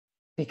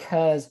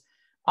 because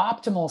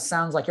optimal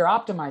sounds like you're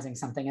optimizing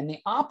something. And the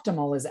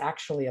optimal is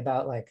actually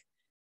about like,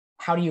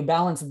 how do you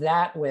balance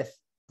that with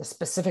the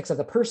specifics of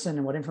the person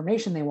and what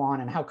information they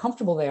want and how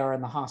comfortable they are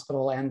in the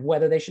hospital and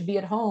whether they should be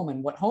at home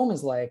and what home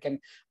is like, and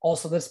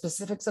also the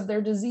specifics of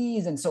their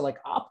disease. And so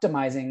like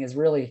optimizing is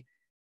really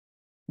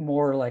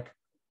more like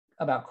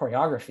about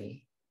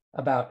choreography,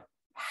 about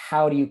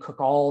how do you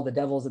cook all the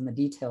devils in the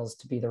details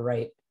to be the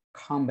right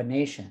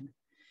combination.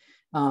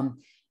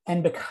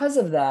 And because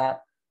of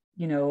that,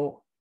 you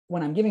know,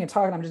 when I'm giving a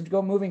talk and I'm just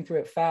moving through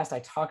it fast, I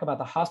talk about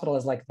the hospital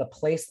as like the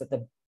place that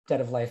the debt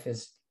of life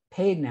is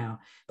paid now,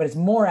 but it's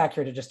more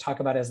accurate to just talk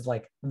about it as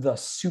like the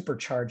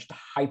supercharged,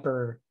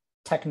 hyper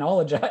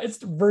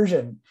technologized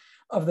version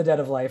of the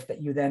debt of life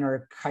that you then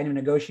are kind of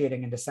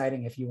negotiating and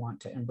deciding if you want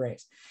to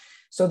embrace.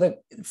 So the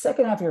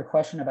second half of your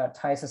question about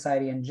Thai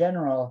society in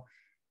general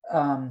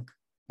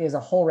is a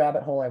whole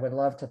rabbit hole I would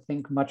love to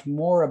think much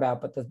more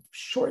about. But the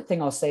short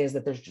thing I'll say is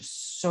that there's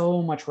just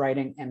so much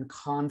writing and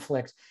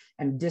conflict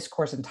and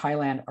discourse in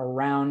Thailand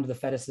around the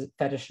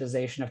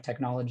fetishization of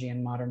technology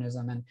and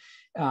modernism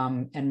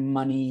and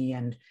money,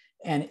 and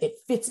it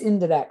fits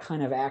into that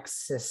kind of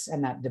axis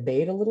and that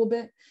debate a little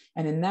bit.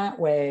 And in that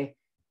way,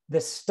 the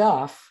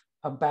stuff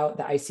about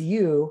the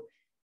ICU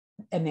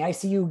and the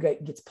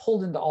ICU gets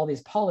pulled into all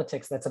these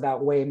politics. That's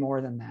about way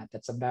more than that.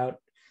 That's about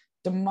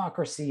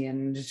democracy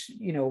and,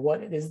 you know,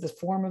 what is the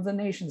form of the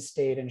nation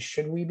state, and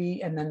should we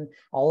be, and then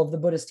all of the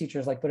Buddhist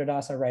teachers like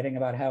Buddhadasa writing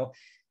about how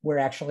we're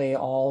actually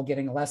all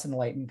getting less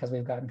enlightened because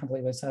we've gotten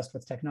completely obsessed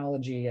with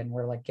technology and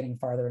we're like getting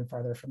farther and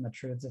farther from the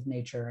truths of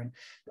nature. And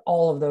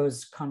all of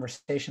those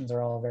conversations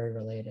are all very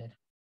related.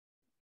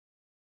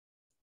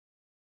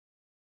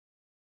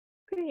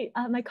 Great.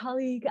 My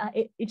colleague at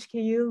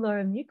HKU,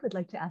 Laura Meek, would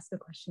like to ask a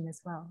question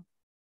as well.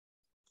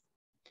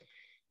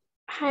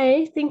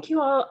 Hi, thank you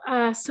all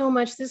so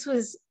much. This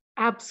was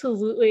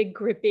absolutely a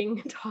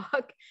gripping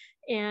talk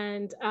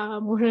and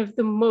one of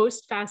the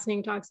most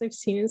fascinating talks I've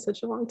seen in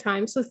such a long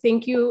time. So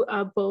thank you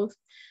both,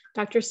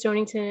 Dr.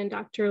 Stonington and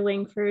Dr.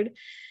 Langford.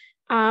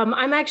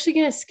 I'm actually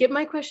going to skip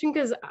my question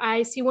because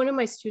I see one of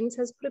my students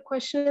has put a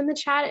question in the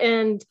chat,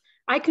 and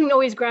I can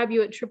always grab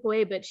you at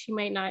AAA, but she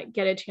might not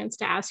get a chance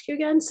to ask you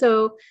again.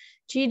 So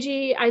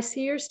Gigi, I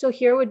see you're still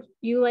here. Would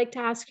you like to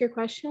ask your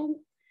question?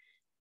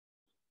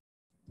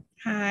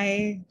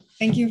 Hi,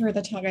 thank you for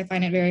the talk. I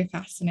find it very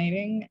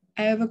fascinating.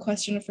 I have a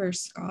question for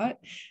Scott.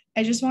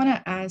 I just want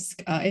to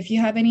ask if you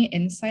have any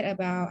insight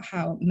about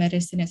how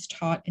medicine is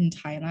taught in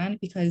Thailand,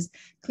 because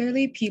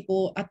clearly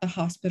people at the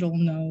hospital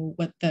know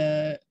what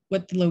the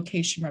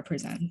location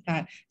represents,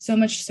 that so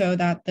much so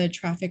that the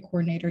traffic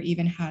coordinator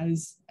even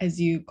has, as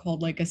you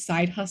called, like a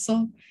side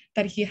hustle,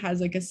 that he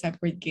has like a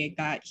separate gig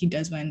that he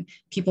does when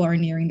people are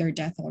nearing their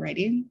death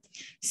already.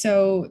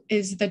 So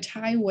is the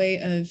Thai way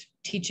of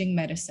teaching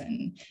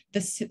medicine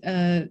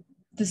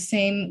the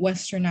same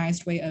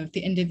westernized way of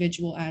the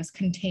individual as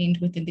contained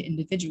within the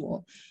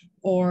individual?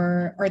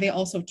 Or are they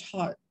also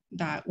taught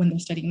that when they're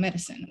studying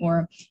medicine?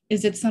 Or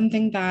is it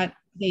something that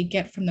they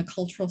get from the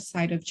cultural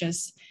side of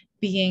just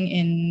being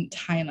in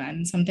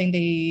Thailand, something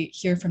they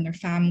hear from their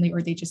family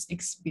or they just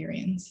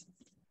experience?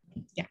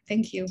 Yeah,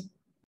 thank you.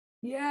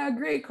 Yeah,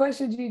 great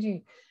question,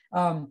 Gigi.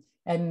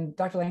 And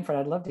Dr. Langford,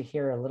 I'd love to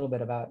hear a little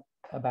bit about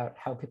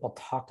how people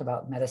talked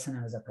about medicine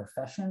as a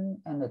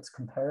profession and its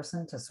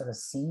comparison to sort of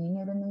seeing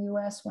it in the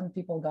US when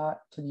people got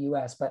to the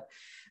US. But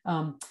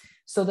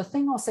so the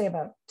thing I'll say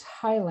about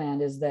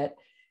Thailand is that,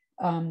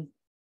 you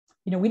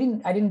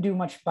know, I didn't do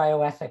much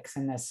bioethics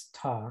in this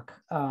talk.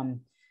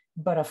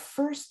 But a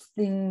first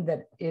thing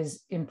that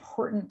is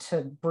important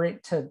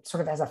to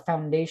sort of as a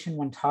foundation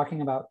when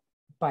talking about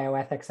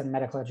bioethics and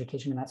medical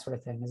education and that sort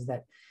of thing is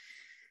that,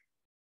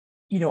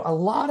 you know, a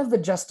lot of the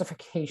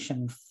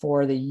justification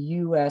for the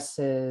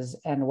US's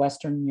and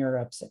Western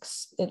Europe's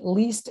at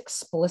least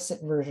explicit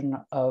version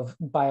of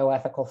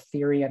bioethical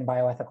theory and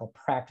bioethical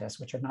practice,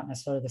 which are not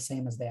necessarily the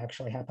same as they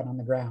actually happen on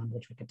the ground,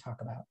 which we could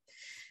talk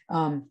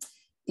about,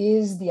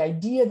 is the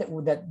idea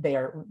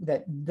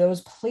that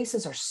those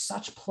places are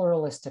such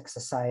pluralistic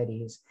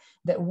societies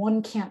that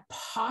one can't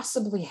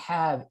possibly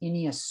have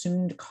any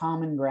assumed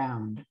common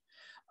ground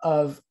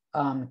of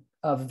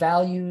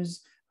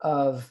values,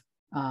 of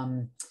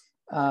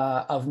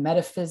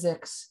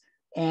metaphysics,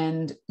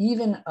 and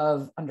even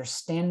of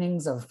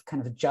understandings of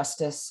kind of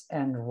justice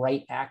and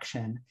right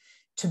action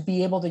to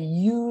be able to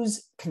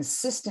use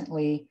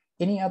consistently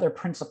any other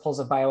principles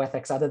of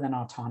bioethics other than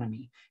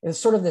autonomy. It's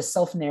sort of this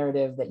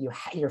self-narrative that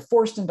you're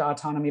forced into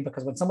autonomy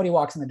because when somebody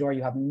walks in the door,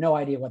 you have no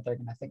idea what they're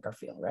going to think or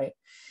feel, right?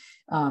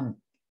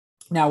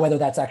 Now, whether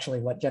that's actually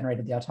what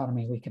generated the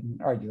autonomy, we can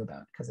argue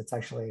about, because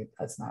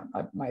that's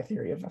not my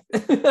theory of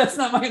that's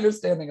not my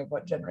understanding of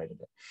what generated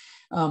it.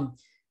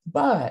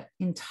 But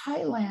in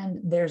Thailand,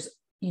 there's,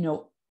 you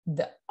know,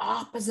 the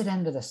opposite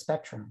end of the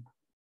spectrum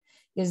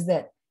is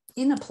that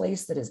in a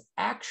place that is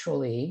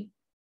actually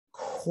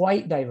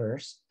quite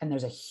diverse, and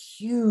there's a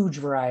huge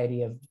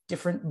variety of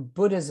different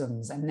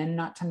Buddhisms, and then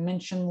not to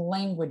mention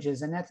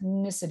languages and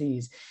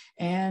ethnicities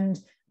and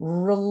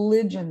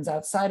religions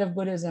outside of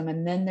Buddhism,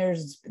 and then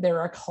there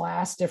are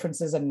class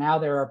differences, and now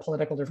there are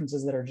political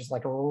differences that are just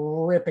like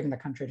ripping the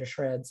country to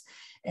shreds.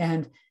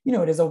 And, you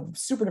know, it is a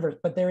super diverse,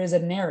 but there is a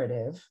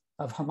narrative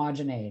of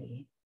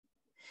homogeneity.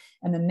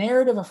 And the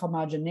narrative of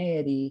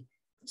homogeneity,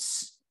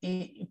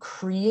 it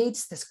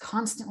creates this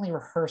constantly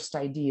rehearsed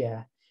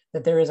idea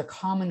that there is a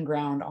common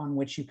ground on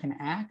which you can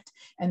act,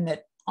 and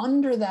that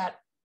under that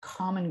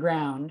common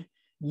ground,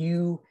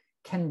 you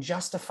can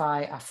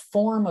justify a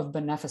form of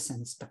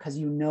beneficence because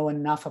you know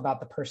enough about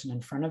the person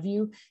in front of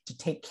you to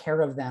take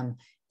care of them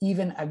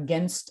even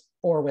against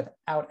or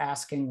without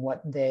asking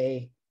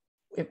without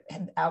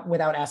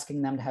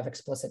asking them to have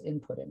explicit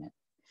input in it.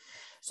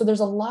 So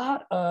there's a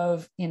lot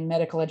of, in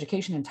medical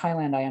education in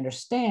Thailand, I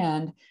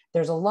understand,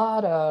 there's a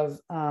lot of,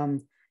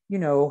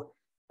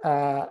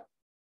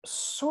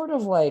 sort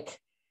of like,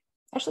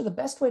 actually the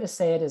best way to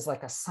say it is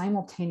like a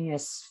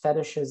simultaneous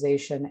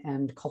fetishization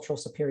and cultural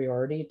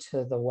superiority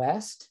to the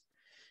West.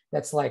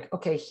 That's like,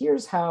 okay,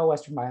 here's how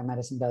Western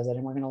biomedicine does it,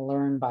 and we're going to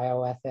learn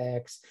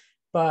bioethics.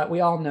 But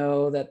we all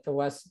know that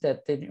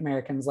the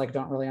Americans like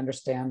don't really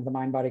understand the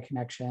mind-body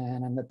connection,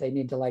 and that they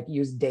need to like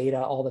use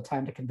data all the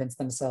time to convince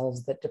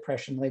themselves that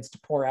depression leads to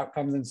poor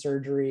outcomes in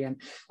surgery.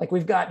 And like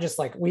we've got just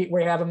like we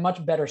have a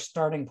much better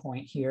starting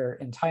point here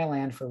in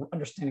Thailand for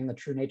understanding the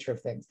true nature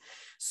of things.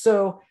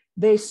 So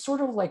they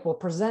sort of like will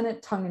present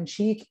it tongue in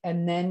cheek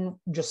and then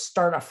just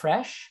start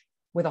afresh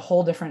with a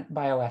whole different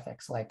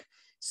bioethics. Like,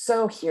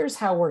 so here's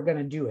how we're going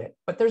to do it.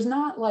 But there's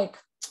not like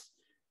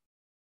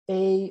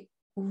a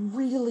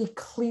really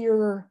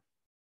clear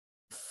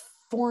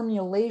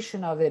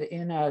formulation of it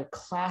in a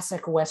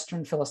classic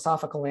Western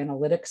philosophical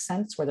analytic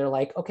sense where they're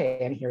like, okay,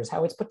 and here's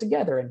how it's put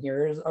together, and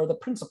here are the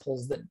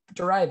principles that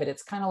derive it.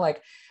 It's kind of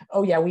like,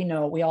 oh yeah,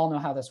 we all know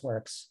how this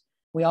works.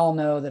 We all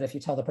know that if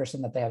you tell the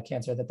person that they have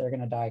cancer, that they're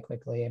going to die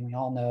quickly. And we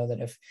all know that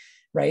if,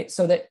 right?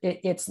 So that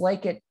it's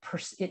like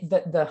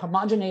the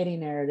homogeneity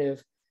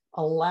narrative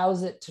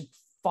allows it to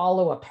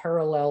follow a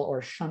parallel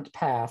or shunt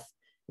path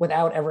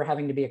without ever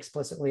having to be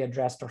explicitly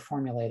addressed or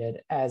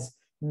formulated as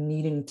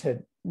needing to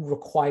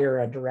require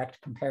a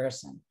direct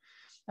comparison.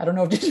 I don't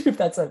know if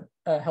that's a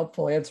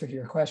helpful answer to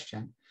your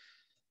question.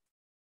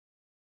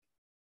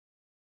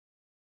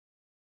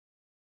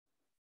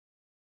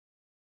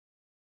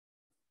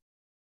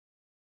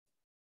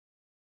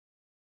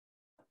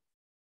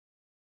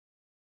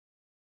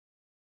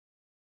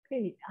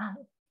 Great.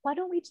 Why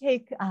don't we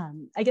take,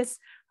 I guess,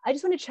 I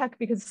just want to check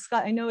because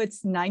Scott, I know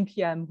it's 9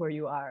 p.m. where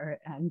you are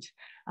and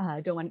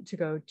I don't want it to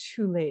go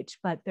too late,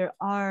 but there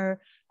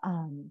are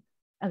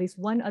at least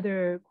one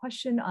other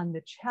question on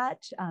the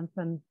chat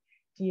from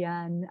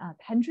Deanne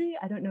Pendry.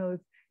 I don't know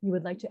if you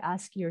would like to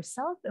ask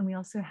yourself. And we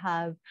also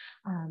have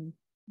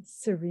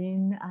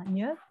Serene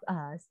Niev,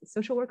 a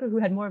social worker who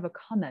had more of a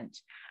comment.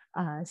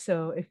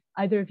 So if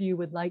either of you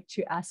would like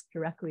to ask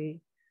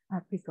directly,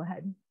 please go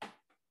ahead.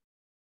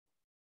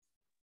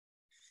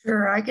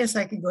 Sure, I guess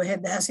I could go ahead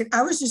and ask it.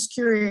 I was just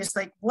curious,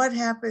 like what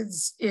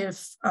happens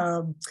if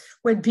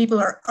when people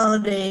are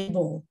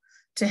unable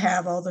to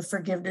have all the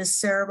forgiveness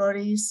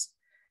ceremonies?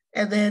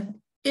 And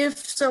then if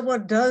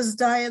someone does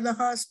die in the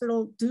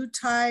hospital, do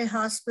Thai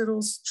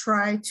hospitals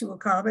try to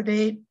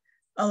accommodate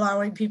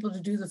allowing people to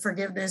do the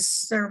forgiveness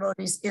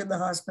ceremonies in the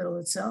hospital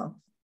itself?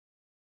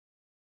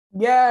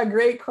 Yeah,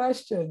 great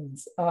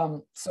questions.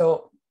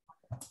 So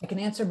I can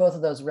answer both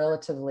of those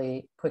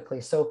relatively quickly.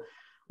 So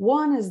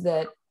one is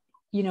that,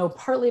 you know,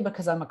 partly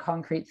because I'm a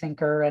concrete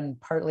thinker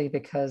and partly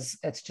because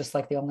it's just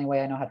like the only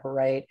way I know how to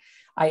write,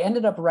 I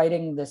ended up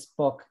writing this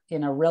book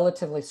in a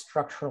relatively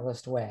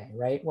structuralist way,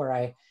 right? Where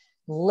I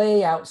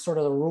lay out sort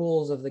of the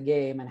rules of the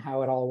game and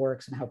how it all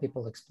works and how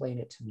people explain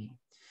it to me.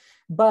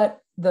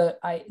 But the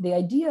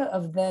idea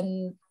of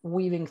then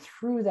weaving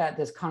through that,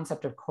 this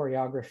concept of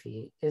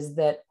choreography, is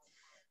that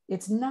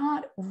it's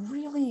not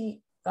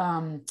really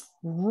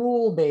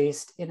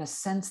rule-based in a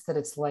sense that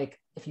it's like,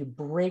 if you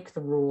break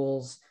the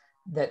rules,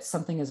 that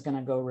something is going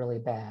to go really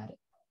bad.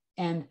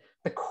 And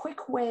the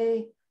quick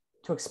way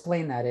to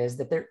explain that is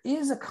that there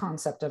is a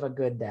concept of a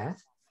good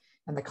death,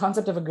 and the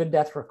concept of a good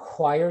death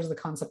requires the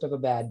concept of a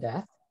bad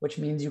death, which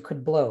means you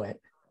could blow it,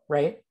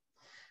 right?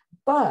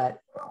 But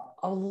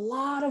a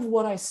lot of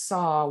what I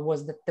saw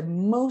was that the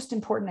most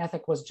important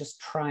ethic was just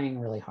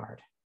trying really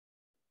hard,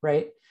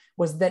 right?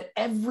 Was that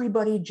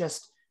everybody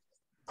just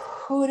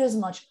put as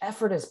much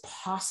effort as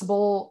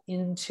possible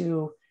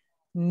into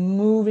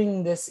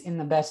moving this in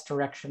the best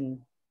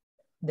direction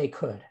they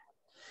could.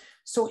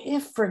 So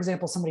if, for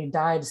example, somebody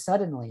died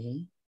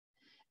suddenly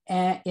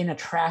in a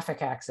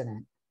traffic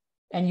accident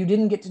and you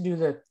didn't get to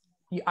do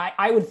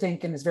I would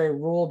think in this very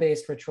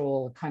rule-based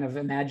ritual kind of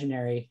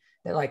imaginary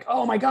that like,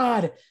 oh my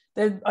God,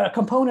 a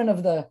component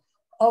of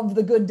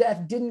the good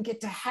death didn't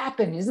get to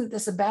happen. Isn't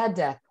this a bad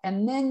death?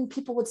 And then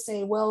people would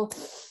say, well,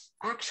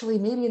 actually,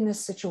 maybe in this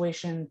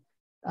situation,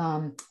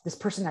 this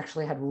person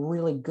actually had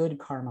really good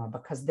karma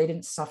because they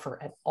didn't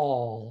suffer at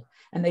all.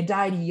 And they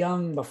died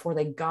young before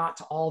they got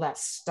to all that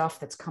stuff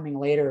that's coming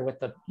later with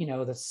the, you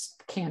know, this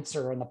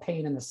cancer and the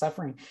pain and the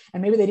suffering.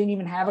 And maybe they didn't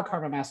even have a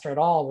karma master at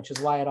all, which is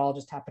why it all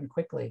just happened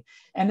quickly.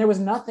 And there was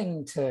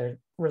nothing to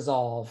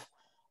resolve.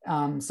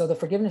 So the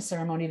forgiveness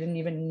ceremony didn't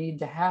even need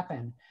to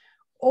happen.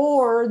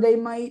 Or they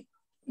might,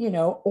 you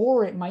know,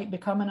 or it might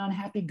become an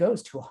unhappy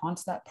ghost who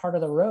haunts that part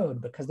of the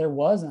road because there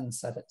was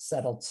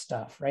unsettled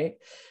stuff, right?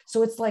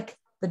 So it's like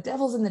the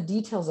devil's in the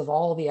details of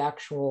all the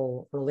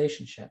actual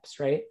relationships,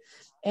 right?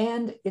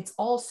 And it's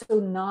also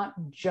not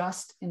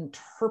just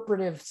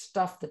interpretive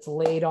stuff that's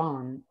laid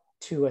on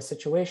to a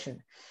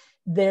situation.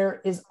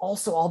 There is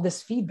also all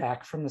this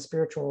feedback from the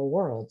spiritual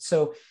world.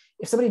 So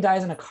if somebody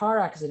dies in a car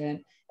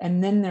accident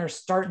and then there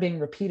start being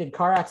repeated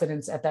car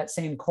accidents at that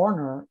same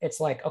corner, it's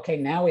like, okay,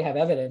 now we have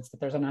evidence that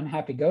there's an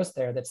unhappy ghost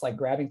there that's like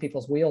grabbing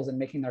people's wheels and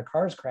making their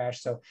cars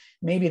crash. So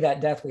maybe that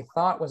death we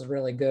thought was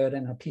really good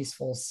and a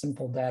peaceful,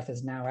 simple death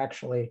is now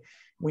actually,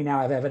 we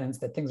now have evidence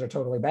that things are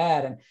totally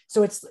bad. And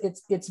so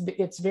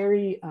it's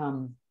very,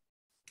 I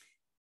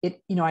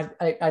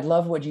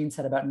love what Jean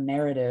said about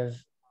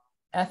narrative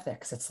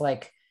ethics. It's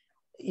like,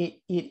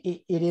 it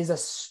is a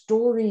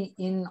story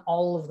in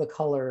all of the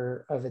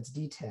color of its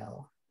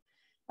detail.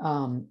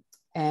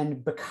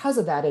 And because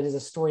of that, it is a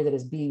story that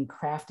is being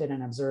crafted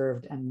and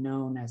observed and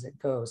known as it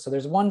goes. So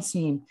there's one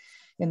scene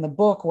in the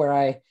book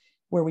where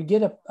we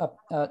get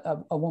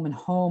a woman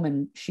home,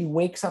 and she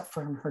wakes up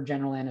from her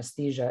general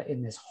anesthesia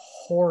in this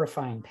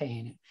horrifying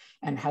pain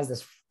and has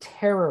this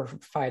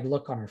terrified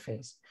look on her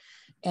face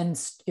and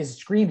is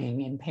screaming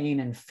in pain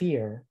and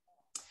fear.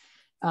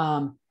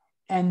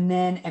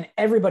 And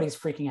everybody's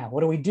freaking out.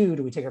 What do we do?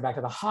 Do we take her back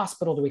to the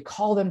hospital? Do we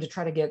call them to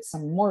try to get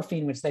some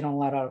morphine, which they don't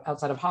allow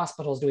outside of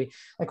hospitals?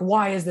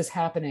 Why is this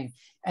happening?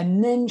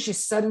 And then she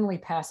suddenly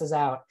passes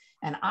out.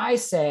 And I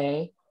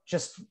say,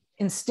 just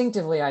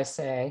instinctively, I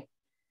say,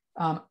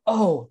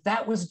 oh,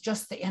 that was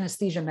just the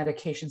anesthesia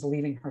medications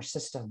leaving her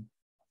system.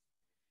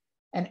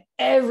 And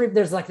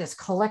there's like this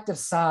collective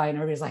sigh, and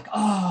everybody's like,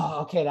 oh,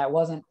 okay, that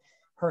wasn't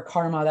her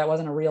karma, that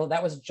wasn't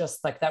that was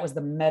just like, that was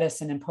the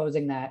medicine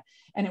imposing that.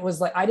 And it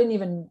was like, I didn't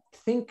even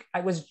think,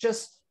 I was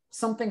just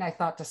something I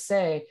thought to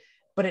say,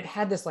 but it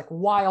had this like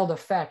wild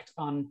effect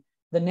on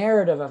the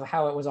narrative of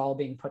how it was all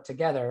being put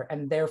together,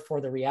 and therefore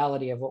the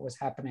reality of what was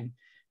happening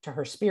to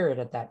her spirit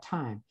at that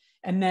time.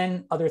 And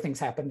then other things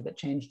happened that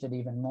changed it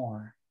even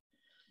more.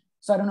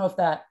 So I don't know if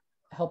that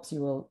helps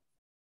you.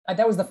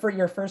 That was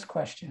your first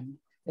question.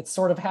 It's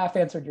sort of half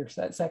answered your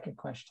second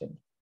question.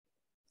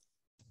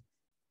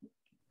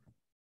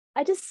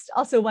 I just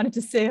also wanted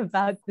to say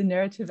about the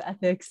narrative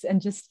ethics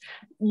and just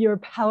your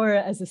power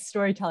as a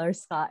storyteller,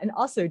 Scott, and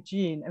also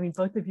Jean. I mean,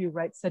 both of you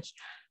write such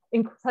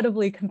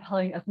incredibly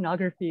compelling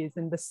ethnographies,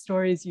 and the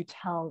stories you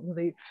tell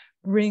really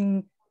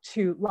bring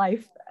to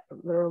life,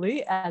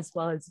 literally, as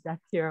well as death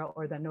here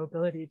or the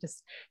nobility,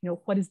 just,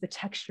 what is the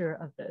texture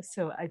of this?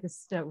 So I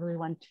just really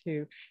want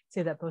to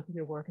say that both of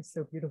your work is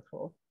so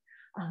beautiful.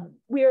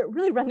 We're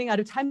really running out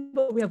of time,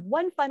 but we have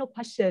one final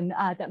question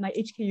that my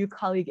HKU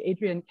colleague,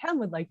 Adrian Kam,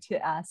 would like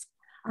to ask.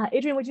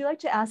 Adrian, would you like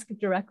to ask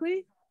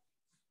directly?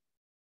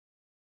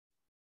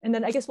 And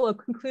then I guess we'll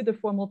conclude the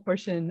formal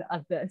portion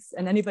of this.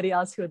 And anybody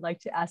else who would like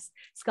to ask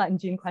Scott and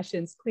Jean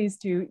questions, please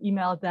do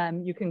email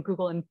them. You can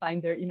Google and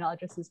find their email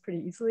addresses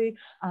pretty easily,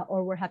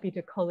 or we're happy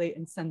to collate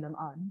and send them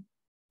on.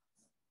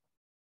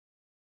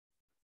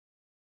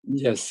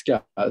 Yes,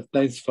 Scott,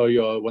 thanks for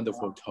your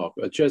wonderful talk.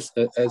 Just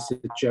as a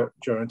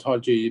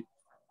gerontology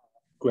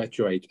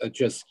graduate, I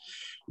just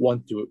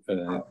want to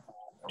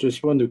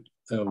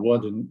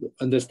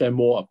understand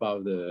more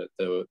about the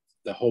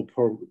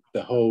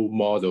whole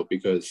model,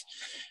 because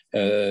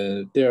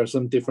there are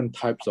some different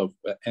types of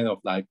end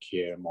of life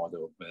care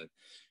model. But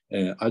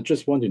I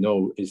just want to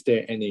know, is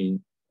there any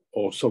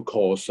or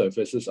so-called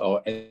services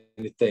or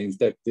anything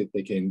that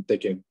they can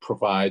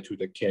provide to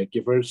the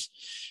caregivers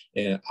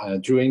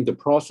during the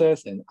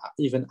process and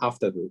even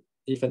after the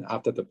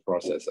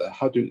process?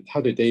 How do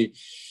they?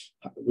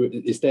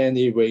 Is there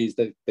any ways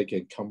that they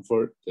can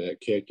comfort the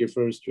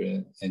caregivers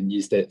and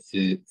ease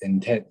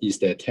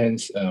their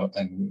tense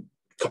and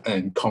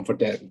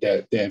comfort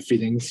their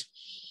feelings?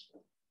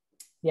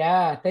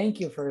 Yeah, thank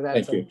you for that.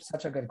 It's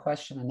such a good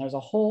question, and there's a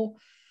whole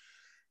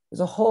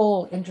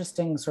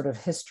interesting sort of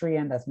history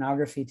and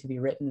ethnography to be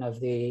written of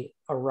the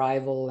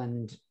arrival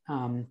and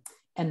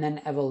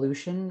then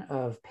evolution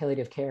of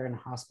palliative care and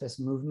hospice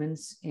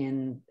movements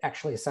in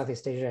actually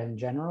Southeast Asia in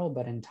general,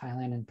 but in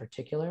Thailand in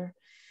particular.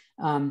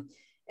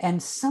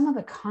 And some of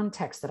the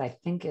context that I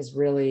think is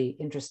really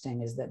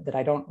interesting is that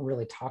I don't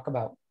really talk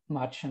about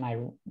much, and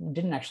I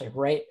didn't actually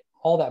write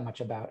all that much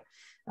about,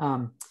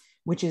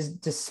 which is,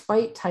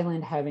 despite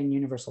Thailand having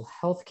universal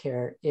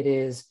healthcare, it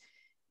is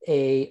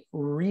a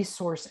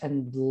resource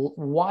and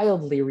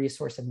wildly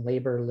resource and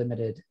labor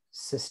limited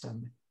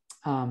system.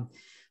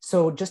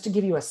 So just to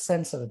give you a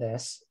sense of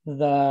this,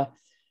 the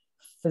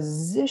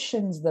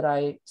physicians that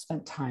I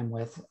spent time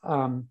with,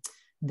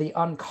 the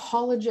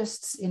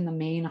oncologists in the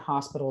main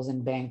hospitals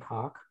in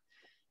Bangkok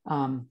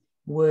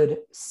would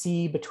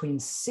see between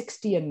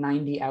 60 and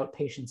 90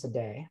 outpatients a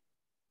day.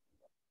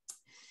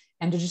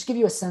 And to just give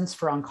you a sense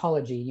for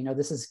oncology,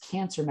 this is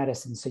cancer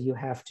medicine, so you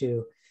have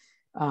to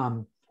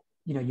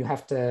you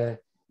have to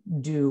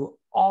do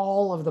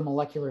all of the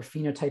molecular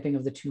phenotyping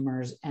of the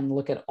tumors and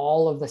look at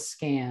all of the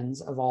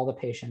scans of all the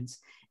patients,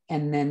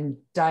 and then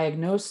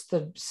diagnose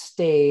the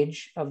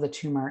stage of the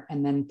tumor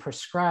and then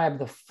prescribe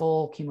the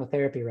full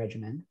chemotherapy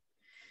regimen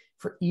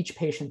for each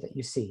patient that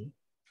you see,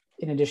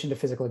 in addition to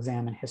physical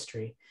exam and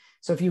history.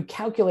 So if you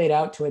calculate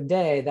out to a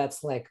day,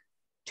 that's like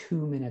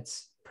 2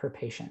 minutes per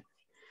patient.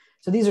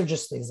 So these are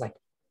just these like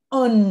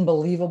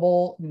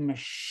unbelievable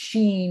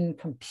machine,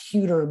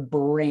 computer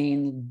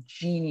brain,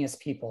 genius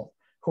people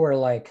who are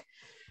like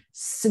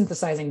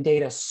synthesizing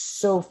data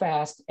so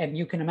fast. And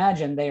you can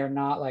imagine they are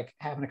not like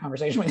having a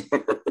conversation with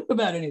you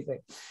about anything.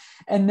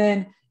 And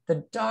then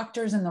the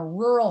doctors in the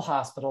rural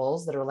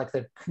hospitals that are like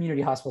the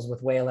community hospitals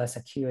with way less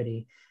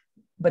acuity,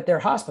 but they're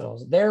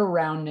hospitals, they're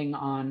rounding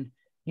on,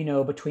 you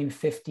know, between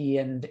 50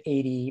 and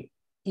 80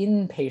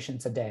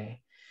 inpatients a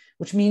day,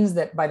 which means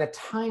that by the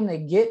time they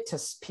get to,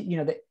 you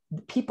know, the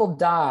people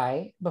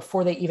die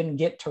before they even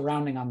get to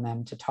rounding on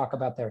them to talk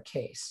about their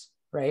case,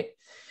 right?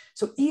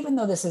 So even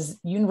though this is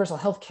universal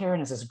healthcare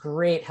and it's this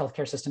great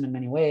healthcare system in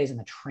many ways, and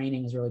the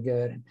training is really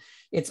good, and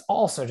it's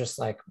also just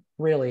like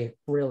really,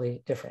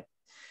 really different,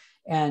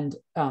 and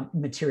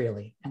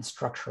materially and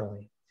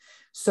structurally.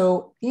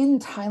 So in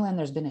Thailand,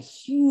 there's been a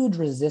huge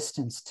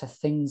resistance to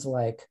things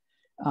like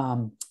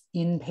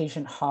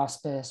inpatient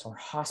hospice or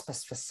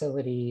hospice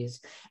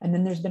facilities. And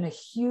then there's been a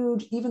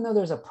huge, even though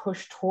there's a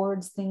push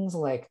towards things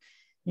like,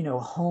 you know,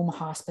 home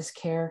hospice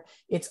care,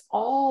 it's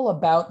all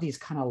about these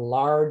kind of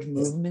large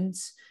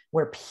movements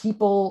where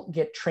people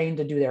get trained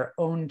to do their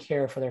own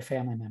care for their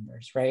family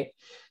members, right?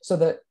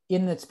 So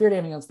in the spirit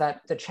ambulance,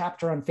 that the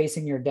chapter on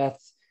facing your death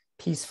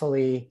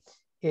peacefully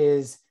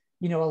is,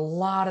 you know, a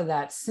lot of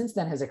that since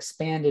then has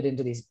expanded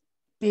into these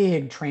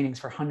big trainings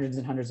for hundreds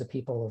and hundreds of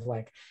people of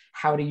like,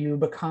 how do you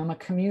become a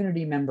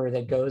community member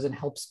that goes and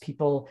helps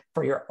people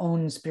for your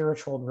own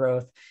spiritual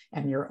growth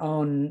and your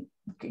own,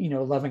 you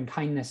know, loving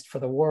kindness for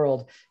the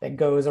world that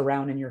goes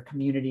around in your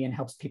community and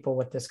helps people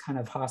with this kind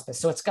of hospice.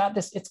 So it's got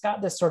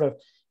this sort of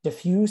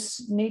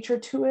diffuse nature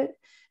to it.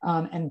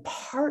 And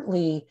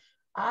partly,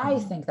 I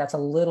think that's a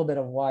little bit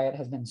of why it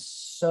has been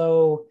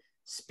so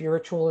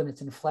spiritual in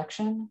its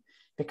inflection,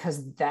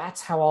 because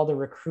that's how all the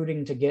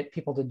recruiting to get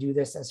people to do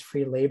this as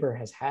free labor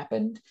has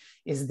happened,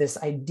 is this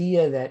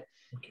idea that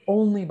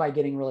only by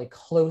getting really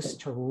close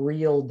to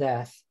real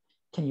death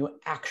can you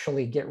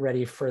actually get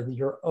ready for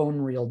your own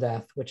real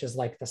death, which is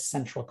like the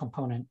central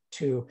component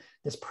to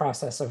this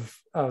process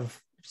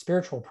of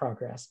spiritual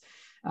progress.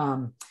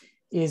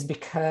 Is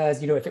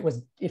because, you know, if it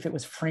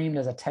was framed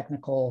as a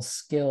technical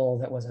skill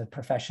that was a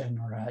profession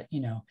or a,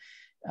 you know,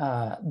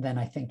 then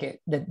I think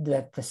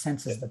that the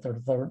sense is that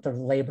the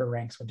labor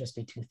ranks would just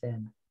be too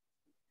thin.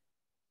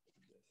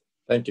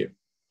 Thank you.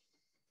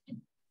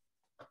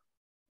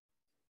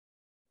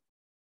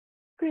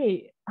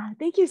 Great.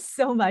 Thank you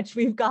so much.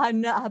 We've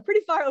gone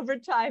pretty far over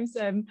time,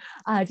 so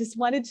I just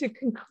wanted to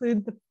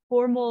conclude the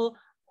formal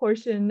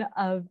portion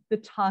of the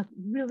talk.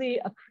 Really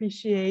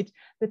appreciate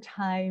the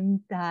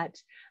time that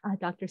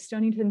Dr.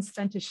 Stonington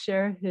spent to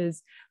share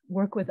his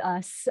work with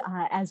us,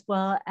 as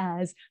well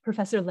as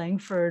Professor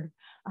Langford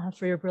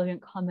for your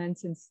brilliant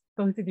comments, and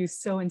both of you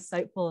so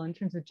insightful in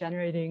terms of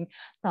generating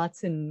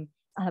thoughts and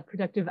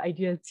productive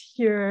ideas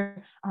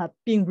here,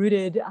 being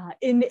rooted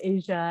in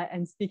Asia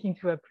and speaking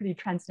to a pretty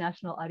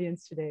transnational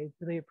audience today.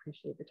 Really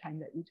appreciate the time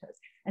that you took.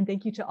 And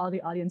thank you to all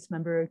the audience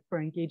members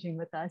for engaging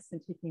with us and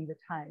taking the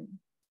time.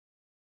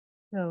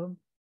 So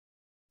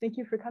thank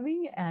you for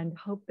coming, and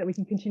hope that we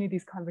can continue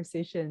these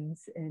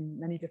conversations in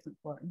many different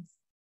forms.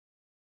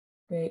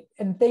 Great.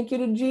 And thank you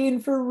to Jean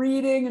for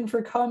reading and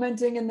for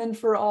commenting, and then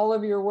for all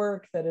of your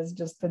work that has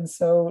just been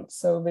so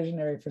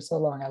visionary for so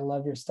long. I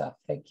love your stuff.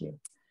 Thank you.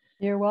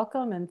 You're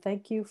welcome, and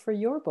thank you for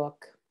your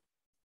book.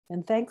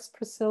 And thanks,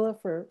 Priscilla,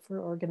 for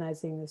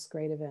organizing this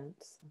great event.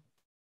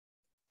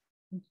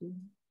 Thank you.